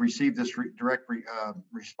have received this direct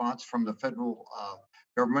response from the federal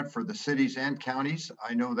government for the cities and counties.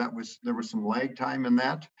 I know that there was some lag time in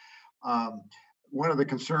that. One of the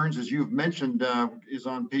concerns, as you've mentioned, is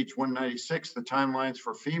on page 196. The timelines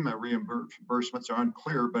for FEMA reimbursements are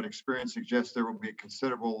unclear, but experience suggests there will be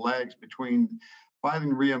considerable lags between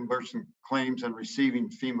filing reimbursement claims and receiving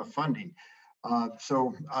FEMA funding.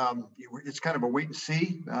 So it's kind of a wait and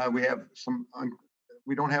see.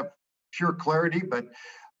 We don't have pure clarity, but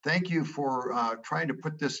thank you for trying to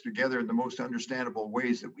put this together in the most understandable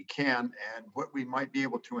ways that we can and what we might be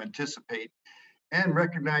able to anticipate, and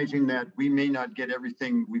recognizing that we may not get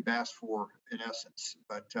everything we've asked for in essence,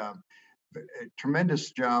 but a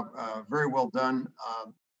tremendous job, very well done.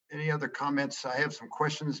 Any other comments? I have some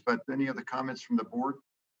questions, but any other comments from the board?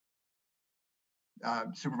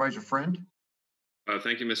 Supervisor Friend?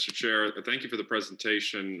 Thank you, Mr. Chair. Thank you for the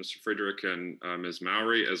presentation, Mr. Friedrich and Ms.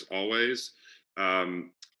 Mowry, as always.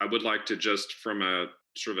 I would like to just, from a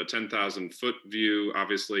sort of a 10,000 foot view,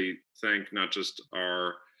 obviously thank not just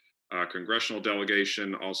our congressional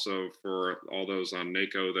delegation, also for all those on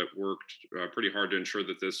NACO that worked pretty hard to ensure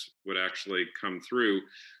that this would actually come through.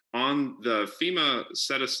 On the FEMA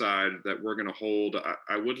set aside that we're going to hold,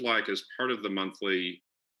 I would like, as part of the monthly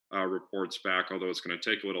reports back, although it's going to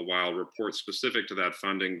take a little while, reports specific to that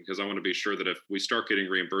funding, because I want to be sure that if we start getting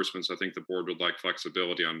reimbursements, I think the board would like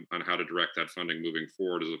flexibility on how to direct that funding moving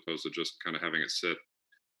forward, as opposed to just kind of having it sit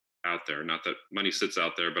out there. Not that money sits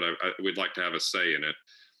out there, but we'd like to have a say in it.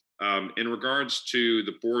 In regards to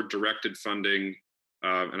the board directed funding,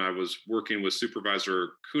 and I was working with Supervisor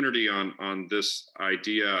Coonerty on this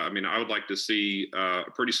idea. I mean, I would like to see a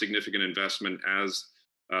pretty significant investment, as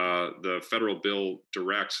the federal bill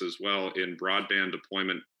directs as well, in broadband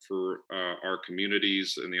deployment for our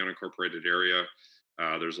communities in the unincorporated area.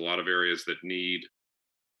 There's a lot of areas that need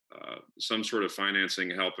some sort of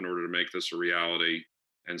financing help in order to make this a reality.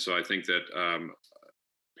 And so I think that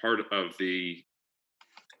part of the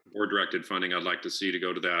board directed funding I'd like to see to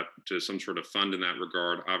go to some sort of fund in that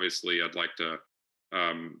regard. Obviously, I'd like to,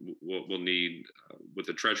 we'll need with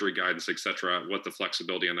the Treasury guidance, et cetera, what the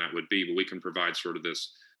flexibility on that would be, but we can provide sort of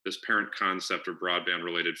this parent concept of broadband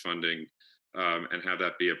related funding and have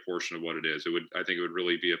that be a portion of what it is. I think it would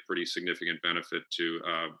really be a pretty significant benefit to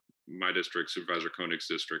my district, Supervisor Koenig's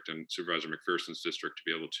district, and Supervisor McPherson's district to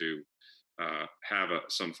be able to have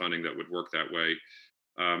some funding that would work that way.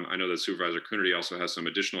 I know that Supervisor Coonerty also has some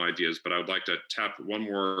additional ideas, but I would like to tap one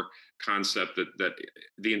more concept that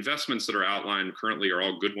the investments that are outlined currently are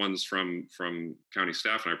all good ones from county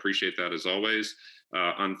staff, and I appreciate that as always.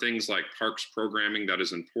 On things like parks programming, that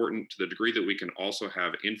is important. To the degree that we can also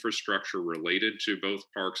have infrastructure related to both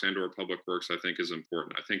parks and or public works, I think is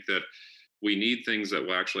important. I think that we need things that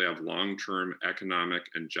will actually have long-term economic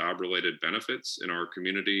and job-related benefits in our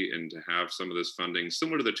community, and to have some of this funding,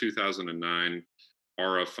 similar to the 2009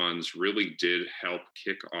 ARA funds, really did help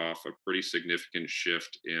kick off a pretty significant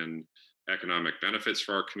shift in economic benefits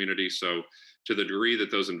for our community. So to the degree that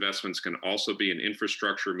those investments can also be in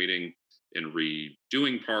infrastructure, meaning in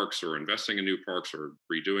redoing parks or investing in new parks or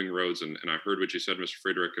redoing roads, and I heard what you said, Mr.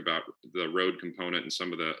 Friedrich, about the road component and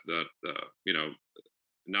some of the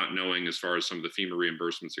not knowing as far as some of the FEMA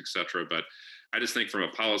reimbursements, et cetera. But I just think from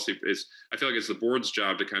a policy, I feel like it's the board's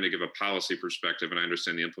job to kind of give a policy perspective, and I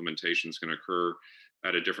understand the implementation is going to occur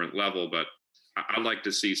at a different level, but I'd like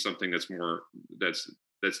to see something that's more, that's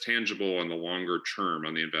tangible on the longer term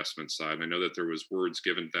on the investment side. And I know that there was words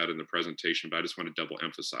given that in the presentation, but I just want to double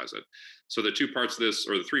emphasize it. So the 2 parts of this,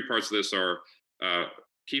 or the 3 parts of this, are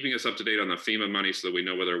keeping us up to date on the FEMA money so that we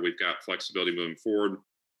know whether we've got flexibility moving forward.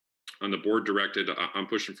 on the board directed, I'm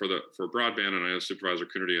pushing for broadband, and I know Supervisor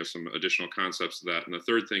Coonerty has some additional concepts to that. And the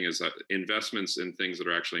third thing is that investments in things that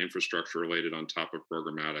are actually infrastructure related on top of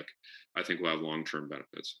programmatic, I think will have long-term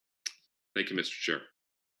benefits. Thank you, Mr. Chair.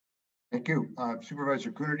 Thank you.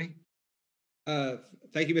 Supervisor Coonerty.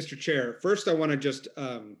 Thank you, Mr. Chair. First, I want to just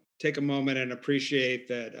take a moment and appreciate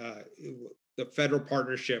that the federal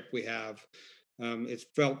partnership we have. It's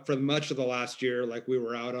felt for much of the last year like we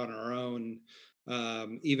were out on our own.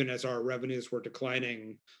 Even as our revenues were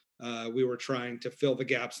declining, we were trying to fill the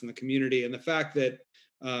gaps in the community. And the fact that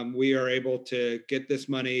we are able to get this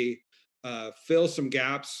money, fill some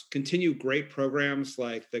gaps, continue great programs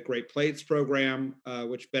like the Great Plates program,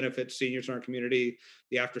 which benefits seniors in our community,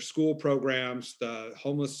 the after-school programs, the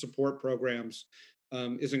homeless support programs,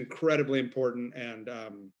 is incredibly important, and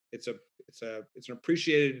it's an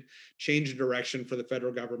appreciated change in direction for the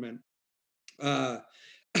federal government.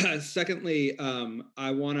 Secondly,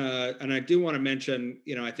 I do want to mention,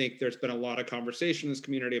 I think there's been a lot of conversation in this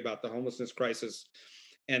community about the homelessness crisis,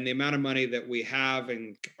 and the amount of money that we have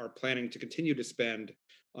and are planning to continue to spend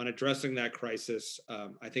on addressing that crisis,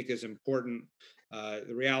 I think is important.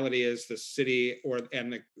 The reality is the city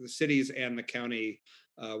the cities and the county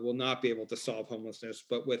will not be able to solve homelessness,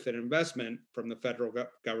 but with an investment from the federal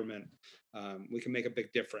government, we can make a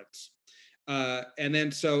big difference. And then,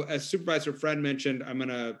 so as Supervisor Friend mentioned, I'm going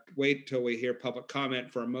to wait till we hear public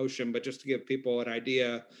comment for a motion, but just to give people an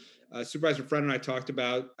idea, Supervisor Friend and I talked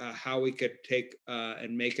about how we could take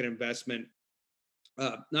and make an investment,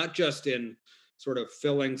 not just in sort of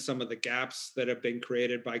filling some of the gaps that have been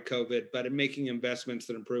created by COVID, but in making investments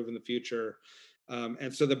that improve in the future.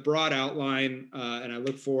 And so the broad outline, and I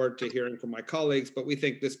look forward to hearing from my colleagues, but we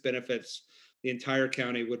think this benefits the entire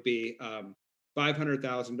county, would be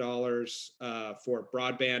 $500,000 for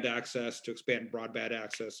broadband access, to expand broadband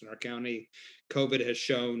access in our county. COVID has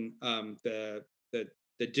shown the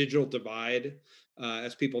digital divide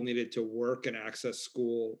as people needed to work and access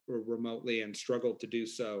school remotely and struggled to do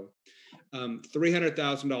so.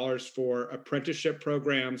 $300,000 for apprenticeship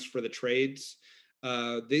programs for the trades.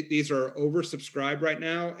 These are oversubscribed right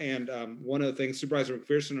now, and one of the things Supervisor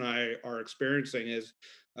McPherson and I are experiencing is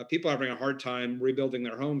people are having a hard time rebuilding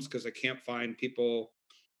their homes because they can't find people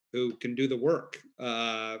who can do the work,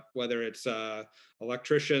 whether it's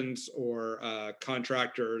electricians or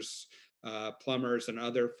contractors, plumbers, and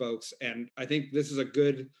other folks. And I think this is a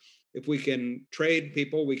good, if we can trade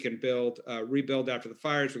people, we can rebuild after the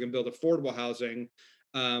fires, we can build affordable housing,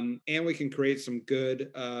 and we can create some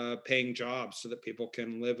good paying jobs so that people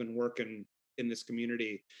can live and work in this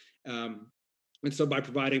community. And so by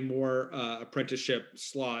providing more apprenticeship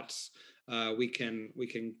slots, we can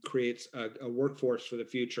create a workforce for the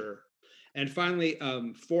future. And finally,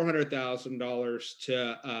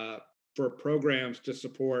 $400,000 for programs to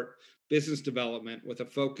support business development with a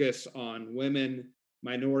focus on women,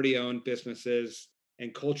 minority-owned businesses,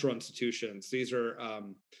 and cultural institutions. These are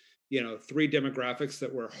three demographics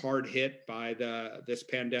that were hard hit by this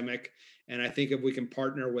pandemic. And I think if we can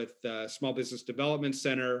partner with the Small Business Development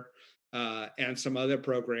Center and some other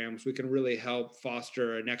programs, we can really help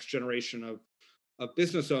foster a next generation of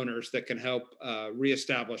business owners that can help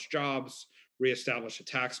reestablish jobs, reestablish a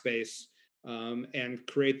tax base, and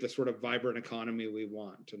create the sort of vibrant economy we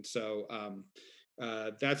want. And so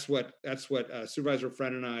that's what Supervisor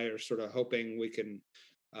Friend and I are sort of hoping we can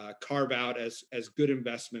carve out as good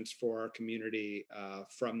investments for our community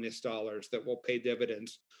from these dollars that will pay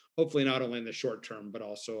dividends, hopefully not only in the short term, but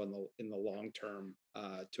also in the long term,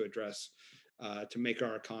 to make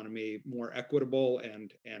our economy more equitable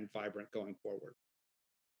and vibrant going forward.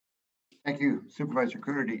 Thank you, Supervisor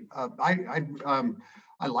Coonerty.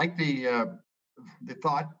 I like the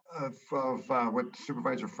thought of what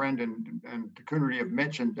Supervisor Friend and Coonerty have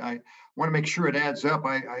mentioned. I want to make sure it adds up.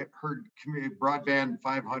 I heard community broadband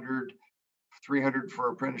 500, 300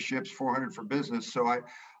 for apprenticeships, 400 for business. So I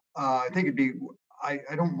think it'd be, I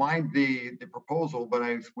don't mind the proposal, but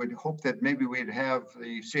I would hope that maybe we'd have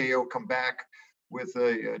the CAO come back with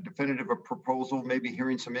a definitive proposal, maybe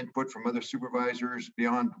hearing some input from other supervisors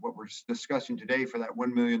beyond what we're discussing today for that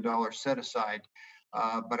 $1 million set aside.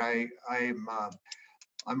 But I'm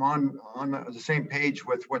on the same page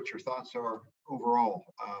with what your thoughts are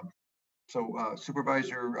overall. So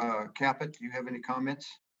Supervisor Caput, do you have any comments?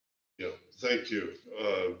 Yeah, thank you.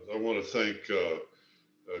 I want to thank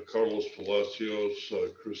Carlos Palacios,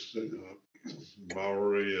 Christina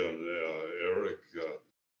Maury, and Eric.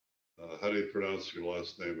 How do you pronounce your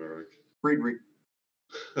last name, Eric? Friedrich.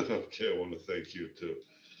 Okay, I want to thank you too.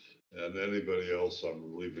 And anybody else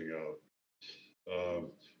I'm leaving out.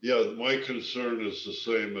 Yeah, my concern is the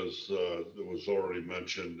same as that was already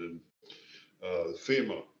mentioned, and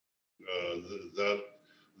FEMA,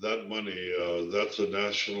 that money, that's a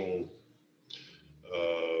national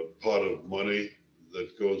pot of money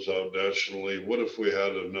that goes out nationally. What if we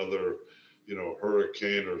had another,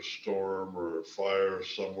 hurricane or storm or fire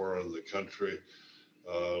somewhere in the country?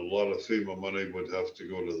 A lot of FEMA money would have to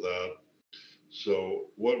go to that. So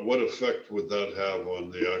what effect would that have on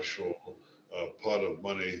the actual pot of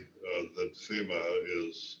money that FEMA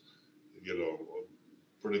is,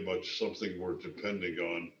 pretty much something we're depending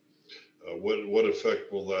on? What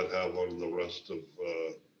effect will that have on the rest of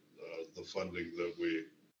the funding that we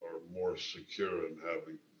are more secure in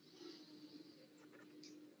having?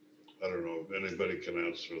 I don't know if anybody can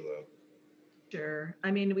answer that. Sure. I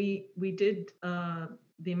mean, we did,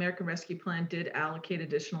 the American Rescue Plan did allocate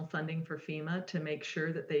additional funding for FEMA to make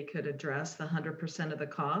sure that they could address the 100% of the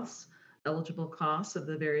costs, eligible costs of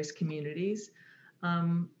the various communities.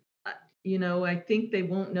 I think they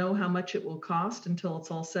won't know how much it will cost until it's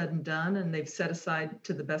all said and done, and they've set aside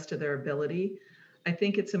to the best of their ability. I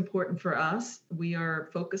think it's important for us. We are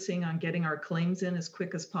focusing on getting our claims in as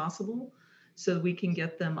quick as possible so that we can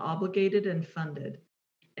get them obligated and funded.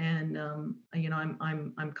 And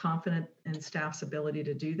I'm confident in staff's ability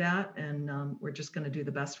to do that, and we're just going to do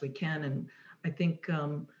the best we can. And I think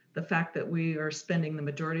the fact that we are spending the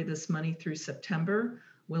majority of this money through September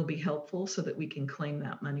will be helpful so that we can claim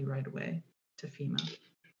that money right away to FEMA.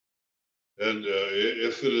 And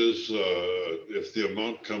if it is, if the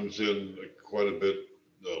amount comes in quite a bit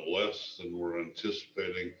less than we're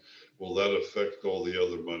anticipating, will that affect all the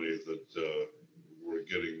other money that we're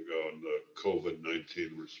getting on the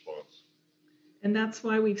COVID-19 response? And that's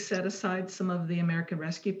why we've set aside some of the American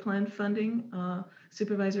Rescue Plan funding,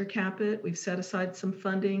 Supervisor Caput. We've set aside some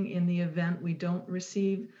funding in the event we don't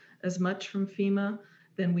receive as much from FEMA,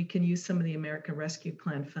 then we can use some of the American Rescue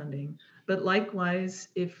Plan funding. But likewise,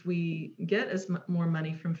 if we get more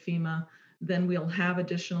money from FEMA, then we'll have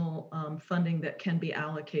additional funding that can be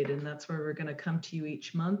allocated. And that's where we're going to come to you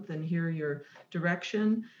each month and hear your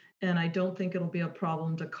direction. And I don't think it'll be a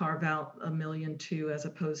problem to carve out $1.2 million as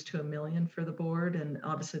opposed to $1 million for the board. And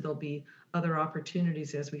obviously there'll be other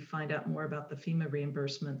opportunities as we find out more about the FEMA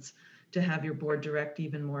reimbursements to have your board direct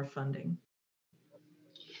even more funding.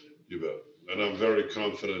 You bet. And I'm very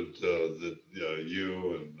confident that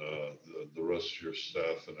you and the rest of your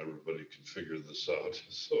staff and everybody can figure this out.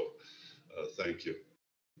 So thank you.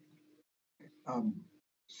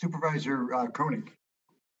 Supervisor Koenig.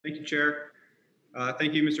 Thank you, Chair.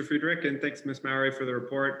 Thank you, Mr. Friedrich, and thanks, Ms. Mowry, for the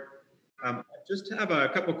report. I just have a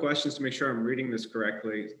couple questions to make sure I'm reading this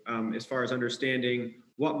correctly. As far as understanding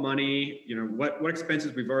what money, what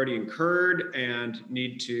expenses we've already incurred and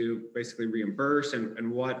need to basically reimburse,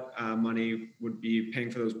 and what money would be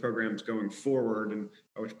paying for those programs going forward, and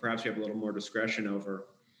which perhaps you have a little more discretion over.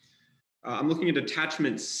 I'm looking at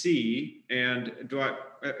attachment C, and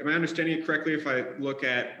am I understanding it correctly if I look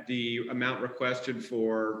at the amount requested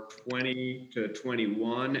for 20 to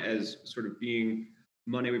 21 as sort of being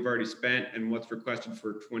money we've already spent, and what's requested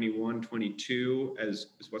for 21, 22 as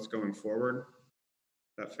what's going forward?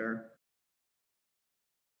 Is that fair?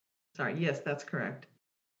 Sorry, yes, that's correct.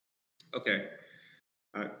 Okay,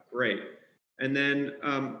 great. And then,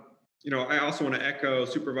 I also want to echo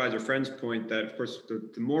Supervisor Friend's point that, of course,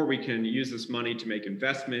 the more we can use this money to make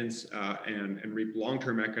investments and reap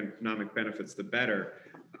long-term economic benefits, the better.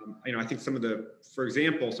 I think for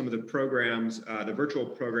example, some of the programs, the virtual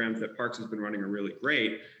programs that Parks has been running are really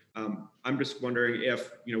great. I'm just wondering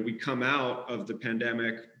if, we come out of the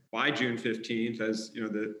pandemic by June 15th, as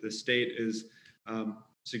the state is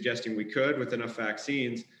suggesting we could with enough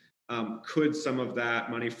vaccines. Could some of that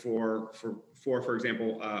money for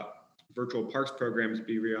example, virtual parks programs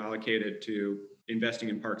be reallocated to investing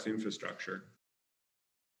in parks infrastructure?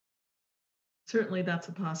 Certainly that's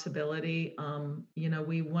a possibility.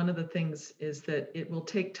 One of the things is that it will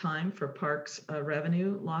take time for parks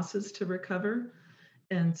revenue losses to recover.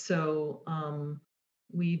 And so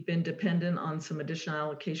we've been dependent on some additional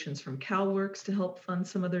allocations from CalWORKs to help fund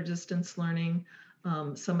some of their distance learning.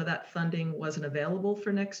 Some of that funding wasn't available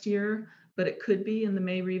for next year, but it could be in the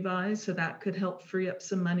May revise, so that could help free up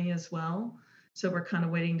some money as well. So we're kind of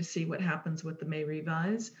waiting to see what happens with the May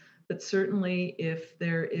revise. But certainly if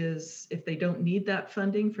they don't need that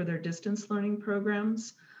funding for their distance learning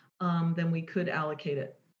programs, then we could allocate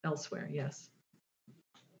it elsewhere, yes.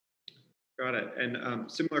 Got it. And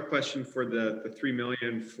similar question for the $3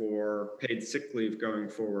 million for paid sick leave going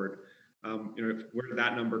forward. Where did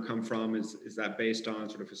that number come from? Is that based on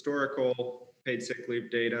sort of historical paid sick leave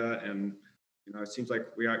data? And it seems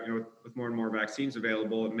like we are, with more and more vaccines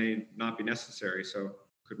available, it may not be necessary. So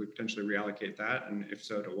could we potentially reallocate that? And if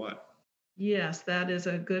so, to what? Yes, that is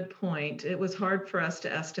a good point. It was hard for us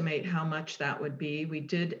to estimate how much that would be. We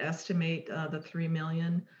did estimate the 3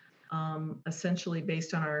 million, essentially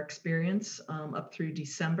based on our experience up through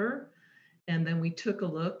December. And then we took a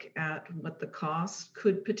look at what the cost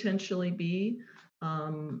could potentially be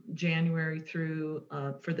January through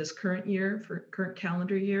for this current year, for current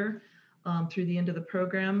calendar year, through the end of the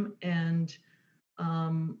program. And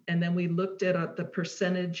then we looked at the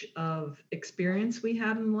percentage of experience we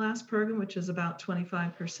had in the last program, which is about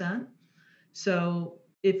 25%. So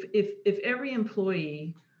if every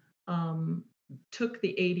employee took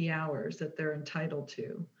the 80 hours that they're entitled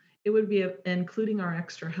to, it would be, including our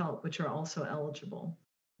extra help, which are also eligible,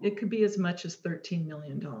 it could be as much as $13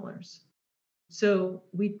 million. So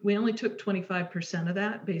we only took 25% of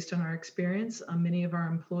that based on our experience. Many of our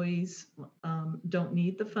employees don't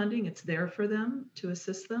need the funding. It's there for them to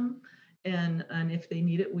assist them. And if they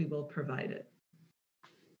need it, we will provide it.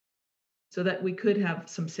 So that we could have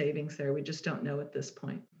some savings there. We just don't know at this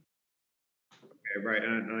point. Okay, right.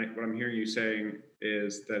 And what I'm hearing you saying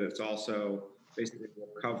is that it's also basically will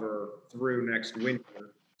cover through next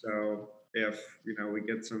winter. So if, you know, we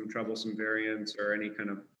get some troublesome variants or any kind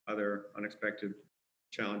of other unexpected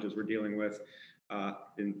challenges we're dealing with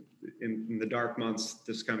in the dark months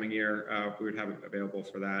this coming year, we would have it available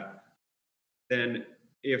for that. Then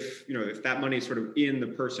if, you know, if that money is sort of in the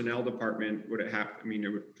personnel department, would it have, I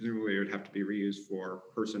mean, presumably it would have to be reused for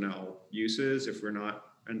personnel uses if we're not,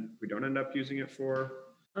 and we don't end up using it for?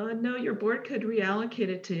 No, your board could reallocate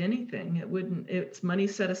it to anything. It wouldn't, it's money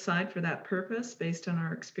set aside for that purpose based on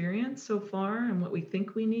our experience so far and what we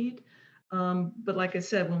think we need. But like I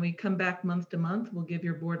said, when we come back month to month, we'll give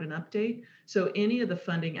your board an update. So any of the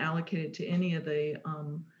funding allocated to any of the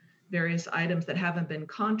various items that haven't been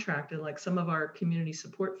contracted, like some of our community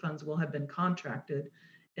support funds will have been contracted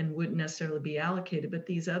and wouldn't necessarily be allocated, but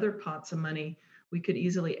these other pots of money, we could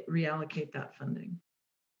easily reallocate that funding.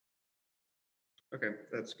 Okay,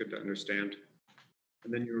 that's good to understand.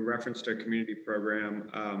 And then you referenced a community program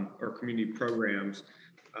or community programs.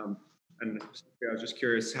 And I was just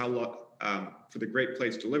curious how long, for the Great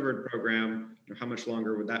Plates Delivered program, you know, how much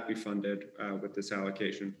longer would that be funded with this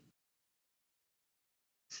allocation?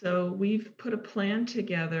 So we've put a plan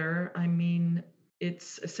together. I mean,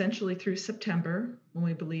 it's essentially through September when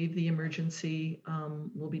we believe the emergency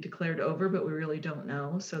will be declared over, but we really don't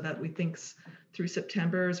know. So that we think through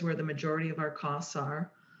September is where the majority of our costs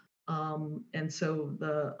are. And so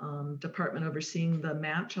the department overseeing the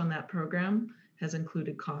match on that program has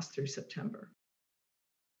included costs through September.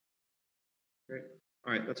 Great.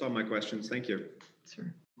 All right, that's all my questions. Thank you.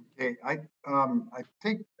 Sure. Okay, I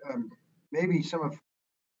think maybe some of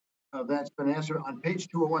that's been answered on page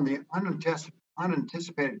 201. The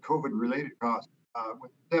unanticipated COVID-related costs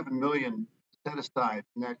with 7 million set aside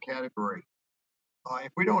in that category.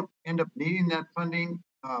 If we don't end up needing that funding,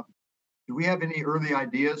 do we have any early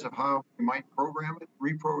ideas of how we might program it,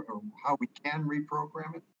 or how we can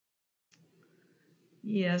reprogram it?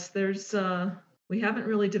 Yes, there's we haven't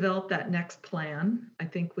really developed that next plan. I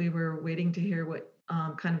think we were waiting to hear what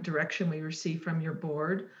kind of direction we receive from your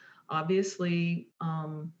board. Obviously,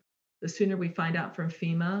 the sooner we find out from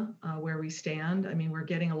FEMA where we stand, I mean, we're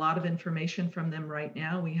getting a lot of information from them right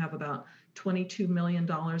now. We have about $22 million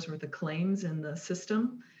worth of claims in the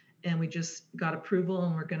system, and we just got approval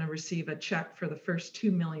and we're going to receive a check for the first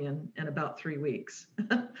 2 million in about 3 weeks.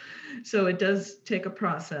 So it does take a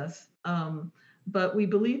process, but we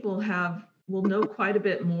believe we'll know quite a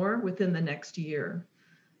bit more within the next year.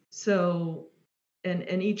 So,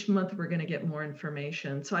 and each month we're going to get more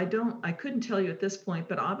information. So I couldn't tell you at this point,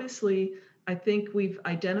 but obviously I think we've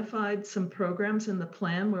identified some programs in the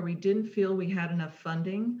plan where we didn't feel we had enough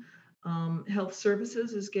funding. Health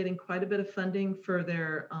Services is getting quite a bit of funding for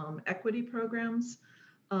their equity programs,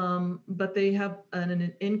 but they have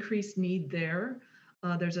an increased need there.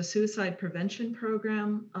 There's a suicide prevention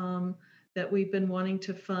program that we've been wanting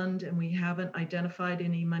to fund, and we haven't identified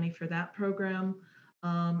any money for that program.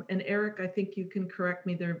 And Eric, I think you can correct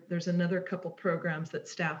me, there's another couple programs that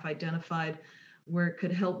staff identified where it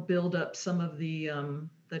could help build up some of the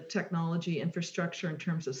technology infrastructure in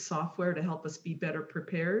terms of software to help us be better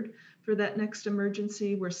prepared for that next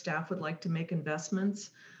emergency, where staff would like to make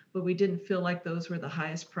investments, but we didn't feel like those were the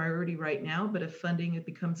highest priority right now. But if funding it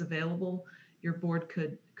becomes available, your board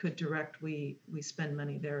could direct we spend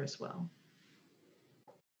money there as well.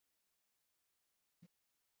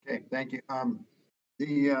 Okay, thank you. I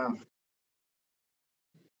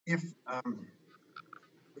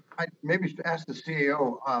maybe ask the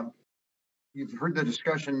CAO, you've heard the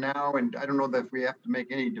discussion now, and I don't know that we have to make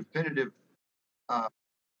any definitive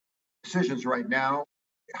decisions right now.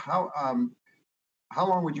 how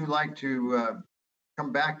long would you like to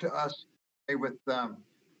come back to us with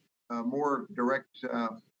more direct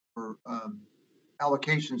or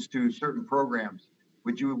allocations to certain programs?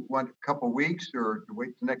 Would you want a couple of weeks or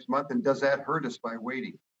wait the next month? And does that hurt us by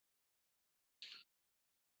waiting?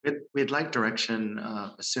 We'd like direction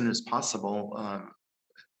as soon as possible.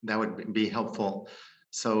 That would be helpful.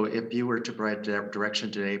 So if you were to provide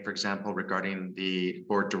direction today, for example, regarding the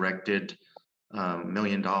board directed $1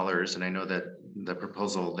 million, and I know that the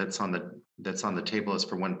proposal that's on the table is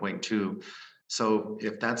for 1.2. So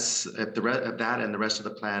if that and the rest of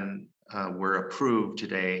the plan were approved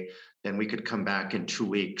today, then we could come back in 2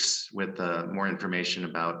 weeks with more information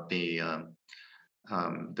about the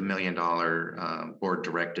 $1 million board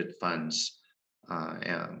directed funds,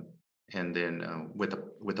 and then with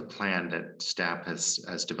a plan that staff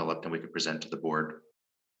has developed and we could present to the board.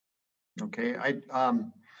 Okay, I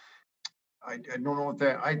don't know if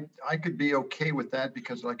that I could be okay with that,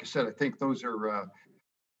 because like I said, I think those are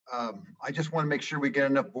I just want to make sure we get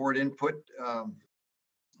enough board input,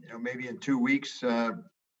 maybe in 2 weeks.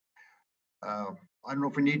 I don't know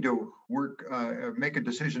if we need to make a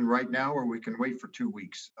decision right now, or we can wait for 2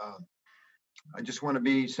 weeks. I just want to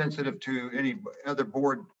be sensitive to any other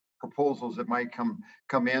board proposals that might come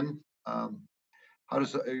in. How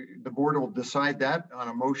does the board will decide that on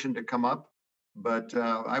a motion to come up? But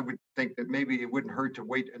I would think that maybe it wouldn't hurt to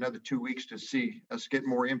wait another 2 weeks to see us get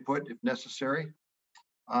more input if necessary.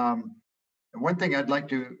 And one thing I'd like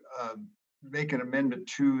to make an amendment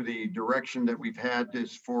to the direction that we've had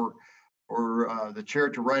is for the chair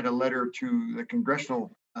to write a letter to the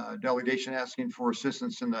congressional delegation asking for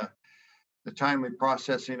assistance in the timely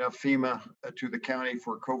processing of FEMA to the county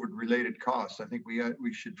for COVID-related costs. I think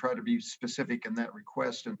we should try to be specific in that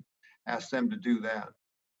request and ask them to do that.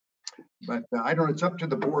 But I don't know, it's up to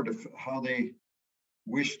the board of how they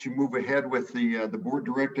wish to move ahead with the board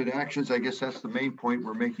directed actions. I guess that's the main point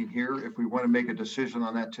we're making here. If we want to make a decision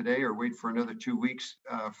on that today or wait for another 2 weeks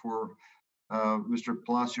for Mr.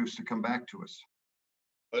 Palacios to come back to us.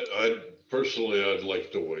 I personally, I'd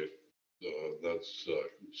like to wait. That's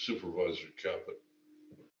Supervisor Caput.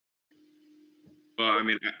 Well, I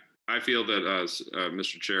mean, I feel that,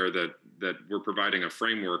 Mr. Chair, that we're providing a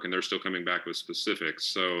framework and they're still coming back with specifics.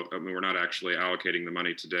 So I mean, we're not actually allocating the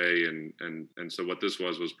money today, and so what this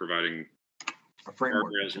was providing a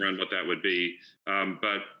framework around what that would be.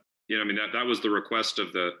 But I mean, that was the request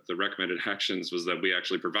of the recommended actions, was that we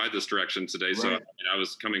actually provide this direction today. Right. So I mean, I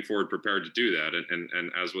was coming forward prepared to do that,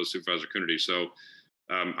 and as was Supervisor Coonerty. So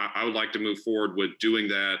I would like to move forward with doing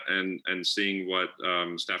that and seeing what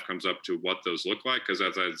staff comes up to what those look like. Because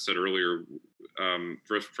as I said earlier,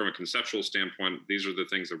 from a conceptual standpoint, these are the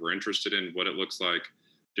things that we're interested in, what it looks like,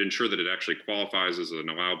 to ensure that it actually qualifies as an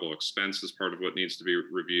allowable expense as part of what needs to be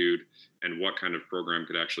reviewed, and what kind of program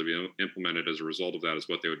could actually be implemented as a result of that is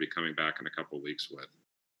what they would be coming back in a couple of weeks with.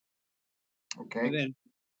 Okay. And then,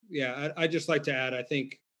 yeah, I'd just like to add, I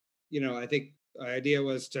think the idea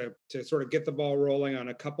was to sort of get the ball rolling on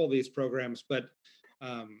a couple of these programs, but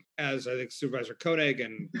as I think Supervisor Koenig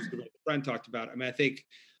and Supervisor Friend talked about, I mean, I think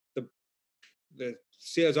the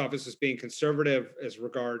CO's office is being conservative as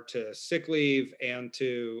regard to sick leave and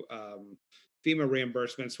to FEMA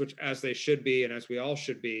reimbursements, which as they should be and as we all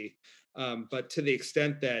should be. But to the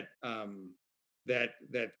extent that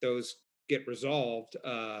that those get resolved,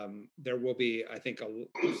 there will be, I think,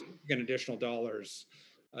 additional dollars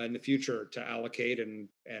in the future to allocate, and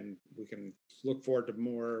we can look forward to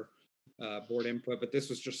more board input. But this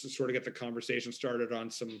was just to sort of get the conversation started on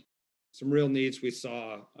some real needs we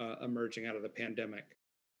saw emerging out of the pandemic.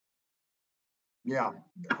 Yeah.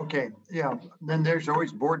 Okay. Yeah. Then there's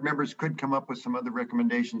always board members could come up with some other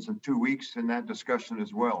recommendations in 2 weeks in that discussion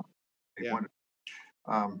as well. Yeah.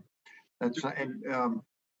 That's and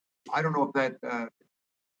I don't know if that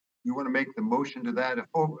you want to make the motion to that.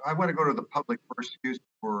 I want to go to the public first, excuse me,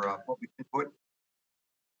 for public input.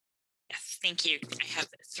 Yes, thank you. I have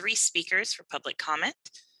 3 speakers for public comment.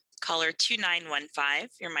 Caller 2915,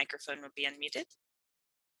 your microphone will be unmuted.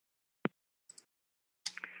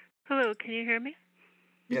 Hello, can you hear me?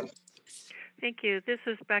 Yes. Thank you. This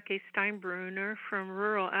is Becky Steinbruner from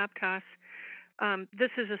rural Aptos.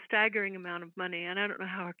 This is a staggering amount of money, and I don't know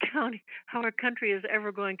how our country is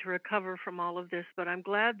ever going to recover from all of this, but I'm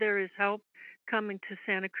glad there is help coming to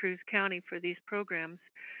Santa Cruz County for these programs.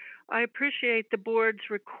 I appreciate the board's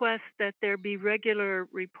request that there be regular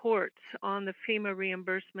reports on the FEMA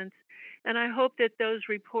reimbursements, and I hope that those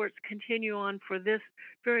reports continue on for this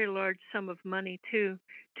very large sum of money too,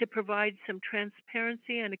 to provide some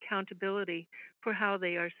transparency and accountability for how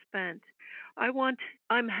they are spent.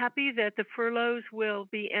 I'm happy that the furloughs will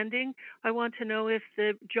be ending. I want to know if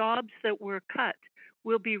the jobs that were cut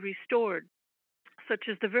will be restored, such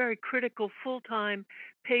as the very critical full-time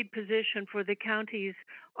paid position for the county's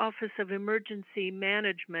Office of Emergency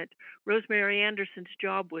Management. Rosemary Anderson's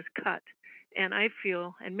job was cut, and I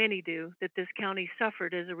feel, and many do, that this county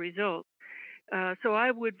suffered as a result. So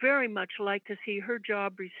I would very much like to see her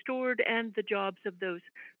job restored and the jobs of those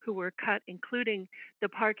who were cut, including the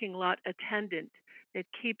parking lot attendant. It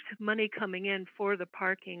keeps money coming in for the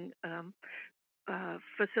parking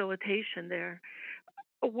facilitation there.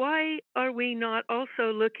 Why are we not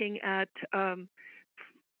also looking at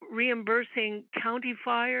reimbursing county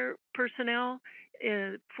fire personnel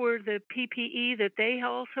for the PPE that they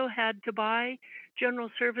also had to buy? General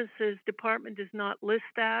Services Department does not list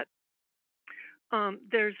that.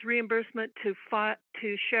 There's reimbursement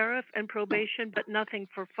to sheriff and probation, but nothing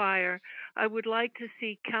for fire. I would like to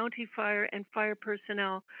see county fire and fire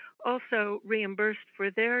personnel also reimbursed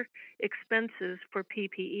for their expenses for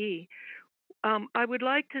PPE. I would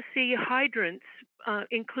like to see hydrants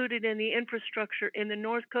included in the infrastructure in the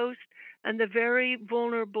North Coast and the very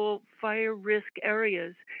vulnerable fire risk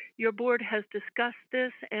areas. Your board has discussed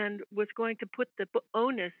this and was going to put the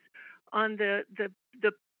onus on the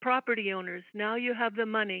property owners. Now you have the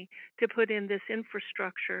money to put in this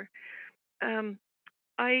infrastructure.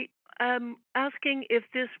 I am asking if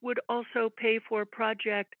this would also pay for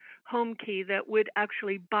Project Home Key that would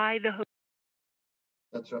actually buy the home.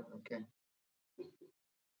 That's right. Okay.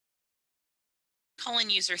 Call-in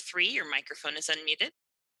user 3, your microphone is unmuted.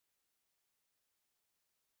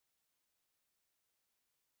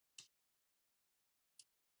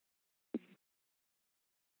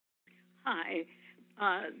 Hi,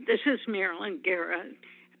 this is Marilyn Garrett.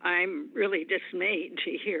 I'm really dismayed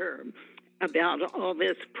to hear about all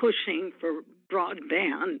this pushing for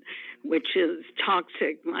broadband, which is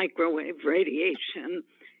toxic microwave radiation.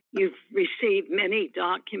 You've received many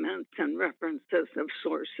documents and references of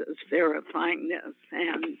sources verifying this,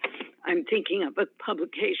 and I'm thinking of a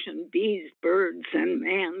publication, Bees, Birds, and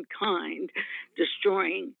Mankind,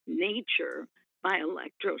 Destroying Nature by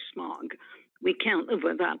Electrosmog. We can't live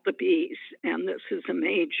without the bees, and this is a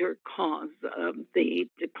major cause of the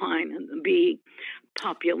decline in the bee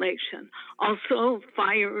population. Also,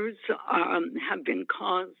 fires have been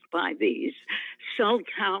caused by these cell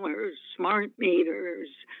towers, smart meters,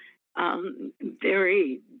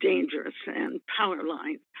 very dangerous, and power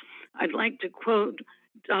lines. I'd like to quote,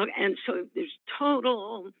 and so there's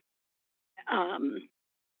total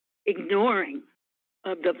ignoring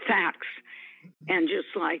of the facts and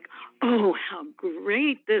just like, oh, how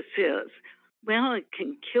great this is. Well, it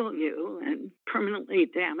can kill you and permanently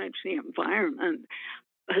damage the environment,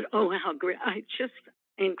 but oh, how great. Just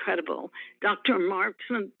incredible. Dr.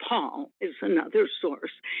 Martin Paul is another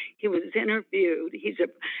source. He was interviewed. He's a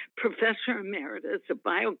professor emeritus of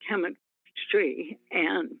biochemistry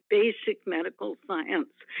and basic medical science.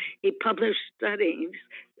 He published studies,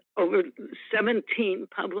 over 17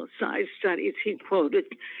 publicized studies he quoted,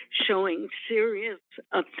 showing serious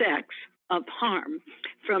effects of harm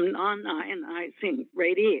from non-ionizing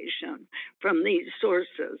radiation from these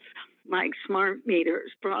sources like smart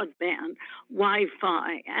meters, broadband,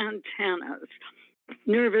 Wi-Fi, antennas,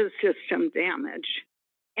 nervous system damage,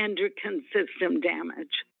 endocrine system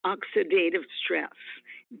damage, oxidative stress,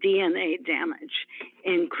 DNA damage,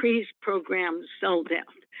 increased programmed cell death,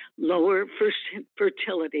 lower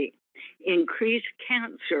fertility, increased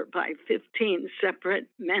cancer by 15 separate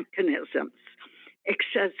mechanisms,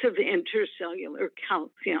 excessive intercellular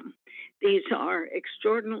calcium. These are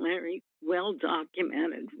extraordinarily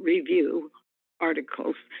well-documented review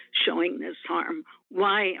articles showing this harm.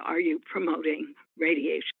 Why are you promoting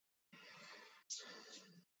radiation?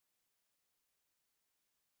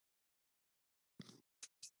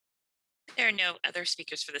 There are no other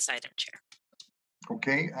speakers for this item, Chair.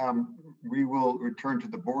 Okay, we will return to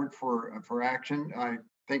the board for action. I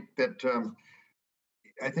think that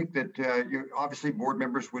obviously board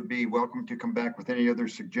members would be welcome to come back with any other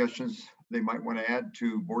suggestions they might want to add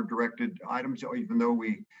to board directed items, even though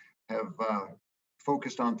we have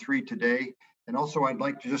focused on 3 today. And also I'd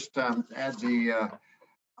like to just add to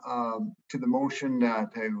the motion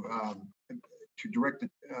to direct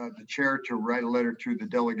the chair to write a letter to the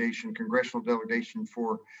delegation, congressional delegation,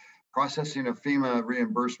 for processing of FEMA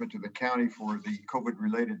reimbursement to the county for the COVID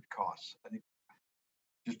related costs. I think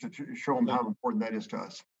just to show them how important that is to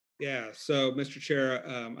us. Yeah, so Mr. Chair,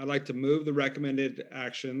 I'd like to move the recommended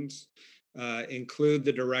actions, include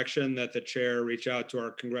the direction that the chair reach out to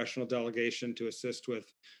our congressional delegation to assist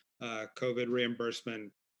with COVID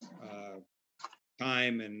reimbursement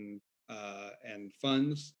time and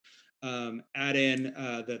funds. Add in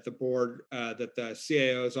that the board, that the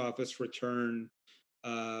CAO's office return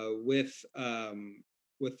with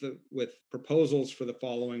proposals for the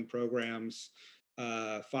following programs: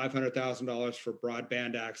 $500,000 for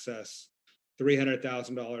broadband access,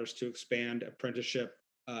 $300,000 to expand apprenticeship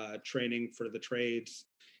training for the trades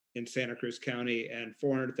in Santa Cruz County, and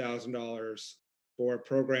 $400,000 for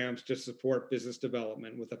programs to support business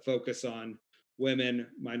development with a focus on women,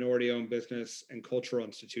 minority-owned business, and cultural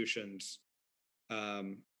institutions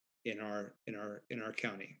in our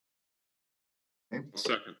county. Okay.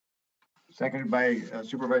 Second. Seconded by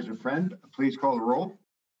Supervisor Friend. Please call the roll.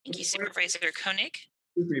 Thank you, Supervisor Koenig.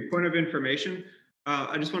 Excuse me, point of information.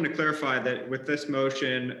 I just want to clarify that with this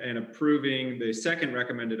motion and approving the second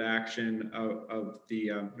recommended action of the,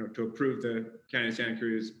 to approve the County of Santa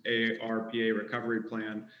Cruz ARPA recovery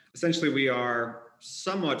plan, essentially we are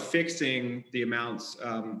somewhat fixing the amounts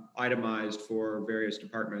itemized for various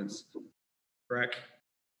departments, correct?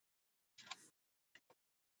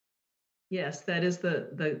 Yes, that is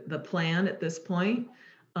the plan at this point.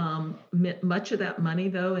 Much of that money,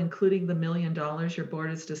 though, including the $1 million your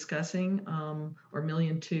board is discussing, or $1.2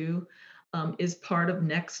 million, is part of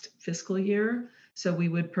next fiscal year. So we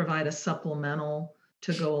would provide a supplemental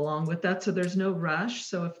to go along with that. So there's no rush.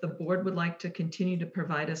 So if the board would like to continue to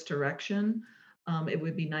provide us direction, it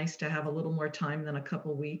would be nice to have a little more time than a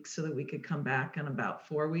couple weeks so that we could come back in about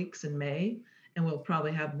 4 weeks in May, and we'll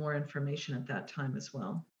probably have more information at that time as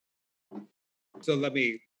well. So let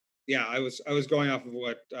me, yeah, I was going off of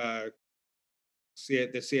what the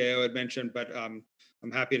CAO had mentioned, but I'm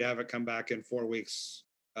happy to have it come back in 4 weeks,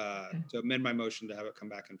 to amend my motion to have it come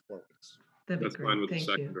back in 4 weeks. That'd be That's great. fine with Thank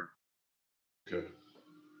the you. seconder. Okay.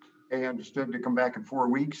 Okay, understood to come back in 4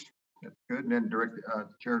 weeks. That's good. And then direct the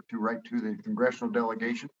chair to write to the congressional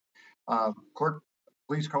delegation. Clerk,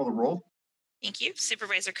 please call the roll. Thank you.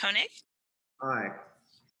 Supervisor Koenig. Aye.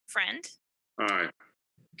 Friend. Aye.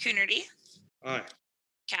 Coonerty. Aye.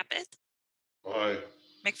 Caput. Aye.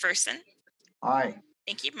 McPherson. Aye.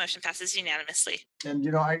 Thank you. Motion passes unanimously. And,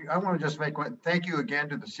 I want to just make one thank you again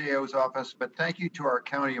to the CAO's office, but thank you to our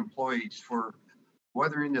county employees for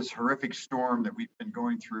weathering this horrific storm that we've been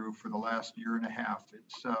going through for the last year and a half.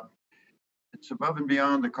 It's above and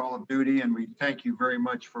beyond the call of duty, and we thank you very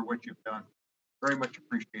much for what you've done. Very much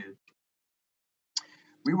appreciated.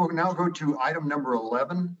 We will now go to item number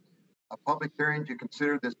 11, a public hearing to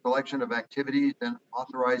consider the selection of activities and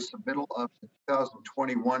authorize submittal of the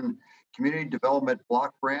 2021 Community Development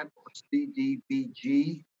Block Grant, or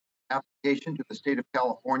CDBG, application to the state of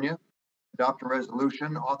California. Adopt a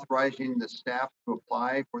resolution authorizing the staff to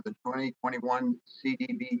apply for the 2021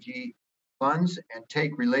 CDBG funds and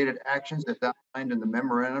take related actions as outlined in the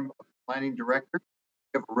memorandum of the planning director.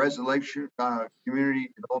 We have a resolution, Community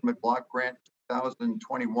Development Block Grant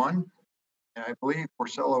 2021. And I believe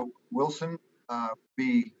Priscilla Wilson will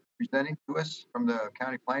be presenting to us from the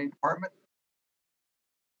County Planning Department.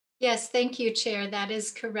 Yes, thank you, Chair. That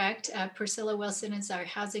is correct. Priscilla Wilson is our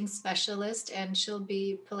housing specialist, and she'll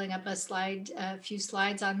be pulling up a few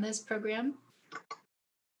slides on this program.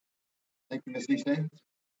 Thank you, Ms. Easton.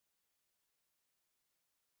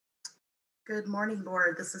 Good morning,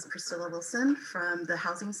 board. This is Priscilla Wilson from the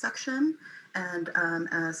housing section. And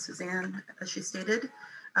as Suzanne, as she stated,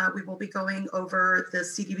 we will be going over the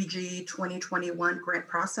CDBG 2021 grant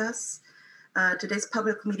process. Today's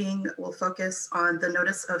public meeting will focus on the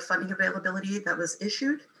notice of funding availability that was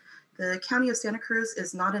issued. The County of Santa Cruz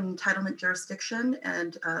is not an entitlement jurisdiction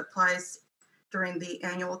and applies during the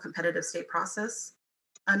annual competitive state process.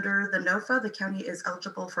 Under the NOFA, the county is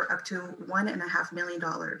eligible for up to $1.5 million.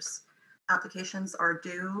 Applications are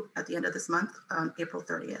due at the end of this month, on April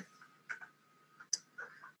 30th.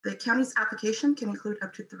 The county's application can include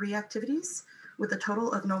up to 3 activities with a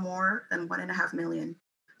total of no more than $1.5 million.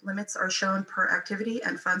 Limits are shown per activity,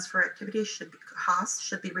 and funds for activity costs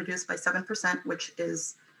should be reduced by 7%, which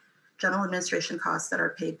is general administration costs that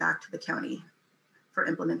are paid back to the county for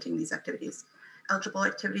implementing these activities. Eligible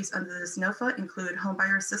activities under this NOFA include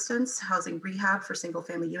homebuyer assistance, housing rehab for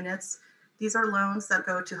single-family units. These are loans that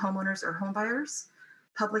go to homeowners or homebuyers.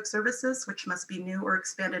 Public services, which must be new or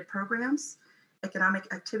expanded programs.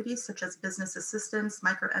 Economic activities such as business assistance,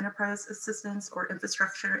 micro-enterprise assistance, or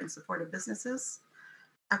infrastructure in support of businesses.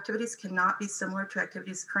 Activities cannot be similar to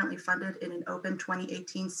activities currently funded in an open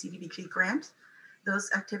 2018 CDBG grant.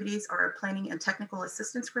 Those activities are a planning and technical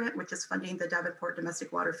assistance grant, which is funding the Davenport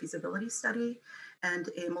Domestic Water Feasibility Study, and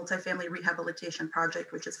a multifamily rehabilitation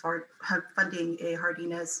project, which is funding a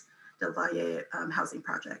Jardines del Valle housing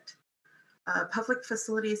project. Public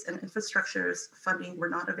facilities and infrastructures funding were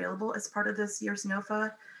not available as part of this year's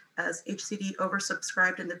NOFA, as HCD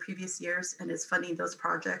oversubscribed in the previous years and is funding those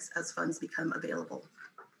projects as funds become available.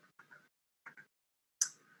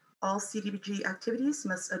 All CDBG activities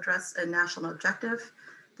must address a national objective.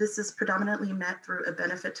 This is predominantly met through a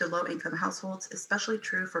benefit to low-income households, especially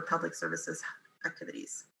true for public services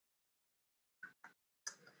activities.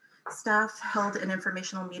 Staff held an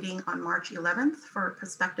informational meeting on March 11th for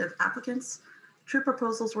prospective applicants. 2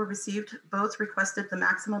 proposals were received. Both requested the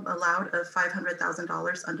maximum allowed of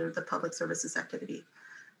 $500,000 under the public services activity.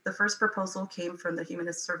 The first proposal came from the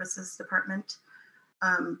Human Services Department,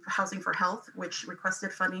 Housing for Health, which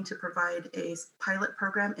requested funding to provide a pilot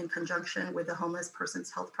program in conjunction with the Homeless Persons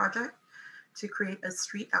Health Project to create a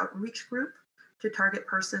street outreach group to target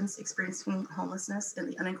persons experiencing homelessness in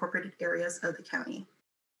the unincorporated areas of the county.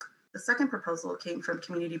 The second proposal came from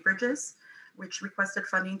Community Bridges, which requested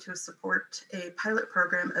funding to support a pilot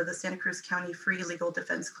program of the Santa Cruz County Free Legal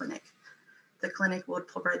Defense Clinic. The clinic would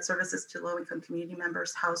provide services to low-income community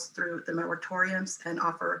members housed through the moratoriums and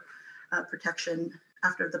offer protection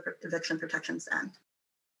after the eviction protections end.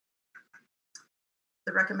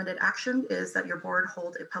 The recommended action is that your board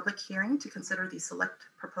hold a public hearing to consider the select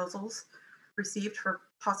proposals received for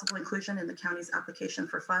possible inclusion in the county's application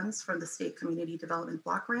for funds from the State Community Development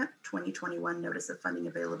Block Grant 2021 Notice of Funding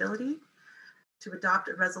Availability, to adopt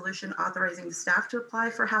a resolution authorizing the staff to apply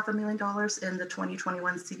for $500,000 in the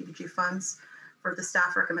 2021 CDBG funds for the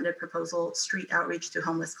staff recommended proposal, Street Outreach to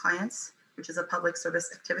Homeless Clients, which is a public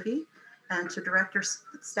service activity, and to direct your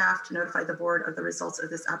staff to notify the board of the results of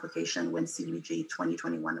this application when CDBG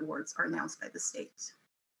 2021 awards are announced by the state.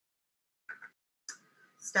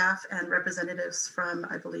 Staff and representatives from,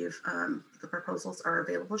 I believe, the proposals are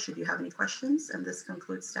available should you have any questions, and this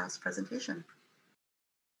concludes staff's presentation.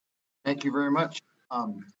 Thank you very much.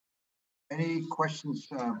 Any questions,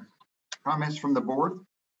 comments from the board?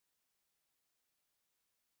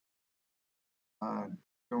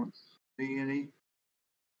 Don't see any.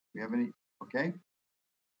 We have any? Okay.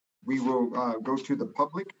 We will go to the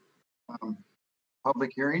public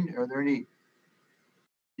hearing. Are there any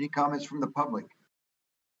comments from the public?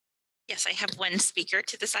 Yes, I have one speaker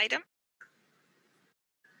to this item.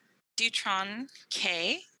 Dutron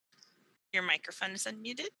K, your microphone is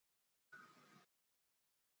unmuted.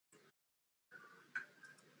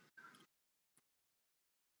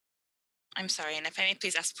 I'm sorry, and if I may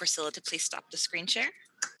please ask Priscilla to please stop the screen share.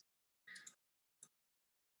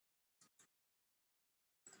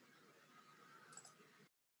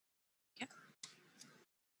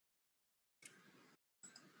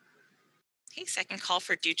 Okay, second call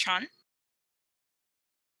for Dutron.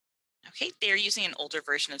 Okay, they're using an older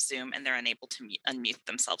version of Zoom and they're unable to unmute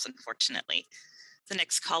themselves, unfortunately. The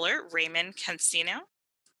next caller, Raymond Cancino.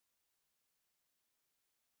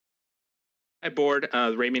 Hi, board.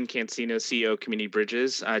 Raymond Cancino, CEO, Community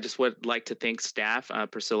Bridges. I just would like to thank staff,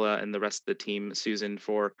 Priscilla and the rest of the team, Susan,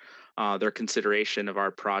 for their consideration of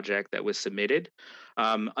our project that was submitted.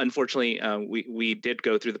 Unfortunately, we did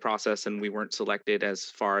go through the process and we weren't selected as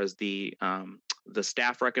far as the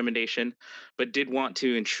staff recommendation, but did want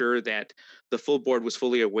to ensure that the full board was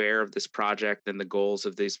fully aware of this project and the goals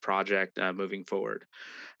of this project moving forward.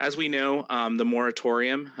 As we know, the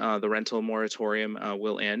moratorium, the rental moratorium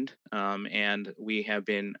will end, and we have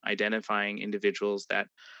been identifying individuals that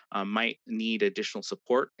might need additional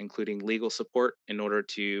support, including legal support, in order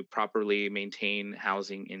to properly maintain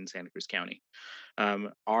housing in Santa Cruz County.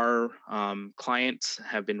 Our clients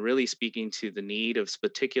have been really speaking to the need of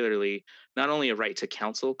particularly not only a right to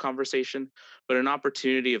counsel conversation, but an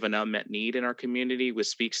opportunity of an unmet need in our community, which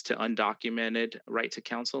speaks to undocumented right to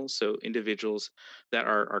counsel. So individuals that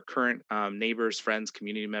are current neighbors, friends,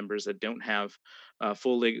 community members that don't have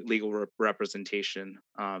full legal representation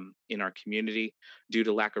in our community due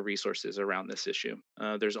to lack of resources around this issue.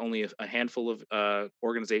 There's only a handful of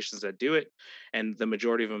organizations that do it, and the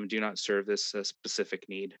majority of them do not serve this specific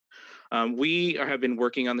need. We have been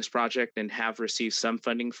working on this project and have received some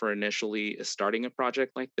funding for initially starting a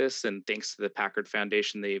project like this, and thanks to the Packard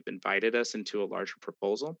Foundation, they've invited us into a larger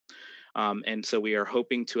proposal. And so we are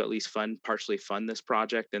hoping to at least partially fund this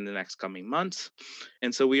project in the next coming months.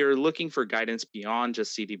 And so we are looking for guidance beyond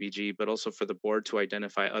just CDBG, but also for the board to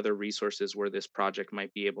identify other resources where this project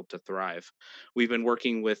might be able to thrive. We've been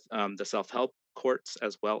working with the self-help courts,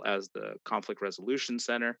 as well as the Conflict Resolution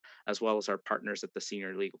Center, as well as our partners at the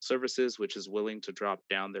Senior Legal Services, which is willing to drop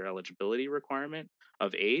down their eligibility requirement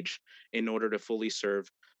of age in order to fully serve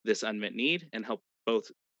this unmet need and help both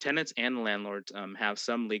tenants and landlords have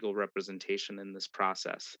some legal representation in this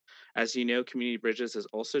process. As you know, Community Bridges is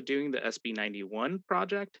also doing the SB 91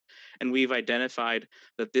 project, and we've identified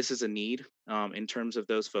that this is a need in terms of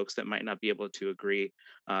those folks that might not be able to agree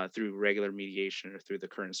through regular mediation or through the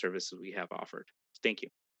current services we have offered. Thank you.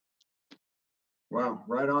 Wow,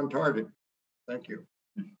 right on target. Thank you.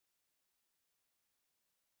 Thank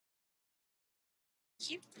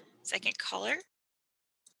you. Second caller.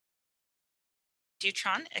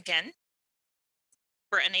 Dutron, again.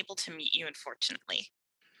 We're unable to meet you, unfortunately.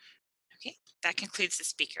 Okay, that concludes the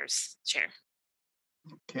speakers, Chair.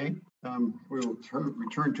 Okay, we will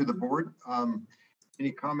return to the board.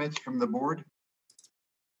 Any comments from the board?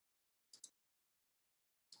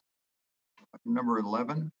 Number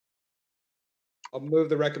 11. I'll move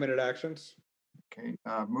the recommended actions. Okay,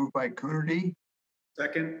 moved by Coonerty.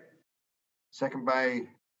 Second. Second by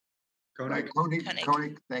Koenig.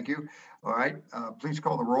 Koenig, thank you. All right, please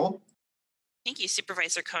call the roll. Thank you.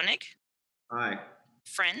 Supervisor Koenig? Aye.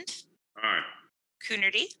 Friend? Aye.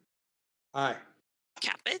 Coonerty? Aye.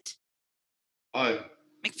 Caput? Aye.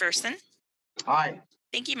 McPherson? Aye.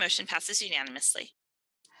 Thank you. Motion passes unanimously.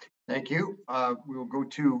 Thank you. We will go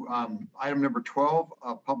to item number 12,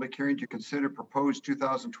 public hearing to consider proposed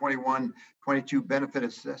 2021-22 benefit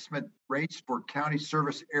assessment rates for county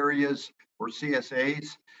service areas or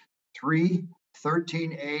CSAs 3,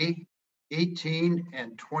 13A, 18,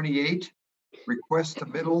 and 28. Request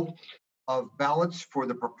submittal of ballots for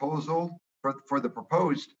the proposal for the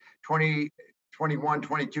proposed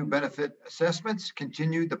 2021-22 benefit assessments.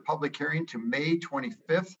 Continue the public hearing to May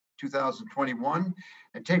 25th, 2021,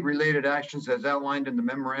 and take related actions as outlined in the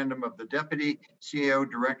memorandum of the Deputy CAO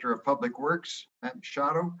Director of Public Works, Matt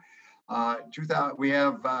Machado. We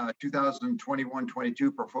have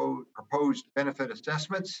 2021-22 proposed benefit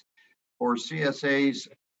assessments for CSAs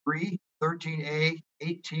 3, 13A,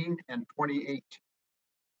 18, and 28.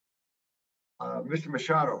 Mr.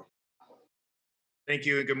 Machado. Thank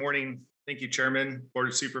you and good morning. Thank you, Chairman, Board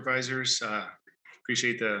of Supervisors.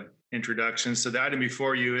 Appreciate the introduction. So the item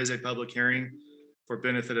before you is a public hearing for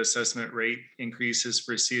benefit assessment rate increases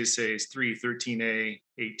for CSAs 3, 13A,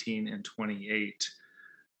 18, and 28.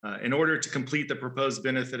 In order to complete the proposed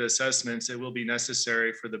benefit assessments, it will be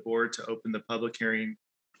necessary for the board to open the public hearing,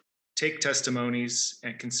 take testimonies,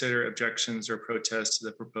 and consider objections or protests to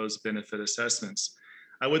the proposed benefit assessments.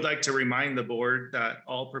 I would like to remind the board that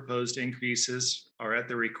all proposed increases are at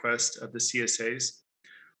the request of the CSAs.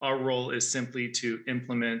 Our role is simply to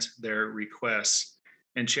implement their requests.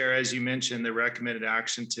 And Chair, as you mentioned, the recommended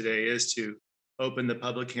action today is to open the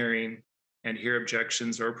public hearing and hear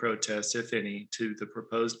objections or protests, if any, to the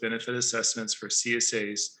proposed benefit assessments for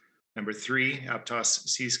CSAs number 3, Aptos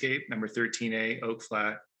Seascape, number 13A, Oak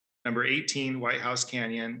Flat, number 18, White House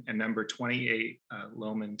Canyon, and number 28,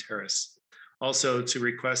 Loman Terrace. Also, to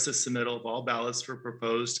request the submittal of all ballots for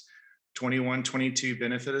proposed 21-22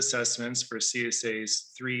 benefit assessments for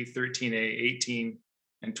CSAs 3, 13A, 18,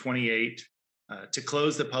 and 28, to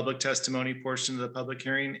close the public testimony portion of the public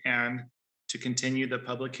hearing and to continue the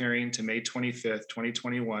public hearing to May 25th,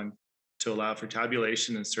 2021, to allow for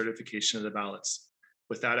tabulation and certification of the ballots.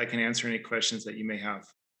 With that, I can answer any questions that you may have.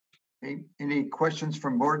 Any questions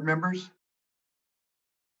from board members?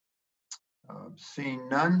 Seeing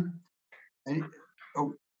none. Any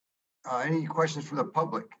questions from the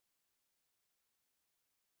public?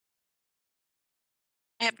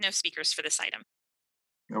 I have no speakers for this item.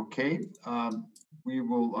 Okay, we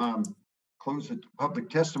will close the public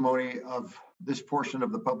testimony of this portion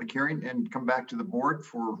of the public hearing and come back to the board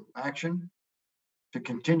for action to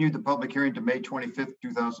continue the public hearing to May 25th,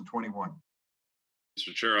 2021.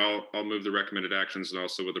 Mr. Chair, I'll move the recommended actions, and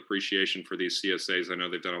also with appreciation for these CSAs. I know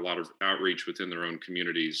they've done a lot of outreach within their own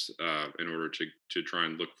communities in order to try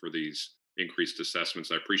and look for these increased assessments.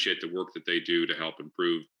 I appreciate the work that they do to help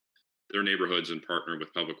improve their neighborhoods and partner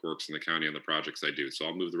with Public Works and the county on the projects they do. So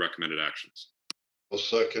I'll move the recommended actions. I'll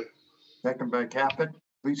second. Second by Caput.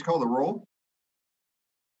 Please call the roll.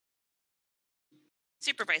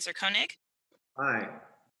 Supervisor Koenig? Aye.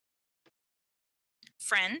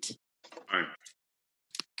 Friend? Aye.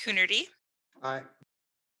 Coonerty? Aye.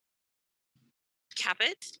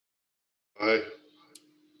 Caput? Aye.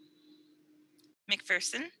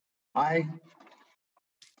 McPherson? Aye.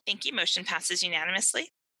 Thank you. Motion passes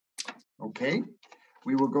unanimously. Okay,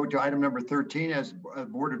 we will go to item number 13 as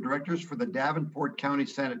Board of Directors for the Davenport County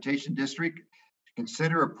Sanitation District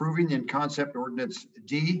consider approving in concept ordinance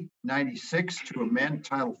D96 to amend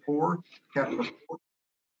Title 4, Chapter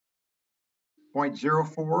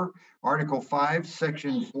 4.04, Article 5,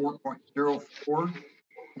 Section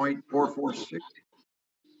 4.04.446,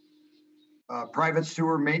 private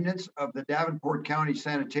sewer maintenance of the Davenport County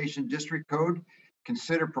Sanitation District Code.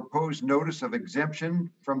 Consider proposed notice of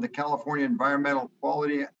exemption from the California Environmental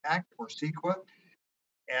Quality Act, or CEQA,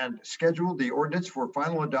 and schedule the ordinance for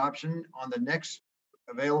final adoption on the next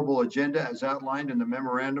available agenda as outlined in the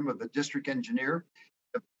memorandum of the district engineer.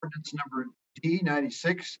 The ordinance number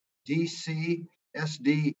D96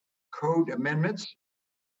 DCSD code amendments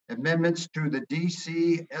to the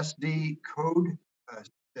DCSD code,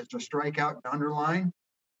 that's a strikeout and underline.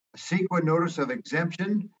 A CEQA notice of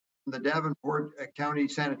exemption from the Davenport County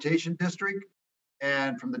Sanitation District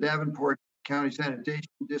and from the Davenport County Sanitation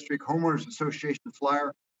District Homeowners Association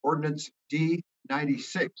flyer, ordinance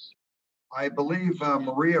D96. I believe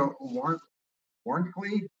Maria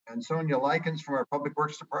Warnkley and Sonia Likens from our Public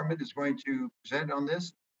Works Department is going to present on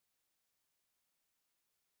this.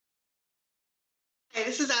 Hey,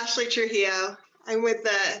 this is Ashley Trujillo. I'm with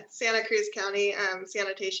the Santa Cruz County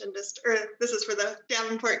Sanitation District, or this is for the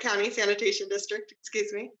Davenport County Sanitation District,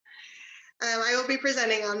 excuse me. I will be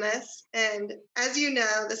presenting on this. And as you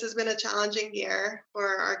know, this has been a challenging year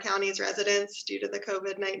for our county's residents due to the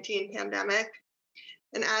COVID-19 pandemic.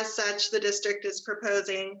 And as such, the district is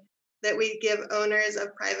proposing that we give owners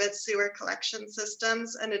of private sewer collection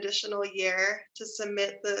systems an additional year to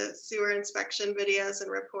submit the sewer inspection videos and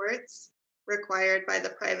reports required by the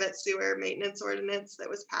private sewer maintenance ordinance that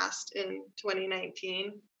was passed in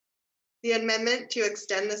 2019. The amendment to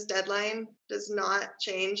extend this deadline does not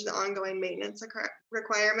change the ongoing maintenance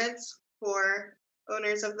requirements for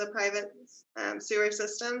owners of the private sewer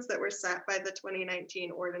systems that were set by the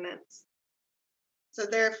 2019 ordinance. So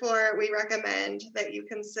therefore, we recommend that you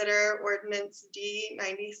consider Ordinance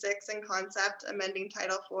D96 in concept, amending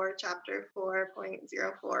Title 4, Chapter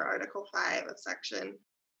 4.04, Article 5 of Section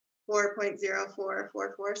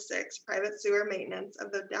 4.04446, Private Sewer Maintenance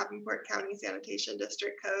of the Davenport County Sanitation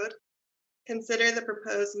District Code. Consider the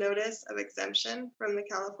proposed notice of exemption from the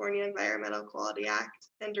California Environmental Quality Act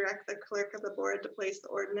and direct the clerk of the board to place the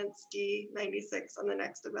Ordinance D96 on the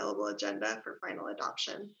next available agenda for final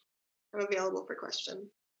adoption. I'm available for questions.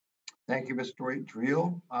 Thank you, Ms.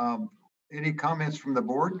 Trujillo. Any comments from the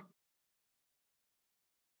board?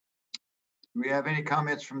 Do we have any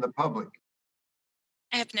comments from the public?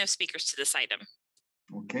 I have no speakers to this item.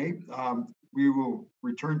 Okay, we will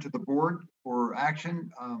return to the board for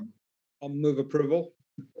action. I'll move approval.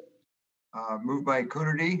 Moved by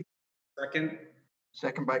Coonerty. Second.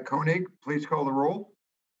 Second by Koenig. Please call the roll.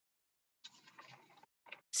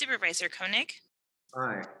 Supervisor Koenig.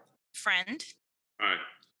 Aye. Friend. Aye.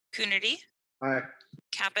 Coonerty. Aye.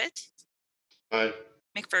 Cabot. Aye.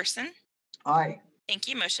 McPherson. Aye. Thank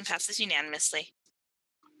you. Motion passes unanimously.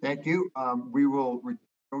 Thank you. We will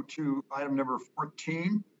go to item number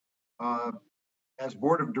 14. As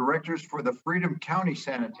Board of Directors for the Freedom County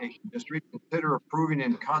Sanitation District, consider approving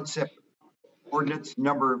in concept ordinance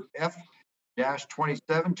number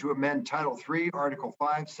F-27 to amend Title 3, Article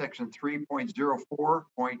 5, Section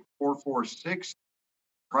 3.04.446,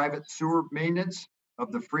 private sewer maintenance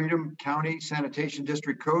of the Freedom County Sanitation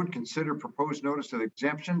District Code. Consider proposed notice of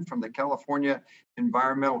exemption from the California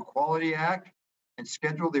Environmental Quality Act and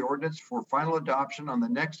schedule the ordinance for final adoption on the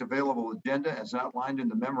next available agenda as outlined in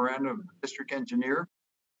the memorandum of the district engineer.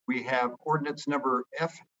 We have ordinance number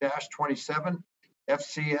F-27,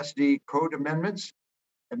 FCSD code amendments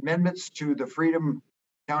to the Freedom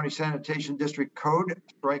County Sanitation District Code,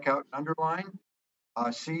 strikeout and underline.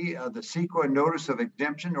 C, the CEQA notice of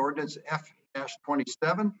exemption, ordinance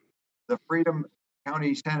F-27, the Freedom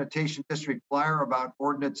County Sanitation District flyer about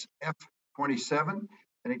ordinance F-27.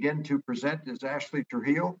 And again, to present is Ashley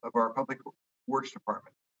Trujillo of our Public Works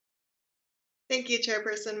Department. Thank you,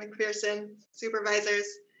 Chairperson McPherson, Supervisors.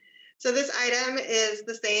 So this item is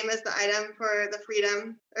the same as the item for the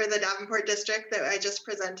Freedom or the Davenport District that I just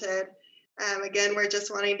presented. Again, we're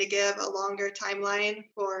just wanting to give a longer timeline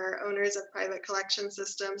for owners of private collection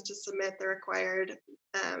systems to submit the required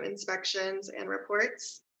inspections and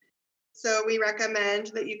reports. So we recommend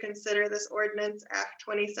that you consider this ordinance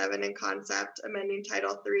F-27 in concept, amending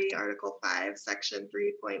Title 3, Article 5, Section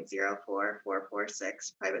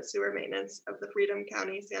 3.04446, Private Sewer Maintenance of the Freedom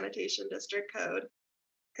County Sanitation District Code.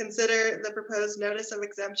 Consider the proposed notice of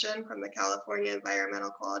exemption from the California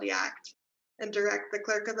Environmental Quality Act and direct the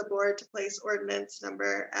clerk of the board to place ordinance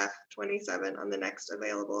number F-27 on the next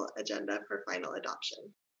available agenda for final adoption.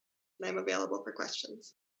 And I'm available for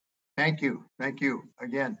questions. Thank you. Thank you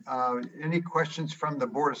again. Any questions from the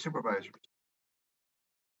Board of Supervisors?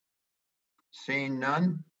 Seeing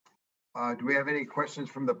none. Do we have any questions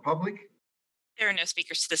from the public? There are no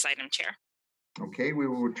speakers to this item, Chair. Okay, we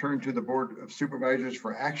will return to the Board of Supervisors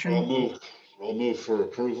for action. I'll move for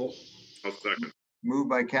approval. I'll second. Moved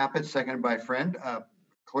by Caput, seconded by Friend.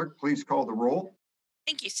 Clerk, please call the roll.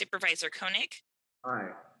 Thank you, Supervisor Koenig. Aye.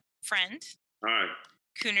 Friend. Aye.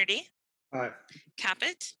 Coonerty. Aye.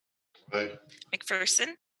 Caput. Aye.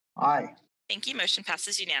 McPherson. Aye. Thank you. Motion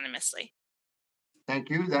passes unanimously. Thank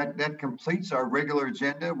you. That completes our regular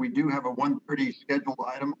agenda. We do have a 1:30 scheduled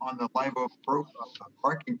item on the Live Oak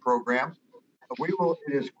parking program.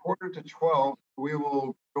 It is 11:45. We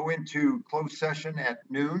will go into closed session at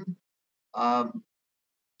noon.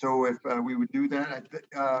 So if we would do that,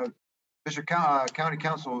 Mr. County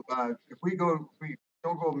Council, if we don't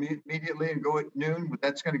go immediately and go at noon, but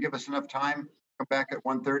that's going to give us enough time to come back at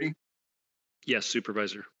 1:30. Yes,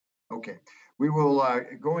 Supervisor. Okay, we will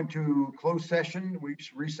go into closed session. We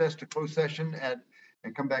recess to closed session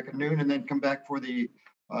and come back at noon, and then come back for the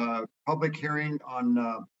public hearing on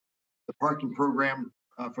the parking program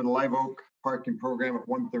for the Live Oak parking program at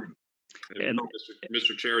 1:30. And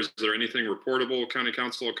Mr. Chair, is there anything reportable, County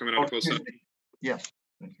Council, coming out of closed session? Yes.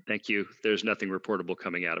 Thank you. There's nothing reportable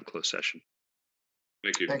coming out of closed session.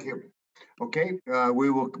 Thank you. Thank you. Okay, we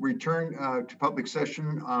will return to public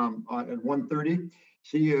session at 1:30.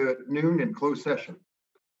 See you at noon in closed session.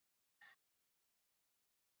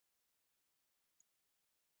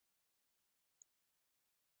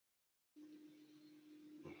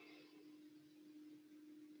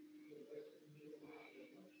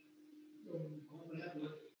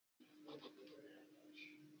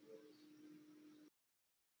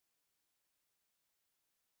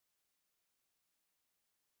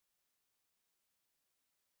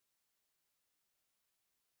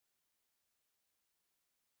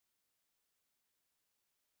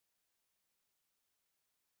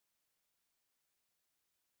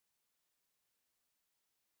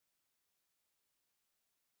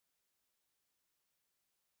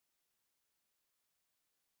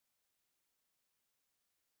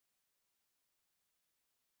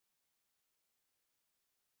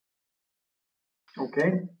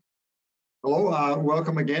 Okay. Hello,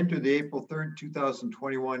 welcome again to the April 3rd,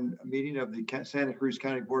 2021 meeting of the Santa Cruz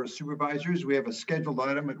County Board of Supervisors. We have a scheduled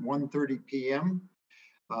item at 1:30 p.m.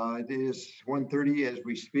 It is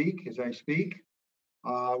 1:30 as I speak.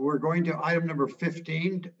 We're going to item number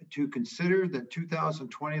 15 to consider the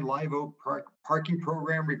 2020 Live Oak Parking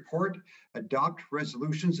Program Report, adopt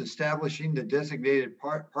resolutions establishing the designated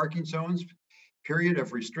parking zones, period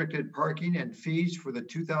of restricted parking and fees for the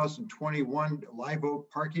 2021 Live Oak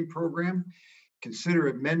Parking Program, consider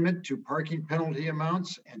amendment to parking penalty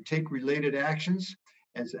amounts and take related actions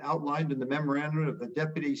as outlined in the memorandum of the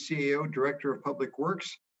Deputy CAO Director of Public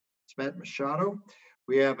Works, Matt Machado.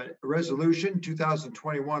 We have a resolution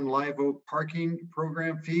 2021 Live Oak Parking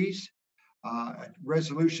Program fees,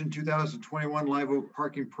 resolution 2021 Live Oak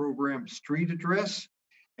Parking Program street address,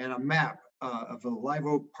 and a map of the Live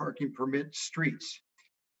Oak parking permit streets.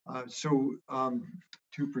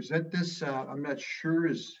 To present this, I'm not sure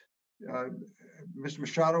is, Mr.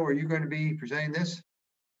 Machado, are you going to be presenting this?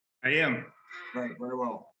 I am. Right, very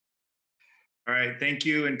well. All right, thank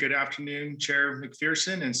you and good afternoon, Chair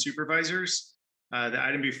McPherson and supervisors. The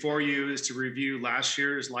item before you is to review last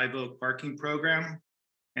year's Live Oak parking program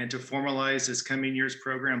and to formalize this coming year's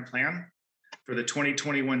program plan. For the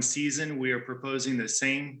 2021 season, we are proposing the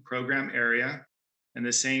same program area and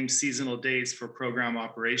the same seasonal dates for program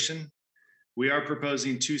operation. We are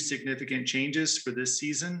proposing two significant changes for this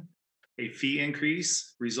season: a fee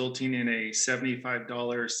increase resulting in a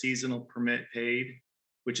 $75 seasonal permit paid,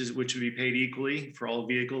 which would be paid equally for all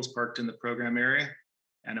vehicles parked in the program area,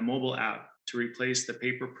 and a mobile app to replace the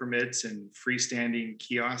paper permits and freestanding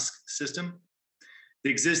kiosk system. The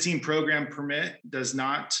existing program permit does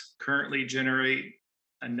not currently generate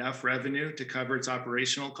enough revenue to cover its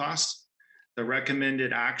operational costs. The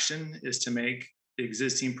recommended action is to make the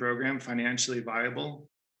existing program financially viable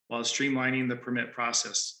while streamlining the permit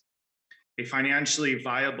process. A financially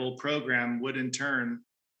viable program would in turn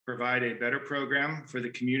provide a better program for the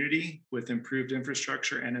community with improved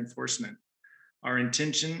infrastructure and enforcement. Our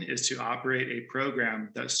intention is to operate a program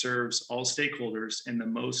that serves all stakeholders in the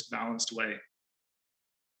most balanced way.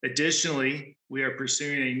 Additionally, we are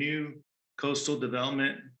pursuing a new coastal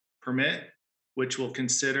development permit, which will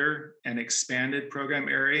consider an expanded program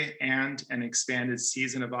area and an expanded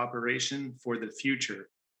season of operation for the future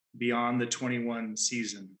beyond the 21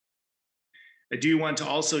 season. I do want to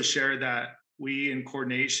also share that we, in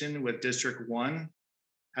coordination with District 1,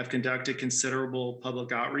 have conducted considerable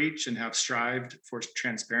public outreach, and have strived for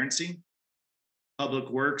transparency. Public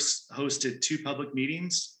Works hosted 2 public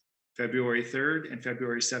meetings, February 3rd and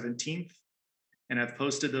February 17th, and have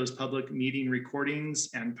posted those public meeting recordings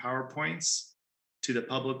and PowerPoints to the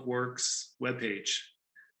Public Works webpage.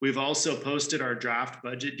 We've also posted our draft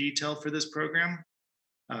budget detail for this program.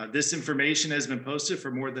 This information has been posted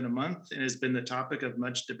for more than a month and has been the topic of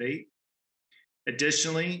much debate.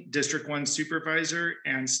 Additionally, District 1 supervisor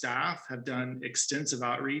and staff have done extensive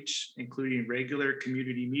outreach, including regular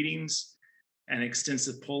community meetings and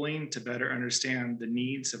extensive polling to better understand the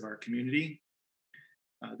needs of our community.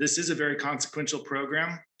 This is a very consequential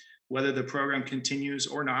program, whether the program continues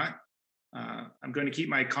or not. I'm going to keep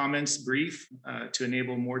my comments brief to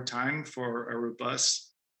enable more time for a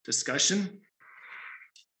robust discussion.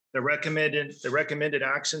 The recommended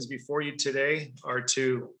actions before you today are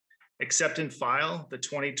to accept and file the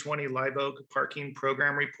 2020 Live Oak Parking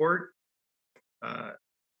Program Report,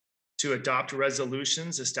 to adopt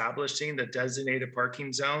resolutions establishing the designated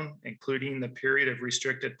parking zone, including the period of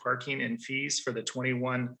restricted parking and fees for the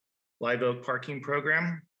 21 Live Oak Parking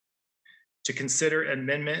Program, to consider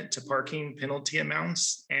amendment to parking penalty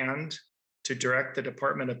amounts, and to direct the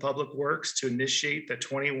Department of Public Works to initiate the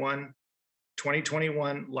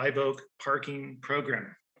 2021 Live Oak Parking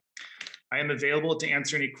Program. I am available to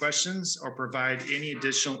answer any questions or provide any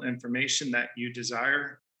additional information that you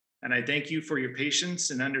desire. And I thank you for your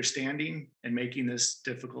patience and understanding in making this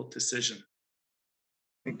difficult decision.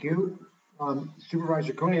 Thank you.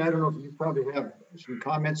 Supervisor Coney, I don't know if you probably have some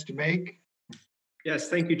comments to make. Yes,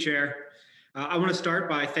 thank you, Chair. I want to start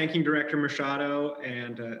by thanking Director Machado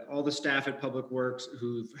and all the staff at Public Works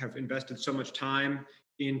who have invested so much time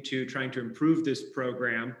into trying to improve this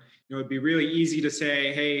program. You know, it'd be really easy to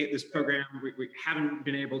say, hey, this program, we haven't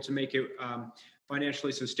been able to make it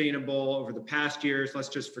financially sustainable over the past years, let's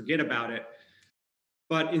just forget about it.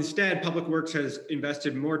 But instead, Public Works has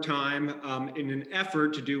invested more time in an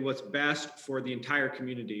effort to do what's best for the entire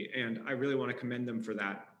community. And I really want to commend them for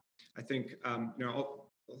that. I think, you know,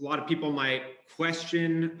 a lot of people might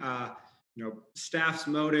question, you know, staff's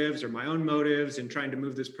motives or my own motives in trying to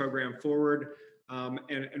move this program forward.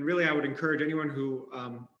 And really, I would encourage anyone who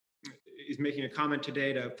is making a comment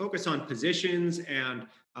today to focus on positions and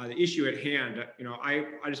the issue at hand. You know, I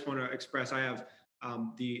just want to express I have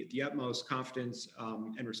the utmost confidence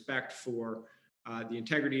and respect for the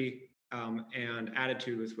integrity and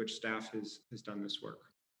attitude with which staff has done this work.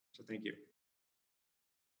 So thank you.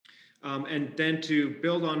 And then to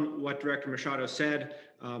build on what Director Machado said,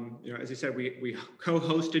 you know, as he said, we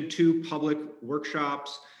co-hosted 2 public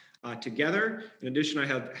workshops together. In addition, I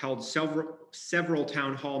have held several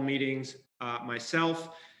town hall meetings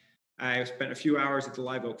myself. I spent a few hours at the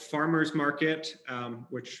Live Oak Farmers Market, in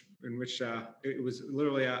which it was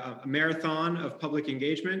literally a marathon of public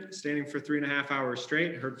engagement, standing for 3.5 hours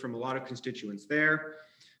straight. Heard from a lot of constituents there.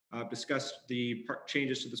 Discussed the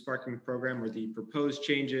changes to this parking program or the proposed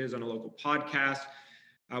changes on a local podcast.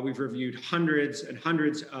 We've reviewed hundreds and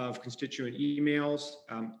hundreds of constituent emails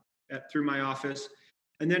through my office.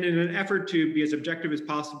 And then in an effort to be as objective as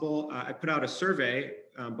possible, I put out a survey,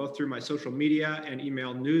 both through my social media and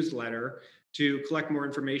email newsletter, to collect more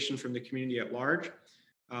information from the community at large.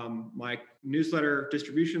 My newsletter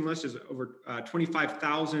distribution list is over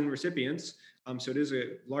 25,000 recipients. So it is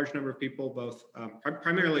a large number of people, both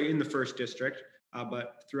primarily in the 1st District,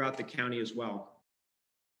 but throughout the county as well.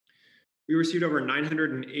 We received over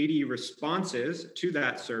 980 responses to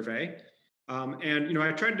that survey. And, you know,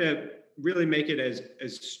 I tried to really make it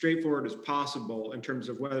as straightforward as possible in terms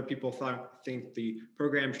of whether people think the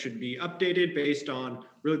program should be updated based on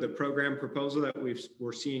really the program proposal that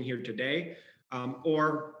we're seeing here today,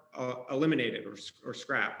 or eliminated or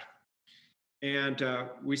scrapped. And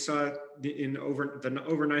we saw in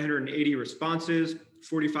over 980 responses,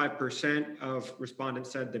 45% of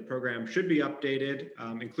respondents said the program should be updated,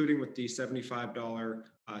 including with the $75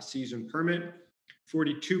 season permit.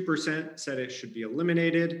 42% said it should be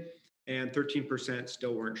eliminated, and 13%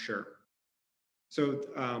 still weren't sure. So,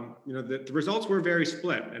 you know, the results were very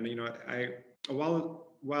split. And, you know,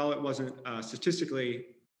 while it wasn't statistically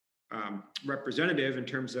representative in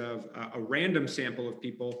terms of a random sample of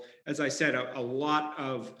people, as I said, a lot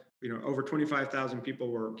of, you know, over 25,000 people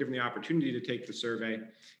were given the opportunity to take the survey.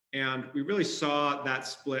 And we really saw that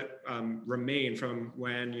split remain from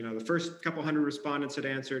when, you know, the first couple hundred respondents had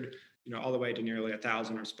answered, you know, all the way to nearly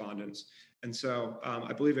 1,000 respondents. And so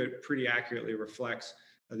I believe it pretty accurately reflects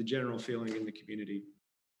the general feeling in the community.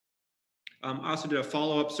 I also did a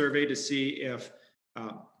follow-up survey to see if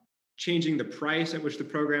changing the price at which the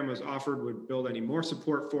program was offered would build any more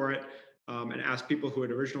support for it. and asked people who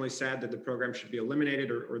had originally said that the program should be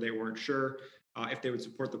eliminated or they weren't sure if they would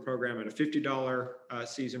support the program at a $50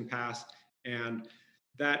 season pass. And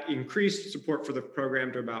that increased support for the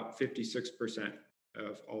program to about 56%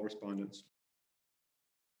 of all respondents.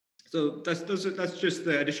 So that's just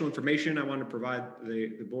the additional information I wanted to provide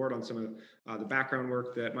the board on some of the background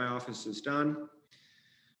work that my office has done.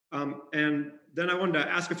 And then I wanted to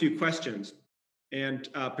ask a few questions. And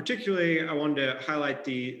particularly, I wanted to highlight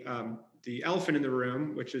the elephant in the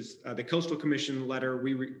room, which is the Coastal Commission letter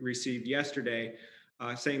we received yesterday,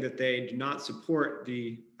 saying that they do not support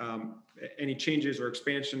any changes or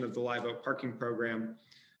expansion of the Live Oak parking program.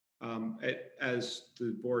 As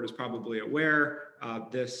the board is probably aware,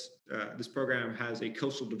 this program has a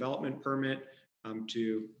coastal development permit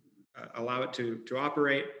to allow it to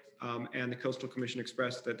operate, and the Coastal Commission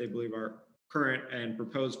expressed that they believe our current and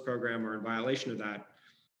proposed program are in violation of that.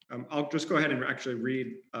 I'll just go ahead and actually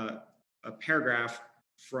read a paragraph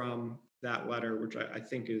from that letter, which I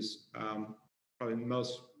think is probably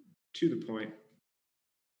most to the point.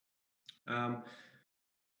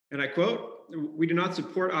 And I quote, "We do not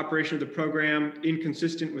support operation of the program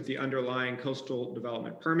inconsistent with the underlying coastal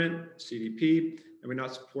development permit, CDP, and we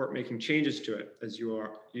not support making changes to it, as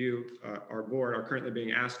our board, are currently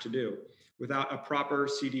being asked to do, without a proper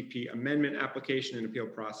CDP amendment application and appeal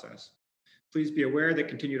process. Please be aware that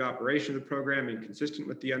continued operation of the program inconsistent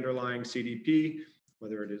with the underlying CDP,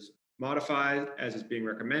 whether it is modified as is being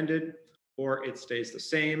recommended, or it stays the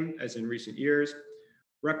same as in recent years,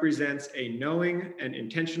 represents a knowing and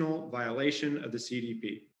intentional violation of the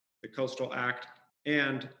CDP, the Coastal Act,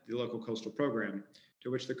 and the local coastal program,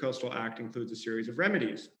 to which the Coastal Act includes a series of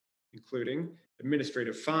remedies, including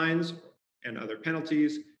administrative fines and other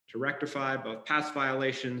penalties to rectify both past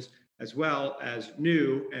violations as well as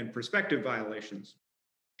new and prospective violations.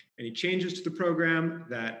 Any changes to the program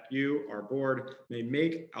that you, our board, may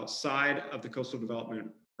make outside of the coastal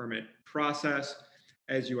development permit process,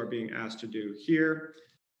 as you are being asked to do here,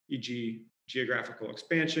 e.g. geographical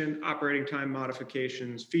expansion, operating time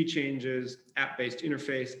modifications, fee changes, app-based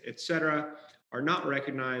interface, etc., are not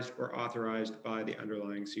recognized or authorized by the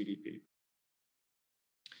underlying CDP."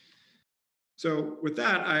 So with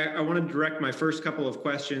that, I want to direct my first couple of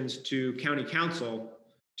questions to County Council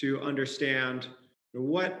to understand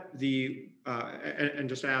what and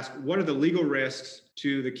just ask, what are the legal risks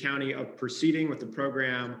to the county of proceeding with the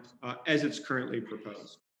program as it's currently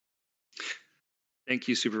proposed? Thank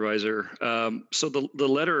you, Supervisor. So the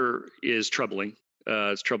letter is troubling.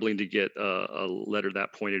 It's troubling to get a letter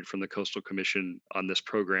that pointed from the Coastal Commission on this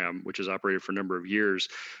program, which has operated for a number of years.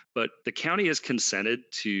 But the county has consented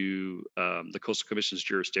to the Coastal Commission's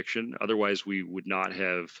jurisdiction. Otherwise, we would not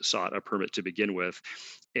have sought a permit to begin with.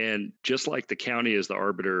 And just like the county is the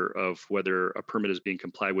arbiter of whether a permit is being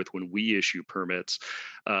complied with when we issue permits,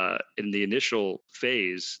 in the initial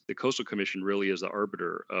phase, the Coastal Commission really is the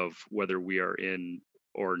arbiter of whether we are in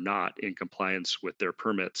or not in compliance with their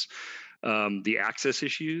permits. The access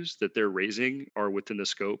issues that they're raising are within the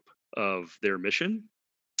scope of their mission.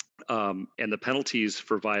 And the penalties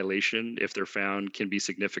for violation, if they're found, can be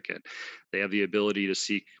significant. They have the ability to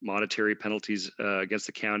seek monetary penalties against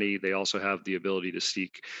the county. They also have the ability to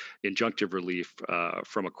seek injunctive relief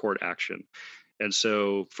from a court action. And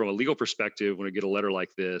so from a legal perspective, when I get a letter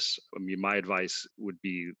like this, I mean, my advice would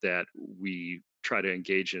be that we try to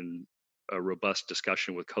engage in a robust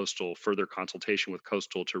discussion with Coastal, further consultation with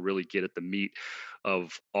Coastal to really get at the meat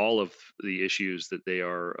of all of the issues that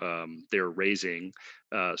they're raising,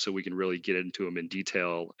 so we can really get into them in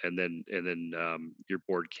detail, and then your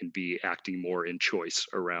board can be acting more in choice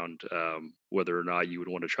around whether or not you would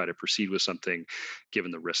want to try to proceed with something,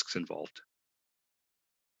 given the risks involved.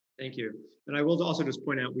 Thank you. And I will also just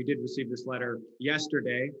point out, we did receive this letter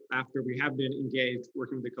yesterday after we have been engaged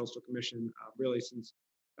working with the Coastal Commission really since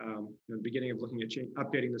the beginning of looking at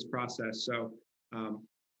updating this process. So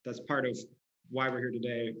that's part of why we're here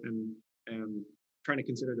today and trying to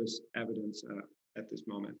consider this evidence at this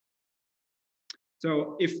moment.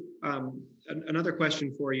 So if another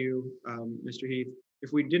question for you, Mr. Heath,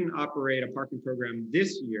 if we didn't operate a parking program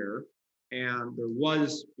this year and there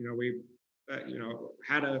was, we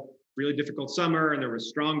had a really difficult summer and there was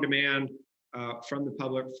strong demand from the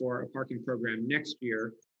public for a parking program next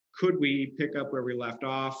year, could we pick up where we left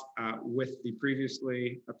off with the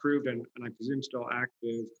previously approved and I presume still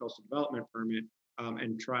active coastal development permit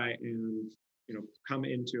and try and come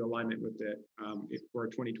into alignment with it for a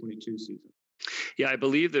 2022 season? Yeah, I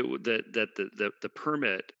believe that the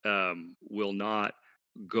permit will not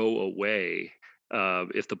go away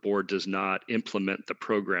if the board does not implement the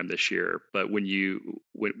program this year. But when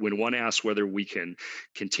one asks whether we can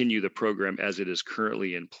continue the program as it is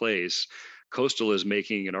currently in place, Coastal is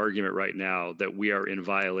making an argument right now that we are in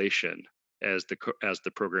violation as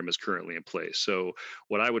the program is currently in place. So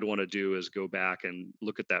what I would want to do is go back and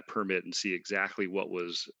look at that permit and see exactly what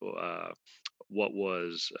was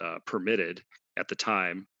permitted at the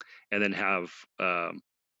time, and then have a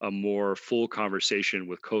more full conversation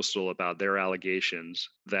with Coastal about their allegations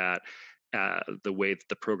that the way that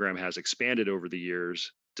the program has expanded over the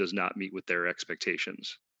years does not meet with their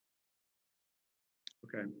expectations.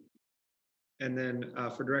 Okay. And then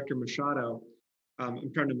for Director Machado,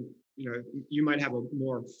 I'm trying to, you might have a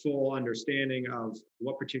more full understanding of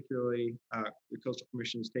what particularly the Coastal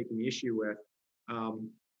Commission is taking issue with.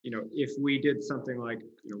 If we did something like,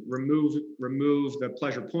 remove the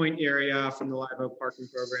Pleasure Point area from the Live Oak parking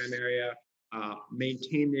program area,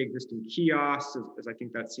 maintain the existing kiosks, as I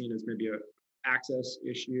think that's seen as maybe a access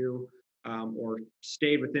issue, or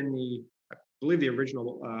stay within I believe the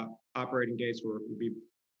original operating dates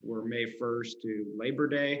were May 1st to Labor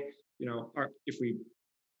Day. If we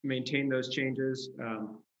maintain those changes,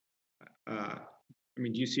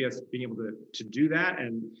 do you see us being able to do that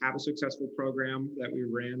and have a successful program that we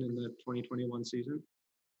ran in the 2021 season?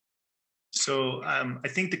 So I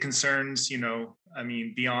think the concerns,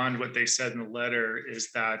 beyond what they said in the letter,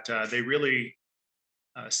 is that they really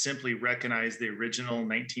simply recognize the original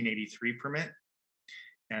 1983 permit.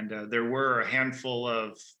 And there were a handful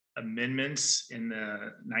of amendments in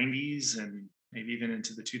the 90s and maybe even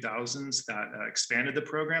into the 2000s that expanded the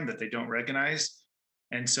program that they don't recognize.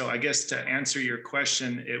 And so I guess to answer your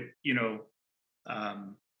question,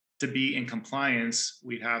 to be in compliance,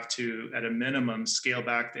 we'd have to, at a minimum, scale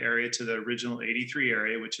back the area to the original 83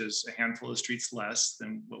 area, which is a handful of streets less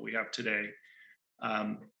than what we have today.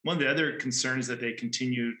 One of the other concerns that they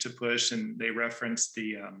continue to push, and they reference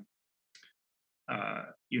the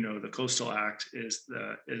Coastal Act, is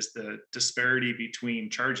the disparity between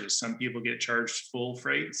charges. Some people get charged full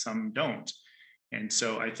freight, some don't. And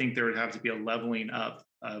so I think there would have to be a leveling up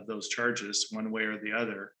of those charges one way or the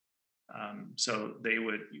other. So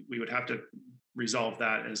we would have to resolve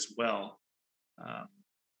that as well.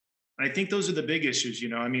 I think those are the big issues.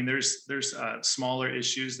 There's smaller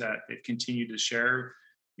issues that they've continued to share,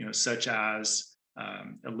 such as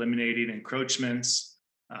eliminating encroachments.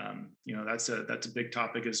 That's a big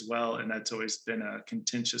topic as well, and that's always been a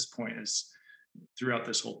contentious point throughout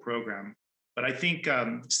this whole program. But I think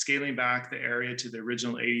scaling back the area to the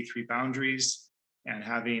original 83 boundaries and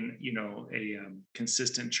having a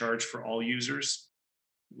consistent charge for all users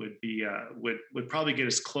would probably get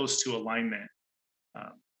us close to alignment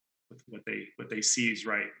with what they see is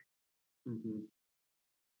right. Mm-hmm.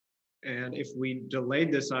 And if we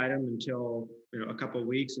delayed this item until a couple of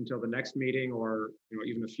weeks, until the next meeting, or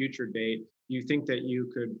even a future date, do you think that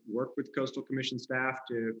you could work with Coastal Commission staff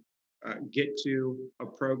to get to a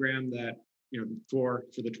program that for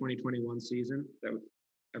the 2021 season that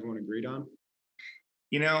everyone agreed on?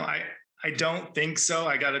 I don't think so.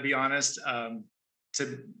 I got to be honest.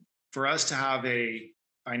 For us to have a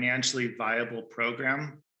financially viable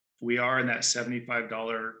program, we are in that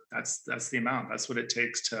 $75. That's the amount. That's what it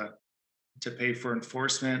takes to pay for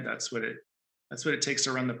enforcement. That's what it takes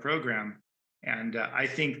to run the program. And I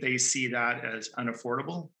think they see that as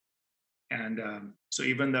unaffordable. And so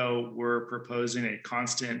even though we're proposing a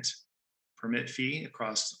constant permit fee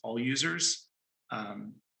across all users,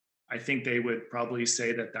 I think they would probably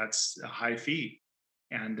say that that's a high fee,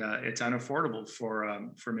 and it's unaffordable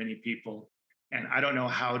for many people. And I don't know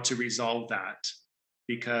how to resolve that,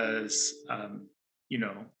 because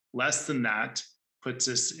less than that puts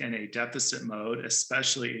us in a deficit mode,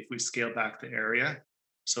 especially if we scale back the area.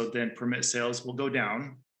 So then permit sales will go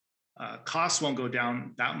down. Costs won't go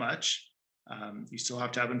down that much. You still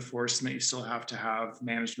have to have enforcement. You still have to have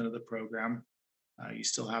management of the program. You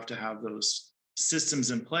still have to have those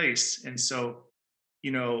systems in place. And so,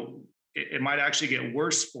 it might actually get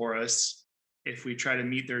worse for us if we try to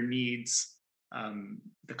meet their needs.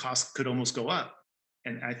 The cost could almost go up.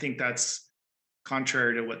 And I think that's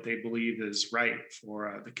contrary to what they believe is right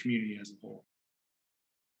for the community as a whole.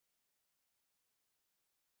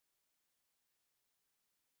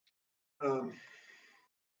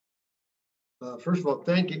 First of all,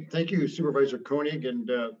 thank you, Supervisor Koenig and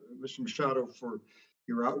Mr. Machado, for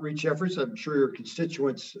your outreach efforts. I'm sure your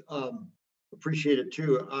constituents appreciate it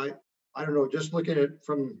too. I don't know, just looking at it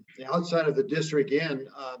from the outside of the district in,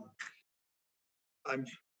 I'm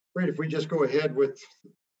afraid if we just go ahead with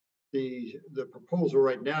the proposal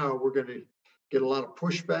right now, we're going to get a lot of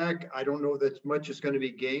pushback. I don't know that much is going to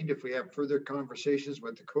be gained if we have further conversations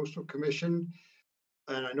with the Coastal Commission.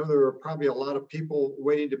 And I know there are probably a lot of people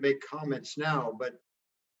waiting to make comments now, but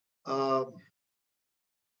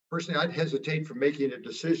personally, I'd hesitate from making a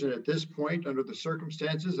decision at this point under the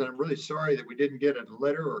circumstances. And I'm really sorry that we didn't get a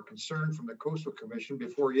letter or concern from the Coastal Commission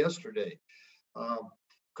before yesterday.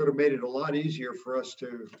 Could have made it a lot easier for us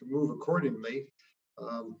to move accordingly.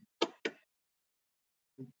 I'm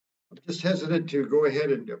just hesitant to go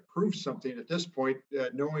ahead and approve something at this point,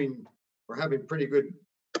 knowing or having pretty good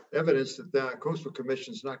evidence that the Coastal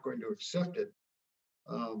Commission is not going to accept it.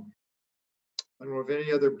 I don't know if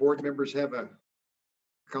any other board members have a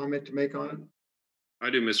comment to make on it. I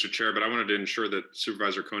do, Mr. Chair, but I wanted to ensure that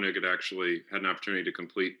Supervisor Koenig had actually had an opportunity to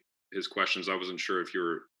complete his questions. I wasn't sure if you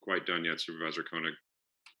were quite done yet, Supervisor Koenig.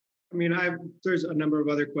 I mean, there's a number of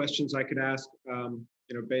other questions I could ask,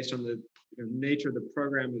 based on the nature of the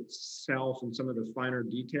program itself and some of the finer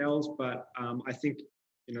details, but I think,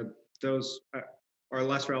 those are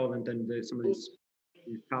less relevant than some of these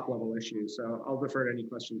top level issues. So I'll defer to any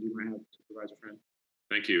questions you might have, Supervisor Friend.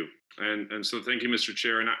 Thank you. And so thank you, Mr.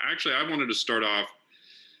 Chair. And I wanted to start off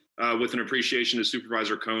with an appreciation to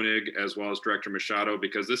Supervisor Koenig as well as Director Machado,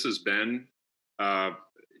 because this has been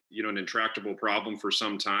an intractable problem for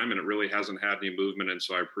some time, and it really hasn't had any movement. And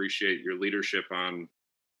so I appreciate your leadership on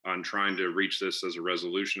trying to reach this as a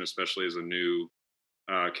resolution, especially as a new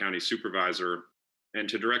county supervisor. And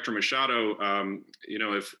to Director Machado,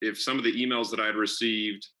 if some of the emails that I'd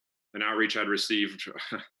received, an outreach I'd received,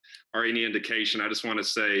 are any indication, I just want to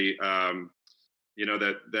say, that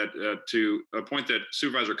to a point that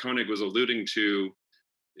Supervisor Koenig was alluding to,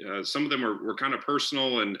 some of them were kind of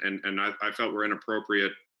personal and I felt were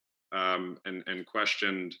inappropriate and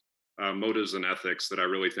questioned motives and ethics that I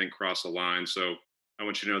really think cross a line. So I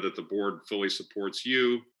want you to know that the board fully supports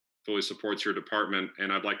you, fully supports your department,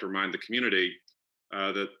 and I'd like to remind the community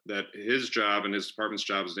that his job and his department's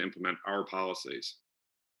job is to implement our policies.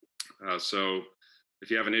 So if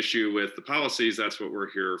you have an issue with the policies, that's what we're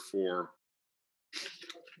here for.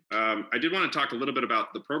 I did want to talk a little bit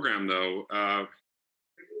about the program, though,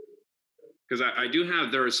 because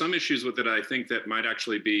there are some issues with it I think that might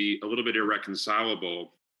actually be a little bit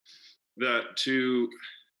irreconcilable.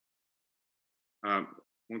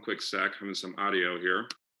 One quick sec, having some audio here.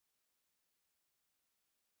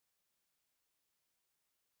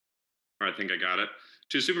 All right, I think I got it.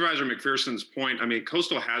 To Supervisor McPherson's point, I mean,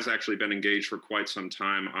 Coastal has actually been engaged for quite some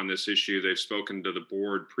time on this issue. They've spoken to the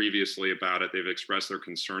board previously about it. They've expressed their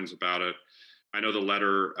concerns about it. I know the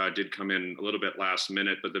letter did come in a little bit last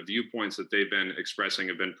minute, but the viewpoints that they've been expressing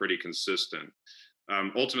have been pretty consistent.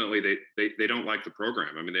 Ultimately, they don't like the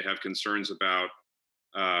program. I mean, they have concerns about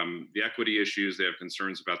the equity issues. They have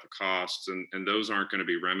concerns about the costs, and those aren't going to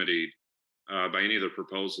be remedied by any of the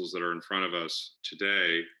proposals that are in front of us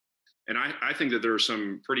today. And I think that there are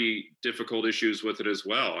some pretty difficult issues with it as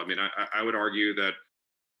well. I mean, I would argue that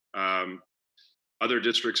other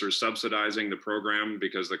districts are subsidizing the program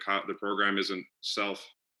because the program isn't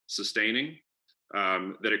self-sustaining,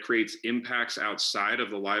 that it creates impacts outside of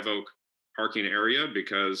the Live Oak parking area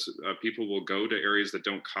because people will go to areas that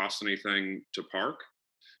don't cost anything to park.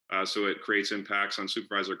 So it creates impacts on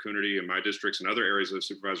Supervisor Coonerty and my districts and other areas of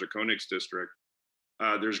Supervisor Koenig's district.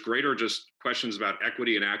 There's greater just questions about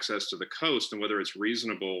equity and access to the coast and whether it's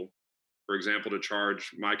reasonable, for example, to charge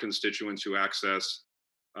my constituents who access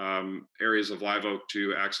areas of Live Oak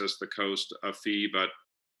to access the coast a fee, but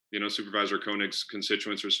Supervisor Koenig's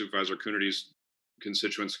constituents or Supervisor Coonerty's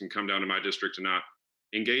constituents can come down to my district and not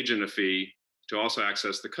engage in a fee to also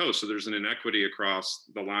access the coast. So there's an inequity across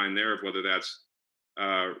the line there of whether that's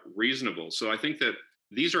reasonable. So I think that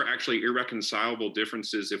these are actually irreconcilable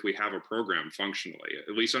differences if we have a program functionally,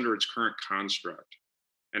 at least under its current construct.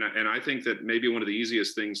 And I think that maybe one of the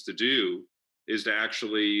easiest things to do is to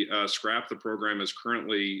actually scrap the program as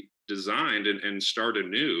currently designed and start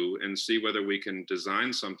anew and see whether we can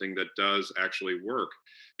design something that does actually work.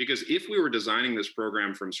 Because if we were designing this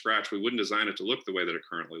program from scratch, we wouldn't design it to look the way that it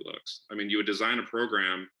currently looks. I mean, you would design a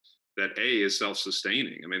program that is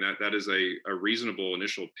self-sustaining. I mean, that is a reasonable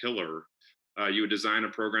initial pillar. You would design a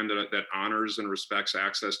program that honors and respects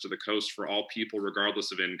access to the coast for all people,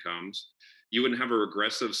 regardless of incomes. You wouldn't have a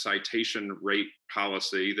regressive citation rate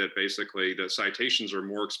policy that basically the citations are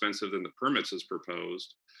more expensive than the permits as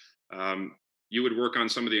proposed. You would work on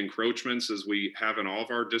some of the encroachments as we have in all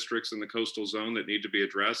of our districts in the coastal zone that need to be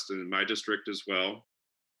addressed, and in my district as well.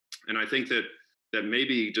 And I think that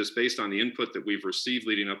maybe just based on the input that we've received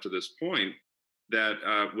leading up to this point,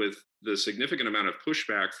 that with the significant amount of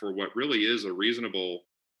pushback for what really is a reasonable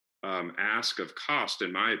ask of cost,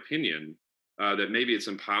 in my opinion, that maybe it's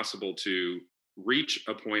impossible to reach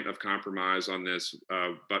a point of compromise on this,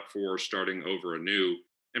 but for starting over anew.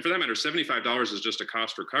 And for that matter, $75 is just a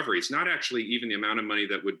cost recovery. It's not actually even the amount of money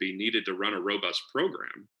that would be needed to run a robust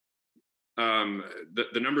program.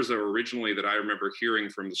 The numbers that were originally that I remember hearing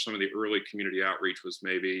from some of the early community outreach was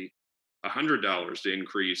maybe $100 to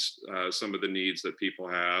increase some of the needs that people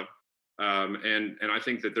have. And I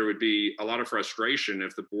think that there would be a lot of frustration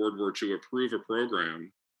if the board were to approve a program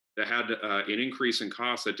that had an increase in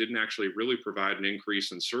costs that didn't actually really provide an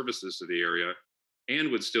increase in services to the area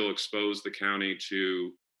and would still expose the county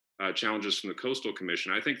to challenges from the Coastal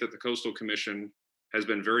Commission. I think that the Coastal Commission has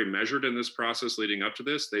been very measured in this process leading up to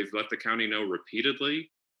this. They've let the county know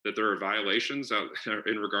repeatedly that there are violations out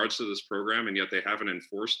in regards to this program, and yet they haven't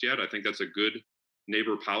enforced yet. I think that's a good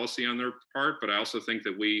neighbor policy on their part, but I also think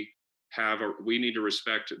that we need to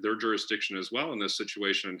respect their jurisdiction as well in this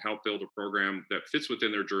situation and help build a program that fits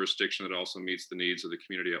within their jurisdiction that also meets the needs of the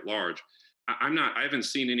community at large. I haven't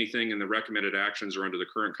seen anything in the recommended actions or under the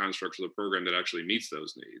current construct of the program that actually meets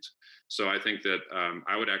those needs. So I think that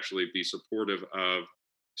I would actually be supportive of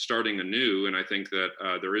starting anew. And I think that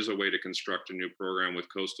there is a way to construct a new program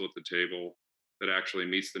with Coastal at the table that actually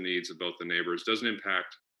meets the needs of both the neighbors, doesn't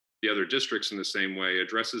impact the other districts in the same way,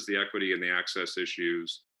 addresses the equity and the access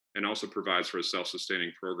issues, and also provides for a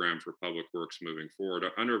self-sustaining program for public works moving forward.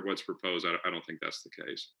 Under what's proposed, I don't think that's the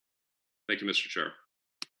case. Thank you, Mr. Chair.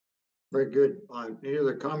 Very good. Any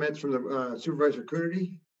other comments from the Supervisor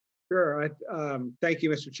Coonerty? Sure. Thank you,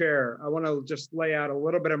 Mr. Chair. I want to just lay out a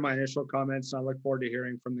little bit of my initial comments, and I look forward to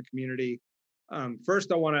hearing from the community.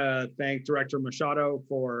 First, I want to thank Director Machado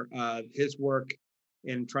for his work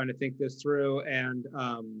in trying to think this through, and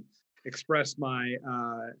express my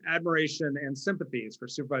admiration and sympathies for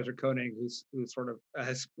Supervisor Koenig, who sort of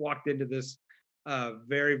has walked into this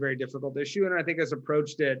very, very difficult issue, and I think has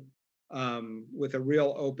approached it with a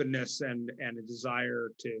real openness and a desire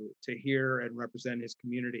to hear and represent his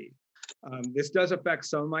community. This does affect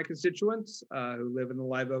some of my constituents who live in the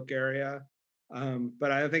Live Oak area,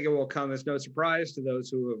 but I think it will come as no surprise to those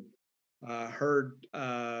who have heard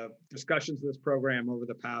discussions of this program over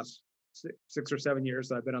the past 6 or 7 years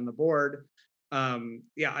that I've been on the board.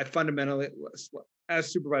 Yeah, I fundamentally,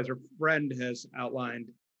 as Supervisor Friend has outlined,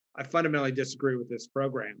 I fundamentally disagree with this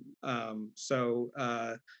program.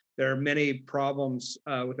 There are many problems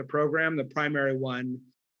with the program. The primary one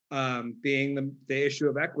being the issue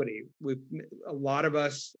of equity. A lot of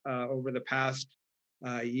us over the past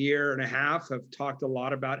year and a half have talked a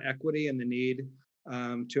lot about equity and the need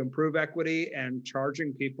to improve equity, and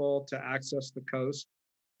charging people to access the coast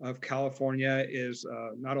of California is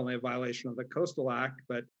not only a violation of the Coastal Act,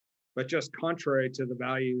 but just contrary to the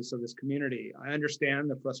values of this community. I understand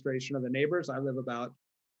the frustration of the neighbors. I live about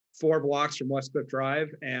 4 blocks from West Cliff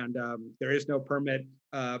Drive, and there is no permit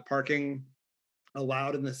parking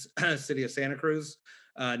allowed in the city of Santa Cruz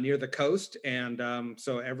near the coast. And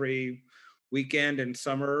so every weekend and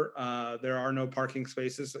summer, there are no parking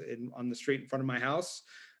spaces on the street in front of my house.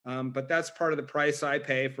 But that's part of the price I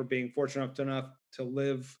pay for being fortunate enough to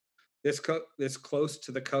live this close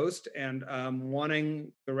to the coast, and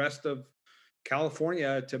wanting the rest of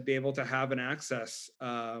California to be able to have an access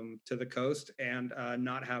to the coast and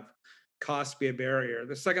not have cost be a barrier.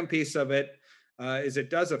 The second piece of it is it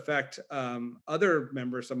does affect other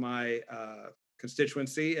members of my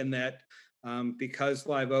constituency, in that because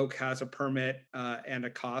Live Oak has a permit and a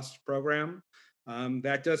cost program,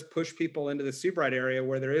 that does push people into the Seabright area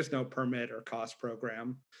where there is no permit or cost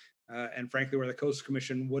program, and frankly where the Coastal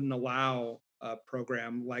Commission wouldn't allow a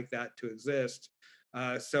program like that to exist.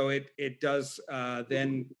 So it does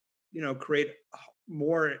then create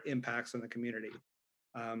more impacts on the community.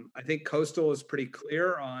 I think Coastal is pretty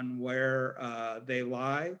clear on where they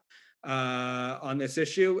lie on this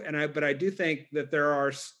issue, but I do think that there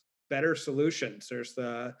are better solutions. There's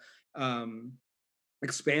the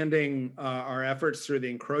expanding our efforts through the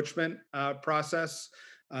encroachment process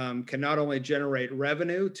can not only generate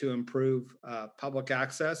revenue to improve public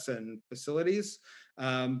access and facilities,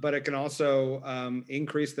 but it can also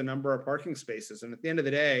increase the number of parking spaces. And at the end of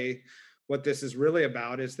the day, what this is really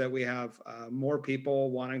about is that we have more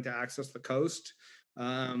people wanting to access the coast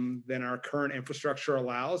than our current infrastructure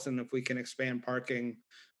allows. And if we can expand parking,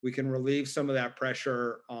 we can relieve some of that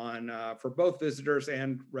pressure on for both visitors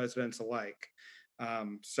and residents alike.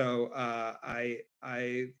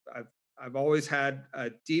 I've always had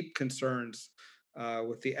deep concerns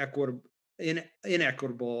with the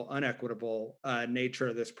inequitable, unequitable nature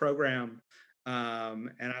of this program.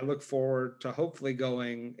 And I look forward to hopefully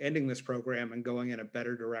ending this program and going in a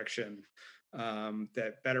better direction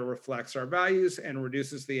that better reflects our values and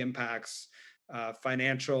reduces the impacts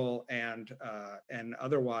financial and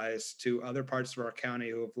otherwise to other parts of our county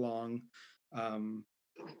who have long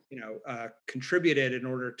contributed in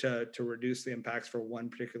order to reduce the impacts for one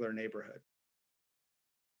particular neighborhood.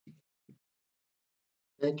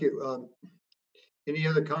 Thank you. Any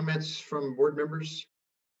other comments from board members?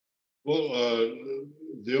 Well,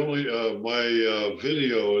 the only, my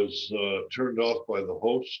video is turned off by the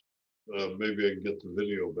host. Maybe I can get the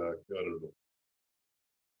video back. I don't know.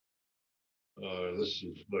 This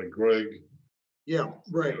is Greg. Yeah,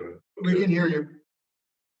 right. We can hear you.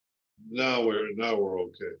 Now we're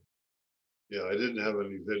okay. Yeah, I didn't have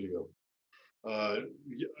any video.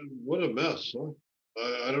 What a mess, huh?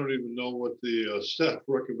 I don't even know what the staff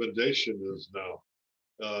recommendation is now.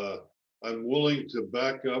 I'm willing to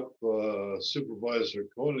back up Supervisor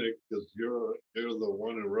Koenig because you're the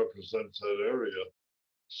one who represents that area.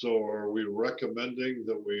 So are we recommending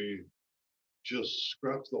that we just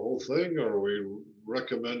scrap the whole thing, or are we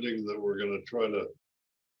recommending that we're going to try to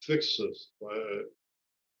fix this?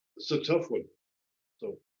 It's a tough one.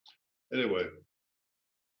 So anyway.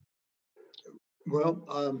 Well,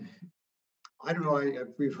 I don't know.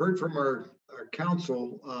 We've heard from our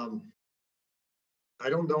council. I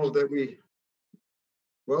don't know that we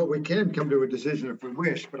can come to a decision if we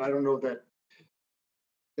wish, but I don't know that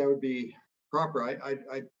would be proper.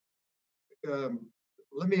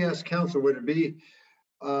 Let me ask council, would it be,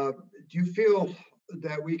 do you feel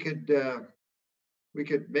that we could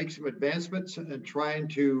make some advancements in trying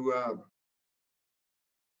to,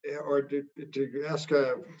 or to ask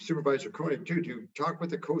Supervisor Koenig too, to talk with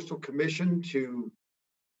the Coastal Commission to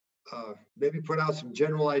maybe put out some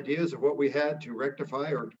general ideas of what we had to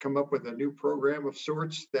rectify or come up with a new program of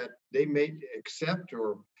sorts that they may accept?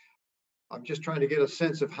 Or I'm just trying to get a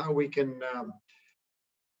sense of how we can,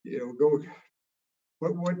 go,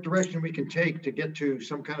 what direction we can take to get to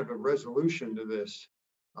some kind of a resolution to this,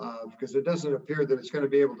 because it doesn't appear that it's going to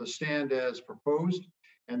be able to stand as proposed,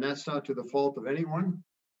 and that's not to the fault of anyone.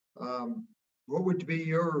 What would be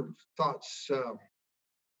your thoughts,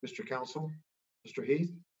 Mr. Council, Mr.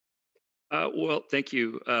 Heath? Well, thank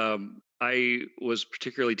you. I was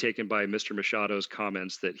particularly taken by Mr. Machado's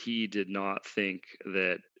comments that he did not think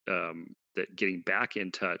that that getting back in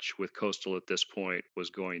touch with Coastal at this point was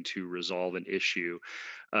going to resolve an issue.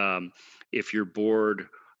 If your board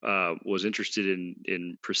was interested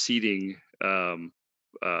in proceeding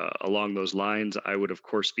along those lines, I would, of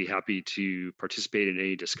course, be happy to participate in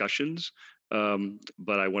any discussions.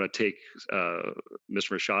 But I want to take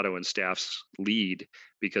Mr. Machado and staff's lead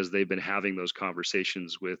because they've been having those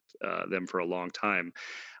conversations with them for a long time.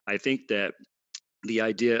 I think that the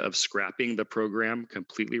idea of scrapping the program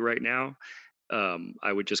completely right now,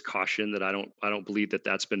 I would just caution that I don't believe that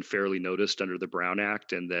that's been fairly noticed under the Brown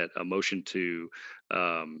Act, and that a motion to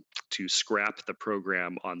scrap the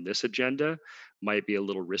program on this agenda might be a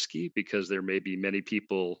little risky, because there may be many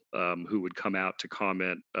people who would come out to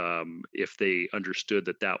comment if they understood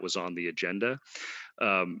that that was on the agenda.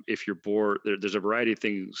 If your board, there's a variety of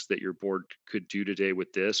things that your board could do today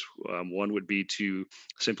with this. One would be to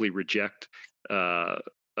simply reject a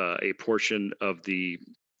portion of the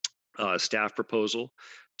staff proposal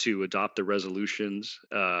to adopt the resolutions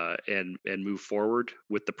and move forward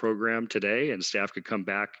with the program today, and staff could come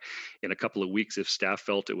back in a couple of weeks if staff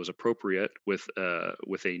felt it was appropriate with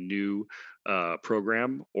a new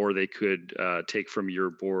program, or they could take from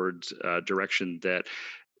your board's direction that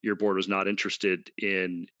your board was not interested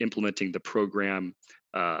in implementing the program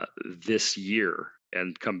this year,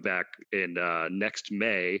 and come back in next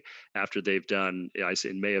May after they've done, I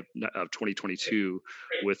say in May of 2022,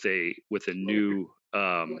 with a new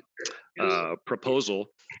proposal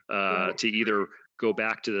to either go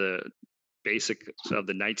back to the basics of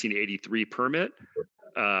the 1983 permit,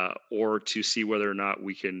 or to see whether or not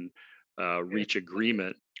we can reach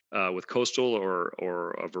agreement with Coastal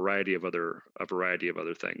or a variety of other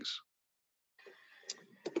things.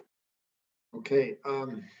 Okay.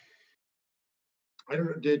 I don't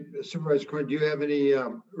know, did Supervisor Quinn, do you have any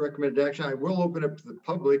recommended action? I will open up to the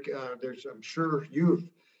public. I'm sure you've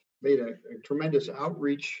made a tremendous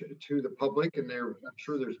outreach to the public, and I'm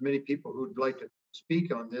sure there's many people who'd like to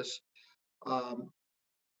speak on this.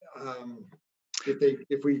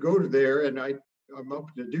 If we go to there, and I'm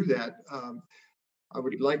open to do that, I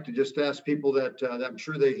would like to just ask people that I'm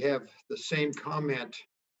sure they have the same comment,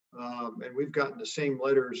 and we've gotten the same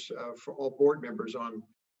letters for all board members on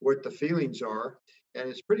what the feelings are, and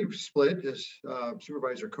it's pretty split, as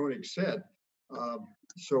Supervisor Koenig said.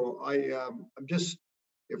 So I'm just,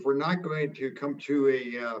 if we're not going to come to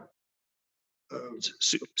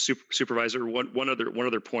Supervisor, one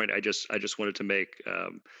other point I just wanted to make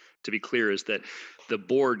to be clear is that the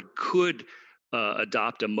board could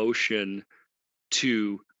adopt a motion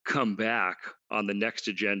to come back on the next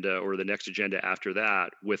agenda or the next agenda after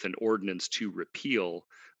that with an ordinance to repeal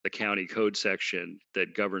the county code section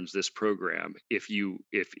that governs this program if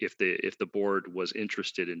the board was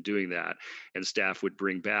interested in doing that, and staff would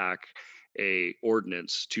bring back a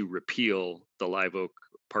ordinance to repeal the Live Oak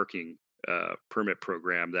parking permit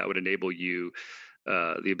program that would enable you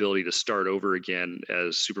the ability to start over again,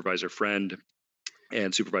 as Supervisor Friend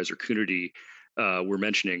and Supervisor Coonerty were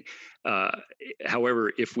mentioning.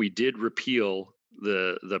 However, if we did repeal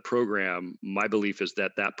the program, my belief is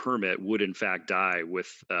that that permit would in fact die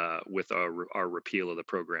with our repeal of the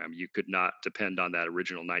program. You could not depend on that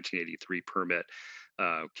original 1983 permit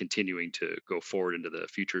continuing to go forward into the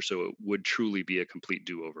future. So it would truly be a complete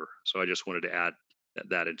do-over. So I just wanted to add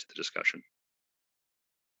that into the discussion.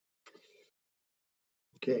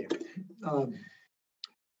 Okay.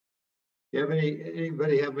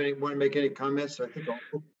 Anybody want to make any comments? I think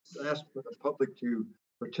I'll ask for the public to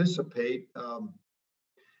participate.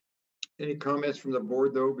 Any comments from the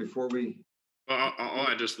board though before we? Well, I'll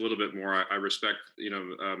add just a little bit more. I respect,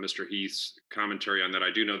 Mr. Heath's commentary on that.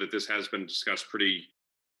 I do know that this has been discussed pretty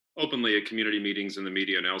openly at community meetings in the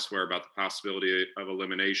media and elsewhere about the possibility of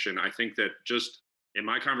elimination. I think that just in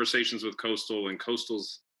my conversations with Coastal and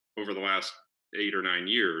Coastal's over the last 8 or 9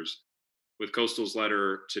 years, with Coastal's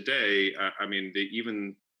letter today, I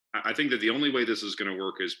think that the only way this is going to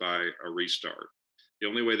work is by a restart. The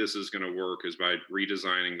only way this is going to work is by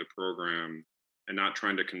redesigning the program and not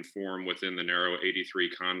trying to conform within the narrow 83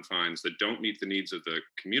 confines that don't meet the needs of the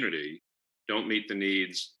community, don't meet the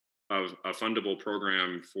needs of a fundable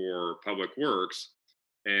program for public works,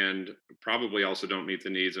 and probably also don't meet the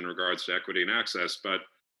needs in regards to equity and access. But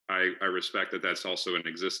I respect that that's also an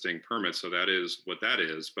existing permit, so that is what that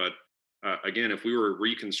is. But again, if we were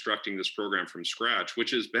reconstructing this program from scratch,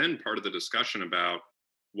 which has been part of the discussion about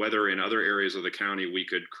whether in other areas of the county we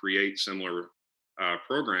could create similar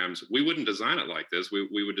programs, we wouldn't design it like this.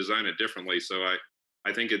 We would design it differently. So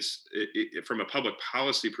I think from a public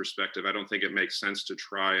policy perspective, I don't think it makes sense to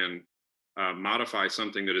try and modify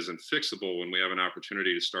something that isn't fixable when we have an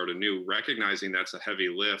opportunity to start anew, recognizing that's a heavy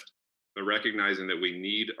lift, but recognizing that we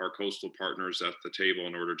need our coastal partners at the table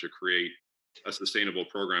in order to create a sustainable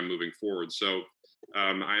program moving forward. So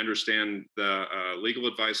I understand the legal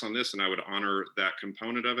advice on this, and I would honor that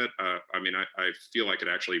component of it. I feel like it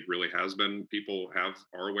actually really has been. People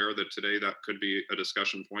are aware that today that could be a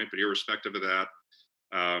discussion point, but irrespective of that,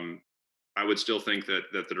 I would still think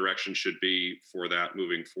that the direction should be for that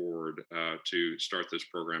moving forward to start this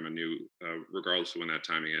program anew, regardless of when that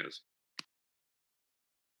timing is.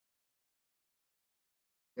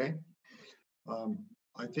 Okay.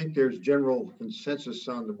 I think there's general consensus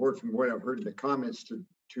on the board from what I've heard in the comments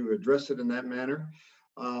to address it in that manner.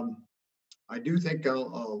 I do think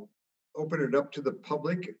I'll open it up to the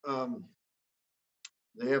public.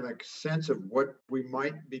 They have a sense of what we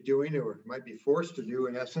might be doing or might be forced to do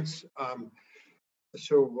in essence. I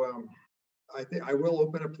think I will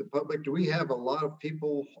open up to the public. Do we have a lot of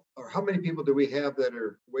people, or how many people do we have that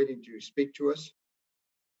are waiting to speak to us?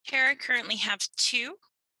 Chair, I currently have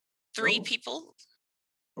three people.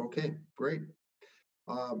 Okay, great.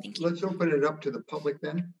 Let's open it up to the public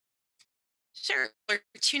then. Sure.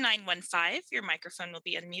 2915, your microphone will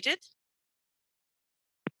be unmuted.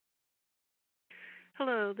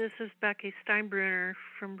 Hello, this is Becky Steinbrunner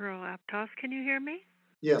from rural Aptos. Can you hear me?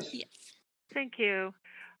 Yes. Yes. Thank you.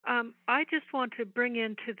 I just want to bring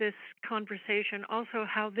into this conversation also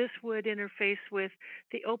how this would interface with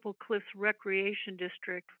the Opal Cliffs Recreation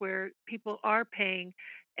District, where people are paying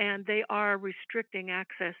and they are restricting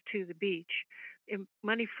access to the beach.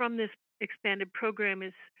 Money from this expanded program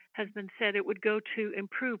has been said it would go to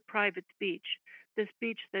improve private beach, this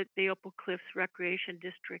beach that the Opal Cliffs Recreation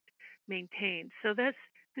District maintains. So this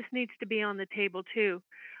needs to be on the table too.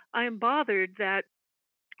 I am bothered that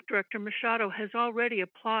Director Machado has already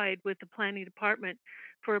applied with the Planning Department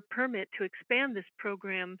for a permit to expand this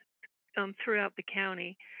program throughout the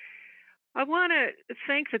county. I want to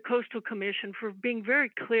thank the Coastal Commission for being very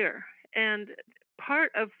clear. And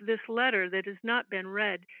part of this letter that has not been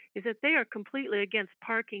read is that they are completely against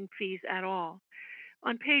parking fees at all.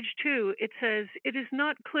 On page 2, it says, it is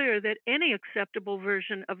not clear that any acceptable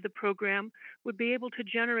version of the program would be able to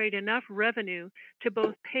generate enough revenue to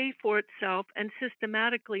both pay for itself and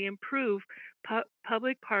systematically improve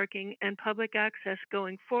public parking and public access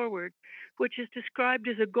going forward, which is described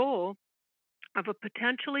as a goal of a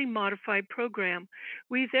potentially modified program.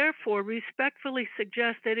 We therefore respectfully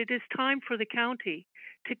suggest that it is time for the county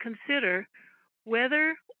to consider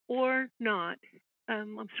whether or not,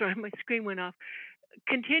 I'm sorry, my screen went off,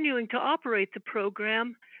 continuing to operate the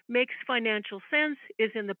program makes financial sense,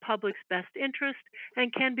 is in the public's best interest,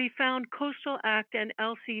 and can be found Coastal Act and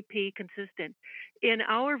LCP consistent. In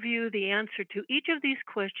our view, the answer to each of these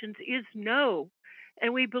questions is no,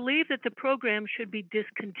 and we believe that the program should be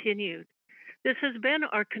discontinued. This has been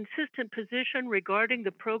our consistent position regarding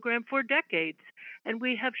the program for decades, and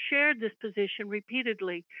we have shared this position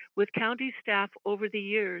repeatedly with county staff over the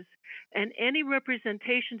years, and any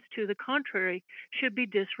representations to the contrary should be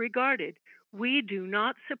disregarded. We do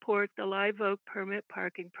not support the Live Oak permit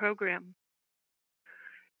parking program.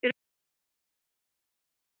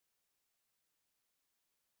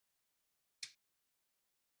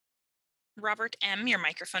 Robert M., your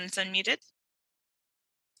microphone is unmuted.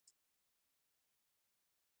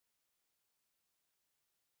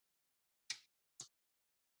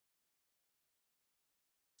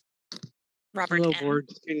 Robert Hello, M. board.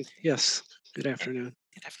 Yes, good afternoon.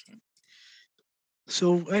 Good afternoon.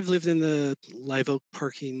 So I've lived in the Live Oak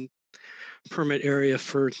parking permit area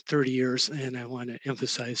for 30 years, and I want to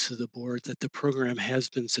emphasize to the board that the program has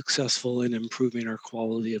been successful in improving our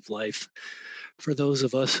quality of life for those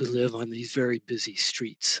of us who live on these very busy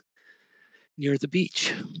streets near the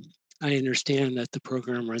beach. I understand that the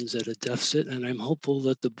program runs at a deficit, and I'm hopeful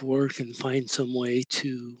that the board can find some way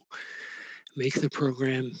to make the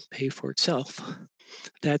program pay for itself.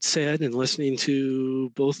 That said, and listening to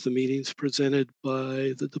both the meetings presented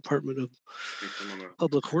by the Department of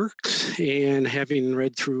Public Works and having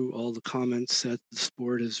read through all the comments that this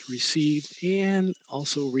board has received, and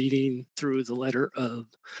also reading through the letter of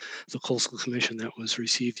the Coastal Commission that was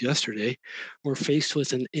received yesterday, we're faced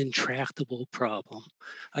with an intractable problem.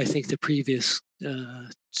 I think the previous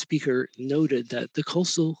speaker noted that the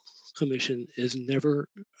Coastal Commission is never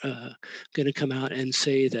going to come out and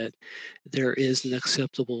say that there is an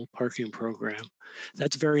acceptable parking program.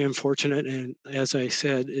 That's very unfortunate, and as I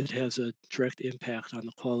said, it has a direct impact on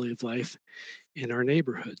the quality of life in our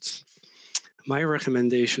neighborhoods. My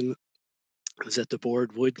recommendation is that the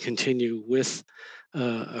board would continue with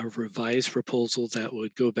a revised proposal that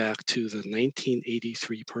would go back to the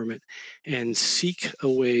 1983 permit and seek a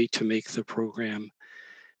way to make the program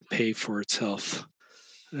pay for itself.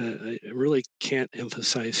 I really can't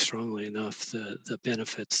emphasize strongly enough the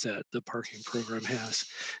benefits that the parking program has.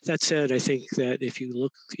 That said, I think that if you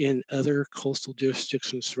look in other coastal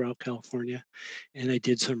jurisdictions throughout California, and I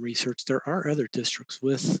did some research, there are other districts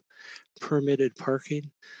with permitted parking.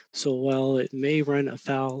 So while it may run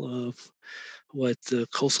afoul of what the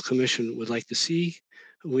Coastal Commission would like to see,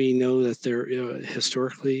 we know that there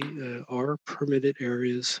historically are permitted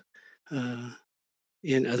areas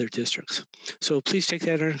in other districts. So please take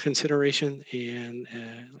that under consideration. And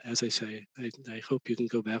as I say, I hope you can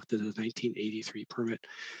go back to the 1983 permit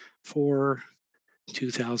for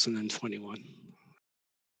 2021.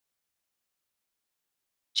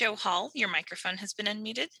 Joe Hall, your microphone has been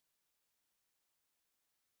unmuted.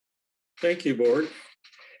 Thank you, board.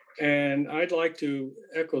 And I'd like to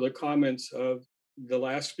echo the comments of the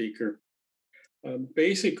last speaker.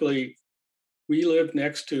 Basically, we live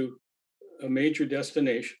next to a major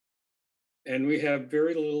destination, and we have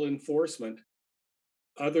very little enforcement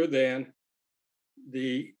other than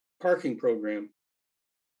the parking program.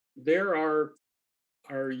 There are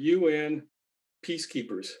our UN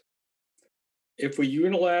peacekeepers. If we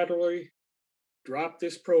unilaterally drop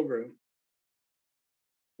this program,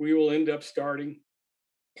 we will end up starting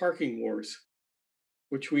parking wars,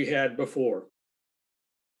 which we had before.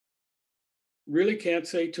 Really can't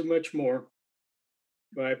say too much more,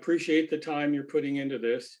 but I appreciate the time you're putting into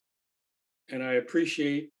this, and I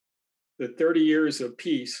appreciate the 30 years of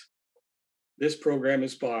peace this program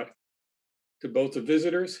has brought to both the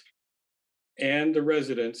visitors and the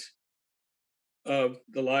residents of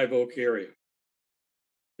the Live Oak area.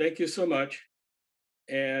 Thank you so much,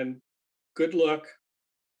 and good luck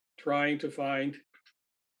trying to find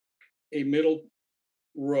a middle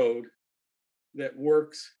road that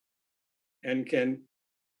works and can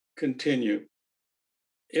continue.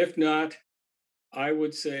 If not, I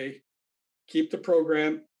would say keep the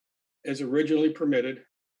program as originally permitted,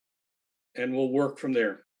 and we'll work from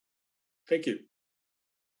there. Thank you.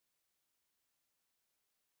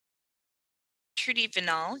 Trudy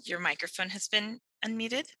Vinal, your microphone has been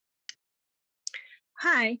unmuted.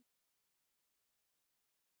 Hi.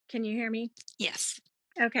 Can you hear me? Yes.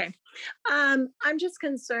 Okay. I'm just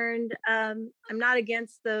concerned. I'm not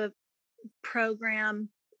against the program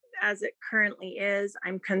as it currently is.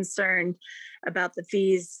 I'm concerned about the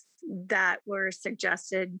fees that were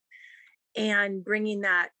suggested and bringing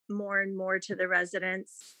that more and more to the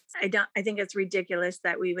residents. I think it's ridiculous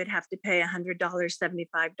that we would have to pay $100,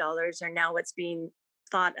 $75, or now what's being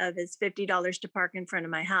thought of as $50 to park in front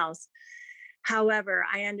of my house. However,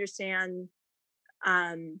 I understand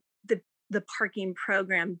the parking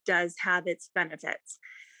program does have its benefits.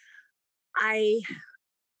 I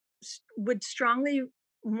would strongly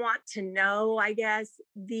want to know, I guess,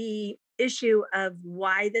 the issue of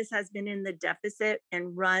why this has been in the deficit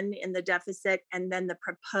and run in the deficit, and then the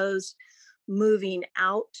proposed moving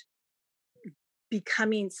out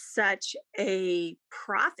becoming such a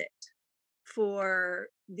profit for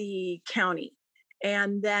the county,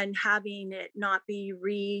 and then having it not be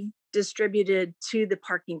redistributed to the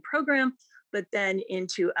parking program, but then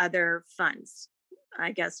into other funds,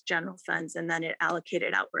 I guess general funds, and then it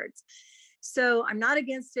allocated outwards. So I'm not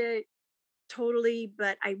against it totally,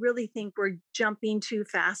 but I really think we're jumping too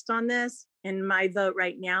fast on this. And my vote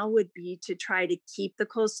right now would be to try to keep the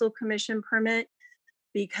Coastal Commission permit,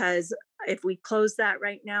 because if we close that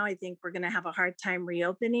right now, I think we're going to have a hard time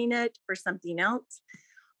reopening it for something else.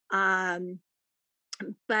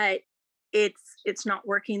 But it's not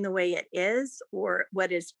working the way it is, or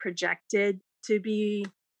what is projected to be,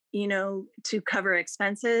 to cover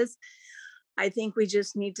expenses. I think we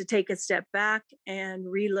just need to take a step back and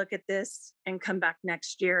relook at this and come back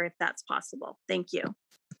next year if that's possible. Thank you.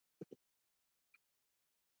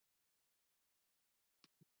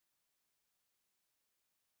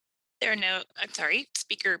 I'm sorry,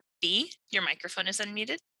 speaker B, your microphone is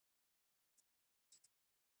unmuted.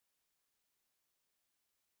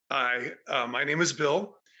 Hi, my name is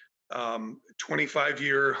Bill,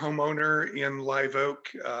 25-year homeowner in Live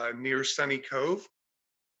Oak near Sunny Cove,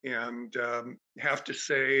 and have to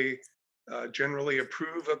say generally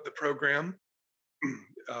approve of the program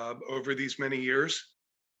over these many years.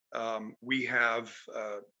 We have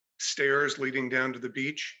stairs leading down to the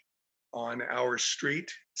beach on our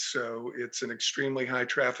street, so it's an extremely high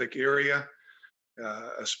traffic area,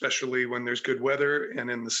 especially when there's good weather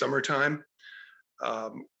and in the summertime.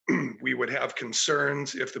 We would have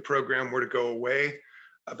concerns if the program were to go away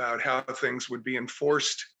about how things would be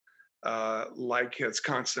enforced, like has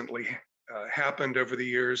constantly happened over the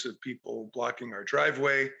years, of people blocking our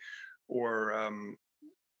driveway, or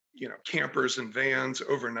campers and vans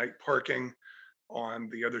overnight parking on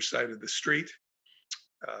the other side of the street.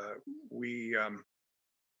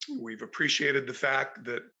 We've appreciated the fact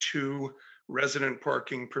that 2 resident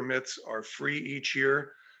parking permits are free each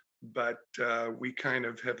year, but we kind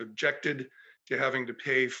of have objected to having to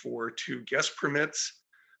pay for 2 guest permits.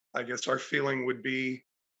 I guess our feeling would be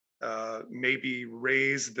maybe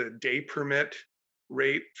raise the day permit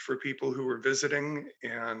rate for people who are visiting,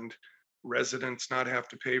 and residents not have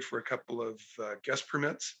to pay for a couple of guest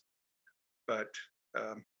permits. But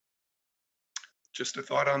just a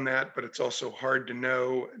thought on that, but it's also hard to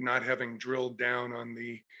know, not having drilled down on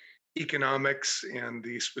the economics and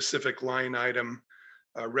the specific line item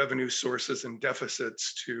revenue sources and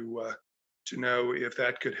deficits to know if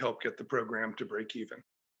that could help get the program to break even.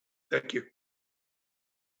 Thank you.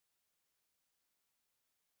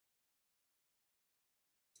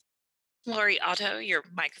 Lori Otto, your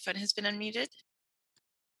microphone has been unmuted.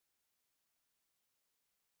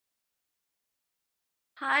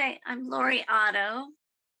 Hi, I'm Lori Otto.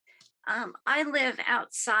 I live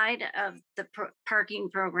outside of the parking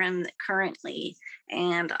program currently,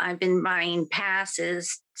 and I've been buying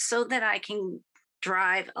passes so that I can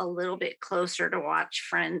drive a little bit closer to watch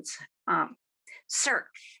friends surf.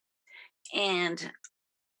 And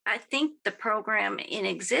I think the program in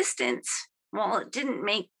existence, while it didn't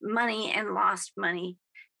make money and lost money,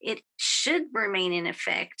 it should remain in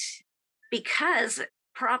effect, because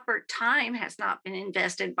proper time has not been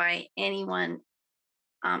invested by anyone.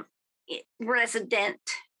 Resident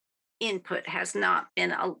input has not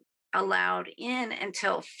been allowed in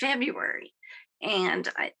until February. And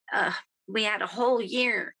we had a whole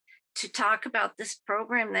year to talk about this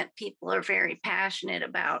program that people are very passionate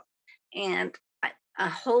about. And a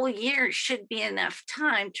whole year should be enough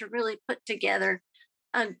time to really put together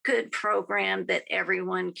a good program that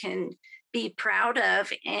everyone can be proud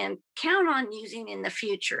of and count on using in the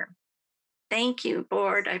future. Thank you,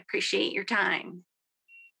 board. I appreciate your time.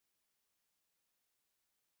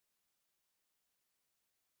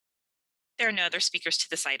 There are no other speakers to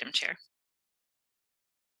this item, Chair.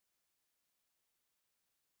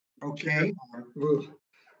 Okay, we'll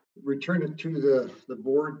return it to the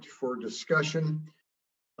board for discussion.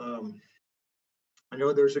 I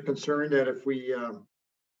know there's a concern that if we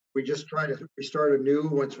we just try to restart anew.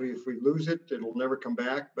 Once if we lose it, it'll never come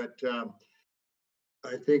back. But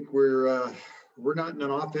I think we're not in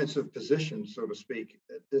an offensive position, so to speak,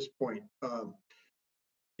 at this point,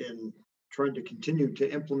 in trying to continue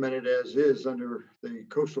to implement it as is under the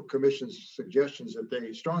Coastal Commission's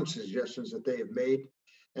strong suggestions that they have made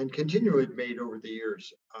and continually made over the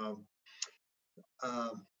years. I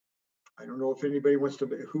don't know if anybody wants to,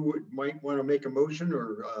 might want to make a motion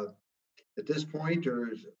or at this point,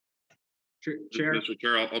 or is Chair. Mr.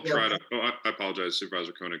 Chair, I'll try to. Oh, I apologize,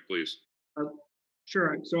 Supervisor Koenig, please.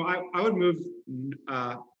 Sure. So I would move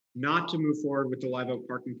not to move forward with the Live Oak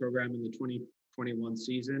parking program in the 2021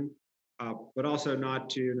 season, but also not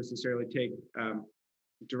to necessarily take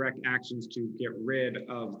direct actions to get rid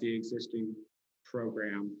of the existing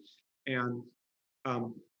program. And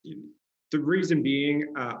the reason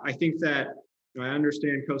being, I think that I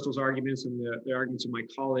understand Coastal's arguments and the arguments of my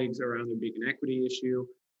colleagues around there being an equity issue.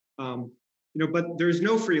 But there's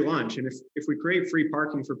no free lunch. And if we create free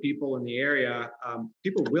parking for people in the area,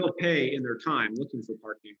 people will pay in their time looking for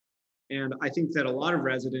parking. And I think that a lot of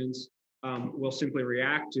residents will simply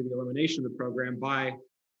react to the elimination of the program by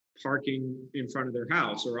parking in front of their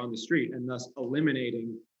house or on the street, and thus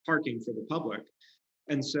eliminating parking for the public.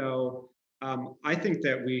 And so I think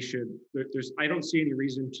that we should, I don't see any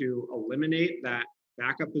reason to eliminate that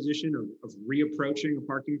backup position of reapproaching a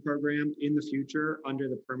parking program in the future under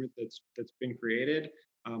the permit that's been created.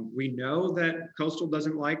 We know that Coastal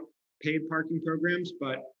doesn't like paid parking programs,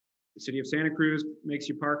 but the city of Santa Cruz makes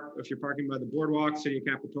you park if you're parking by the boardwalk. City of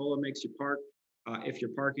Capitola makes you park if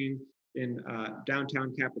you're parking in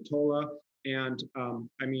downtown Capitola. And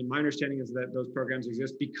I mean, my understanding is that those programs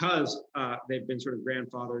exist because they've been sort of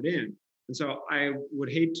grandfathered in. And so I would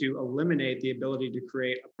hate to eliminate the ability to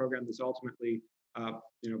create a program that's ultimately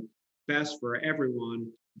best for everyone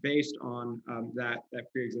based on that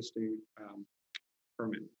pre-existing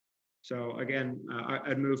permit. So again,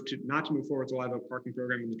 I'd move to not to move forward with the Live Oak parking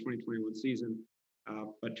program in the 2021 season,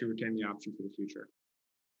 but to retain the option for the future.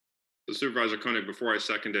 So Supervisor Koenig, before I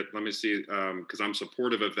second it, let me see, because I'm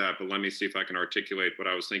supportive of that, but let me see if I can articulate what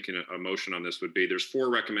I was thinking a motion on this would be. There's 4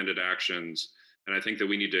 recommended actions, and I think that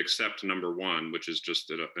we need to accept number 1, which is just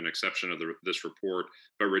an exception of this report,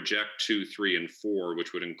 but reject 2, 3, and 4,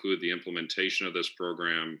 which would include the implementation of this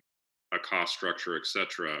program, a cost structure, et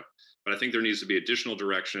cetera. But I think there needs to be additional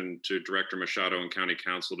direction to Director Machado and County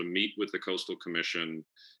Council to meet with the Coastal Commission,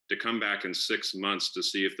 to come back in 6 months to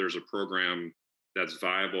see if there's a program that's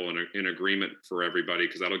viable and in agreement for everybody,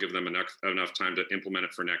 because that'll give them enough time to implement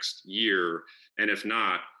it for next year. And if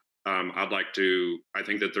not, I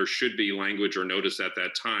think that there should be language or notice at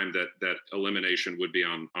that time that elimination would be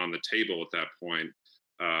on the table at that point.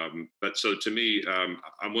 But so to me,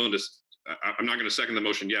 I'm willing to, I'm not going to second the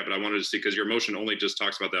motion yet, but I wanted to see, because your motion only just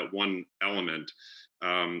talks about that one element.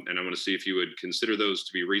 And I want to see if you would consider those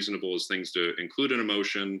to be reasonable as things to include in a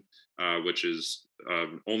motion, which is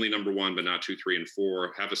only number 1, but not 2, 3, and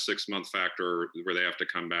 4. Have a 6-month factor where they have to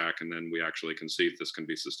come back, and then we actually can see if this can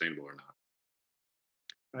be sustainable or not.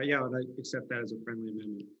 Yeah, I'd accept that as a friendly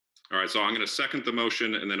amendment. All right, so I'm going to second the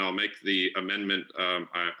motion, and then I'll make the amendment. I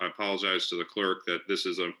apologize to the clerk that this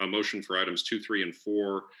is a motion for items 2, 3, and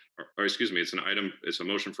 4. Or excuse me, it's a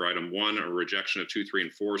motion for item 1, a rejection of 2, 3,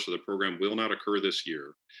 and 4. So the program will not occur this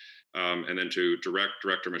year. And then to direct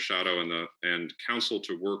Director Machado and Council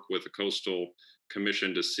to work with the Coastal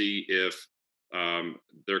Commission to see if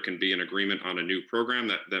there can be an agreement on a new program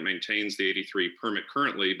that maintains the 83 permit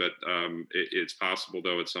currently, but it's possible,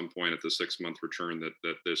 though, at some point at the 6-month return that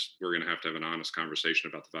we're going to have an honest conversation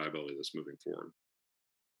about the viability of this moving forward.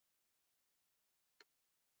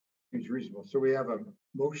 Seems reasonable. So we have a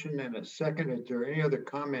motion and a second. Is there any other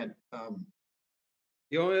comment?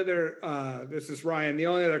 The only other, this is Ryan. The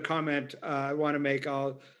only other comment I want to make,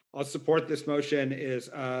 I'll support this motion, is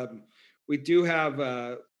we do have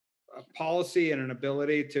a policy and an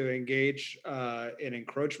ability to engage in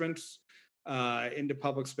encroachments into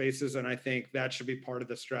public spaces, and I think that should be part of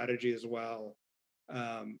the strategy as well,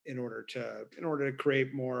 in order to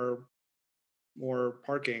create more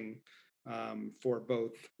parking for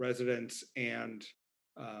both residents and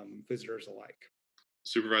visitors alike.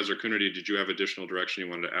 Supervisor Coonerty, did you have additional direction you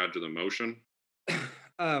wanted to add to the motion?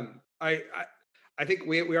 I think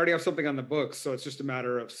we already have something on the books, so it's just a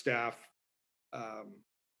matter of staff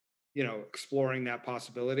exploring that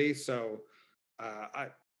possibility. So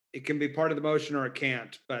it can be part of the motion or it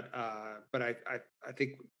can't, but I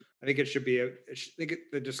think it should be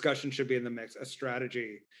the discussion should be in the mix. A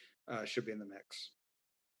strategy should be in the mix.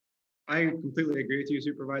 I completely agree with you,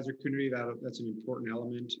 Supervisor Coonerty. That's an important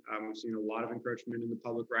element. We've seen a lot of encroachment in the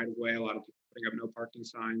public right of way, a lot of putting up no parking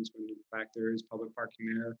signs when in fact there is public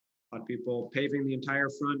parking there. A lot of people paving the entire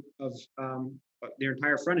front of their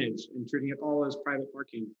entire frontage and treating it all as private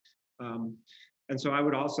parking. And so I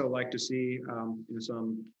would also like to see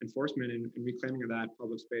some enforcement and reclaiming of that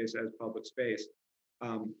public space as public space.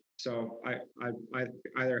 So I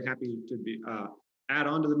either happy to be add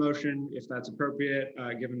on to the motion if that's appropriate,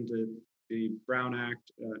 given the Brown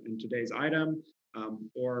Act in today's item,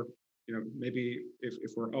 or maybe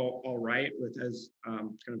if we're all right with as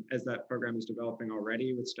kind of as that program is developing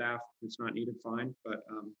already with staff, it's not needed, fine. But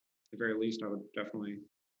at the very least, I would definitely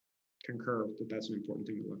concur that that's an important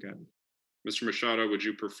thing to look at. Mr. Machado, would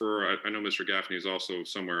you prefer, I know Mr. Gaffney is also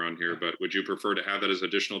somewhere on here, but would you prefer to have that as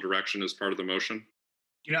additional direction as part of the motion?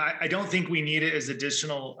 I don't think we need it as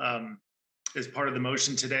additional as part of the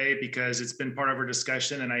motion today, because it's been part of our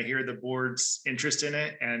discussion and I hear the board's interest in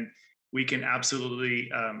it, and we can absolutely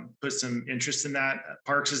put some interest in that.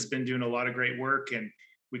 Parks has been doing a lot of great work, and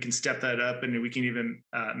we can step that up, and we can even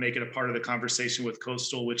make it a part of the conversation with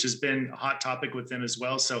Coastal, which has been a hot topic with them as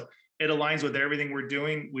well. So it aligns with everything we're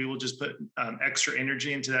doing. We will just put extra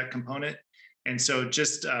energy into that component. And so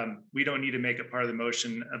just, we don't need to make it part of the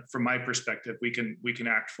motion. From my perspective, we can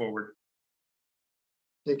act forward.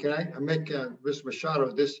 Hey, can I make Mr.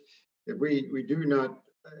 Machado, this, if we do not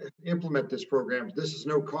implement this program, this is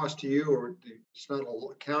no cost to you, or it's not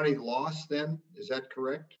a county loss then? Is that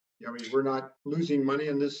correct? I mean, we're not losing money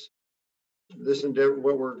in this endeavor,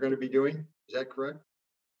 what we're going to be doing. Is that correct?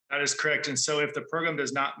 That is correct. And so if the program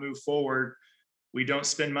does not move forward, we don't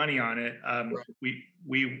spend money on it. Right.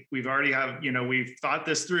 We've already have, we've thought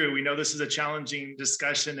this through. We know this is a challenging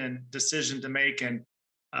discussion and decision to make. And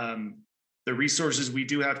the resources we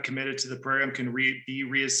do have committed to the program can be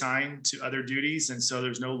reassigned to other duties. And so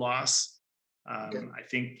there's no loss. Okay. I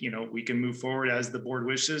think, we can move forward as the board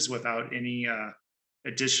wishes without any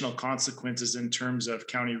additional consequences in terms of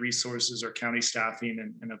county resources or county staffing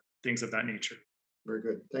and things of that nature. Very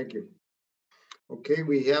good. Thank you. Okay,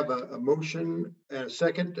 we have a motion and a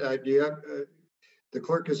second. Do you have, the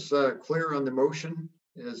clerk is clear on the motion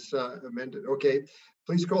as amended. Okay,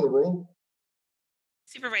 please call the roll.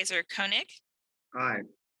 Supervisor Koenig? Aye.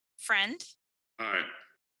 Friend? Aye.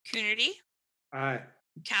 Coonerty? Aye.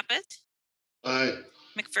 Caput? Aye.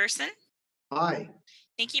 McPherson? Aye.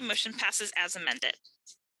 Thank you. Motion passes as amended.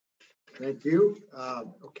 Thank you.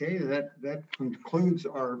 Okay, that concludes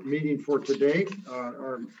our meeting for today.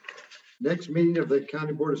 Our next meeting of the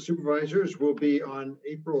County Board of Supervisors will be on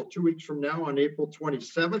 2 weeks from now, on April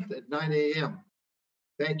 27th at 9 a.m.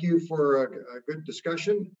 Thank you for a good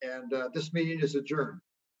discussion, and this meeting is adjourned.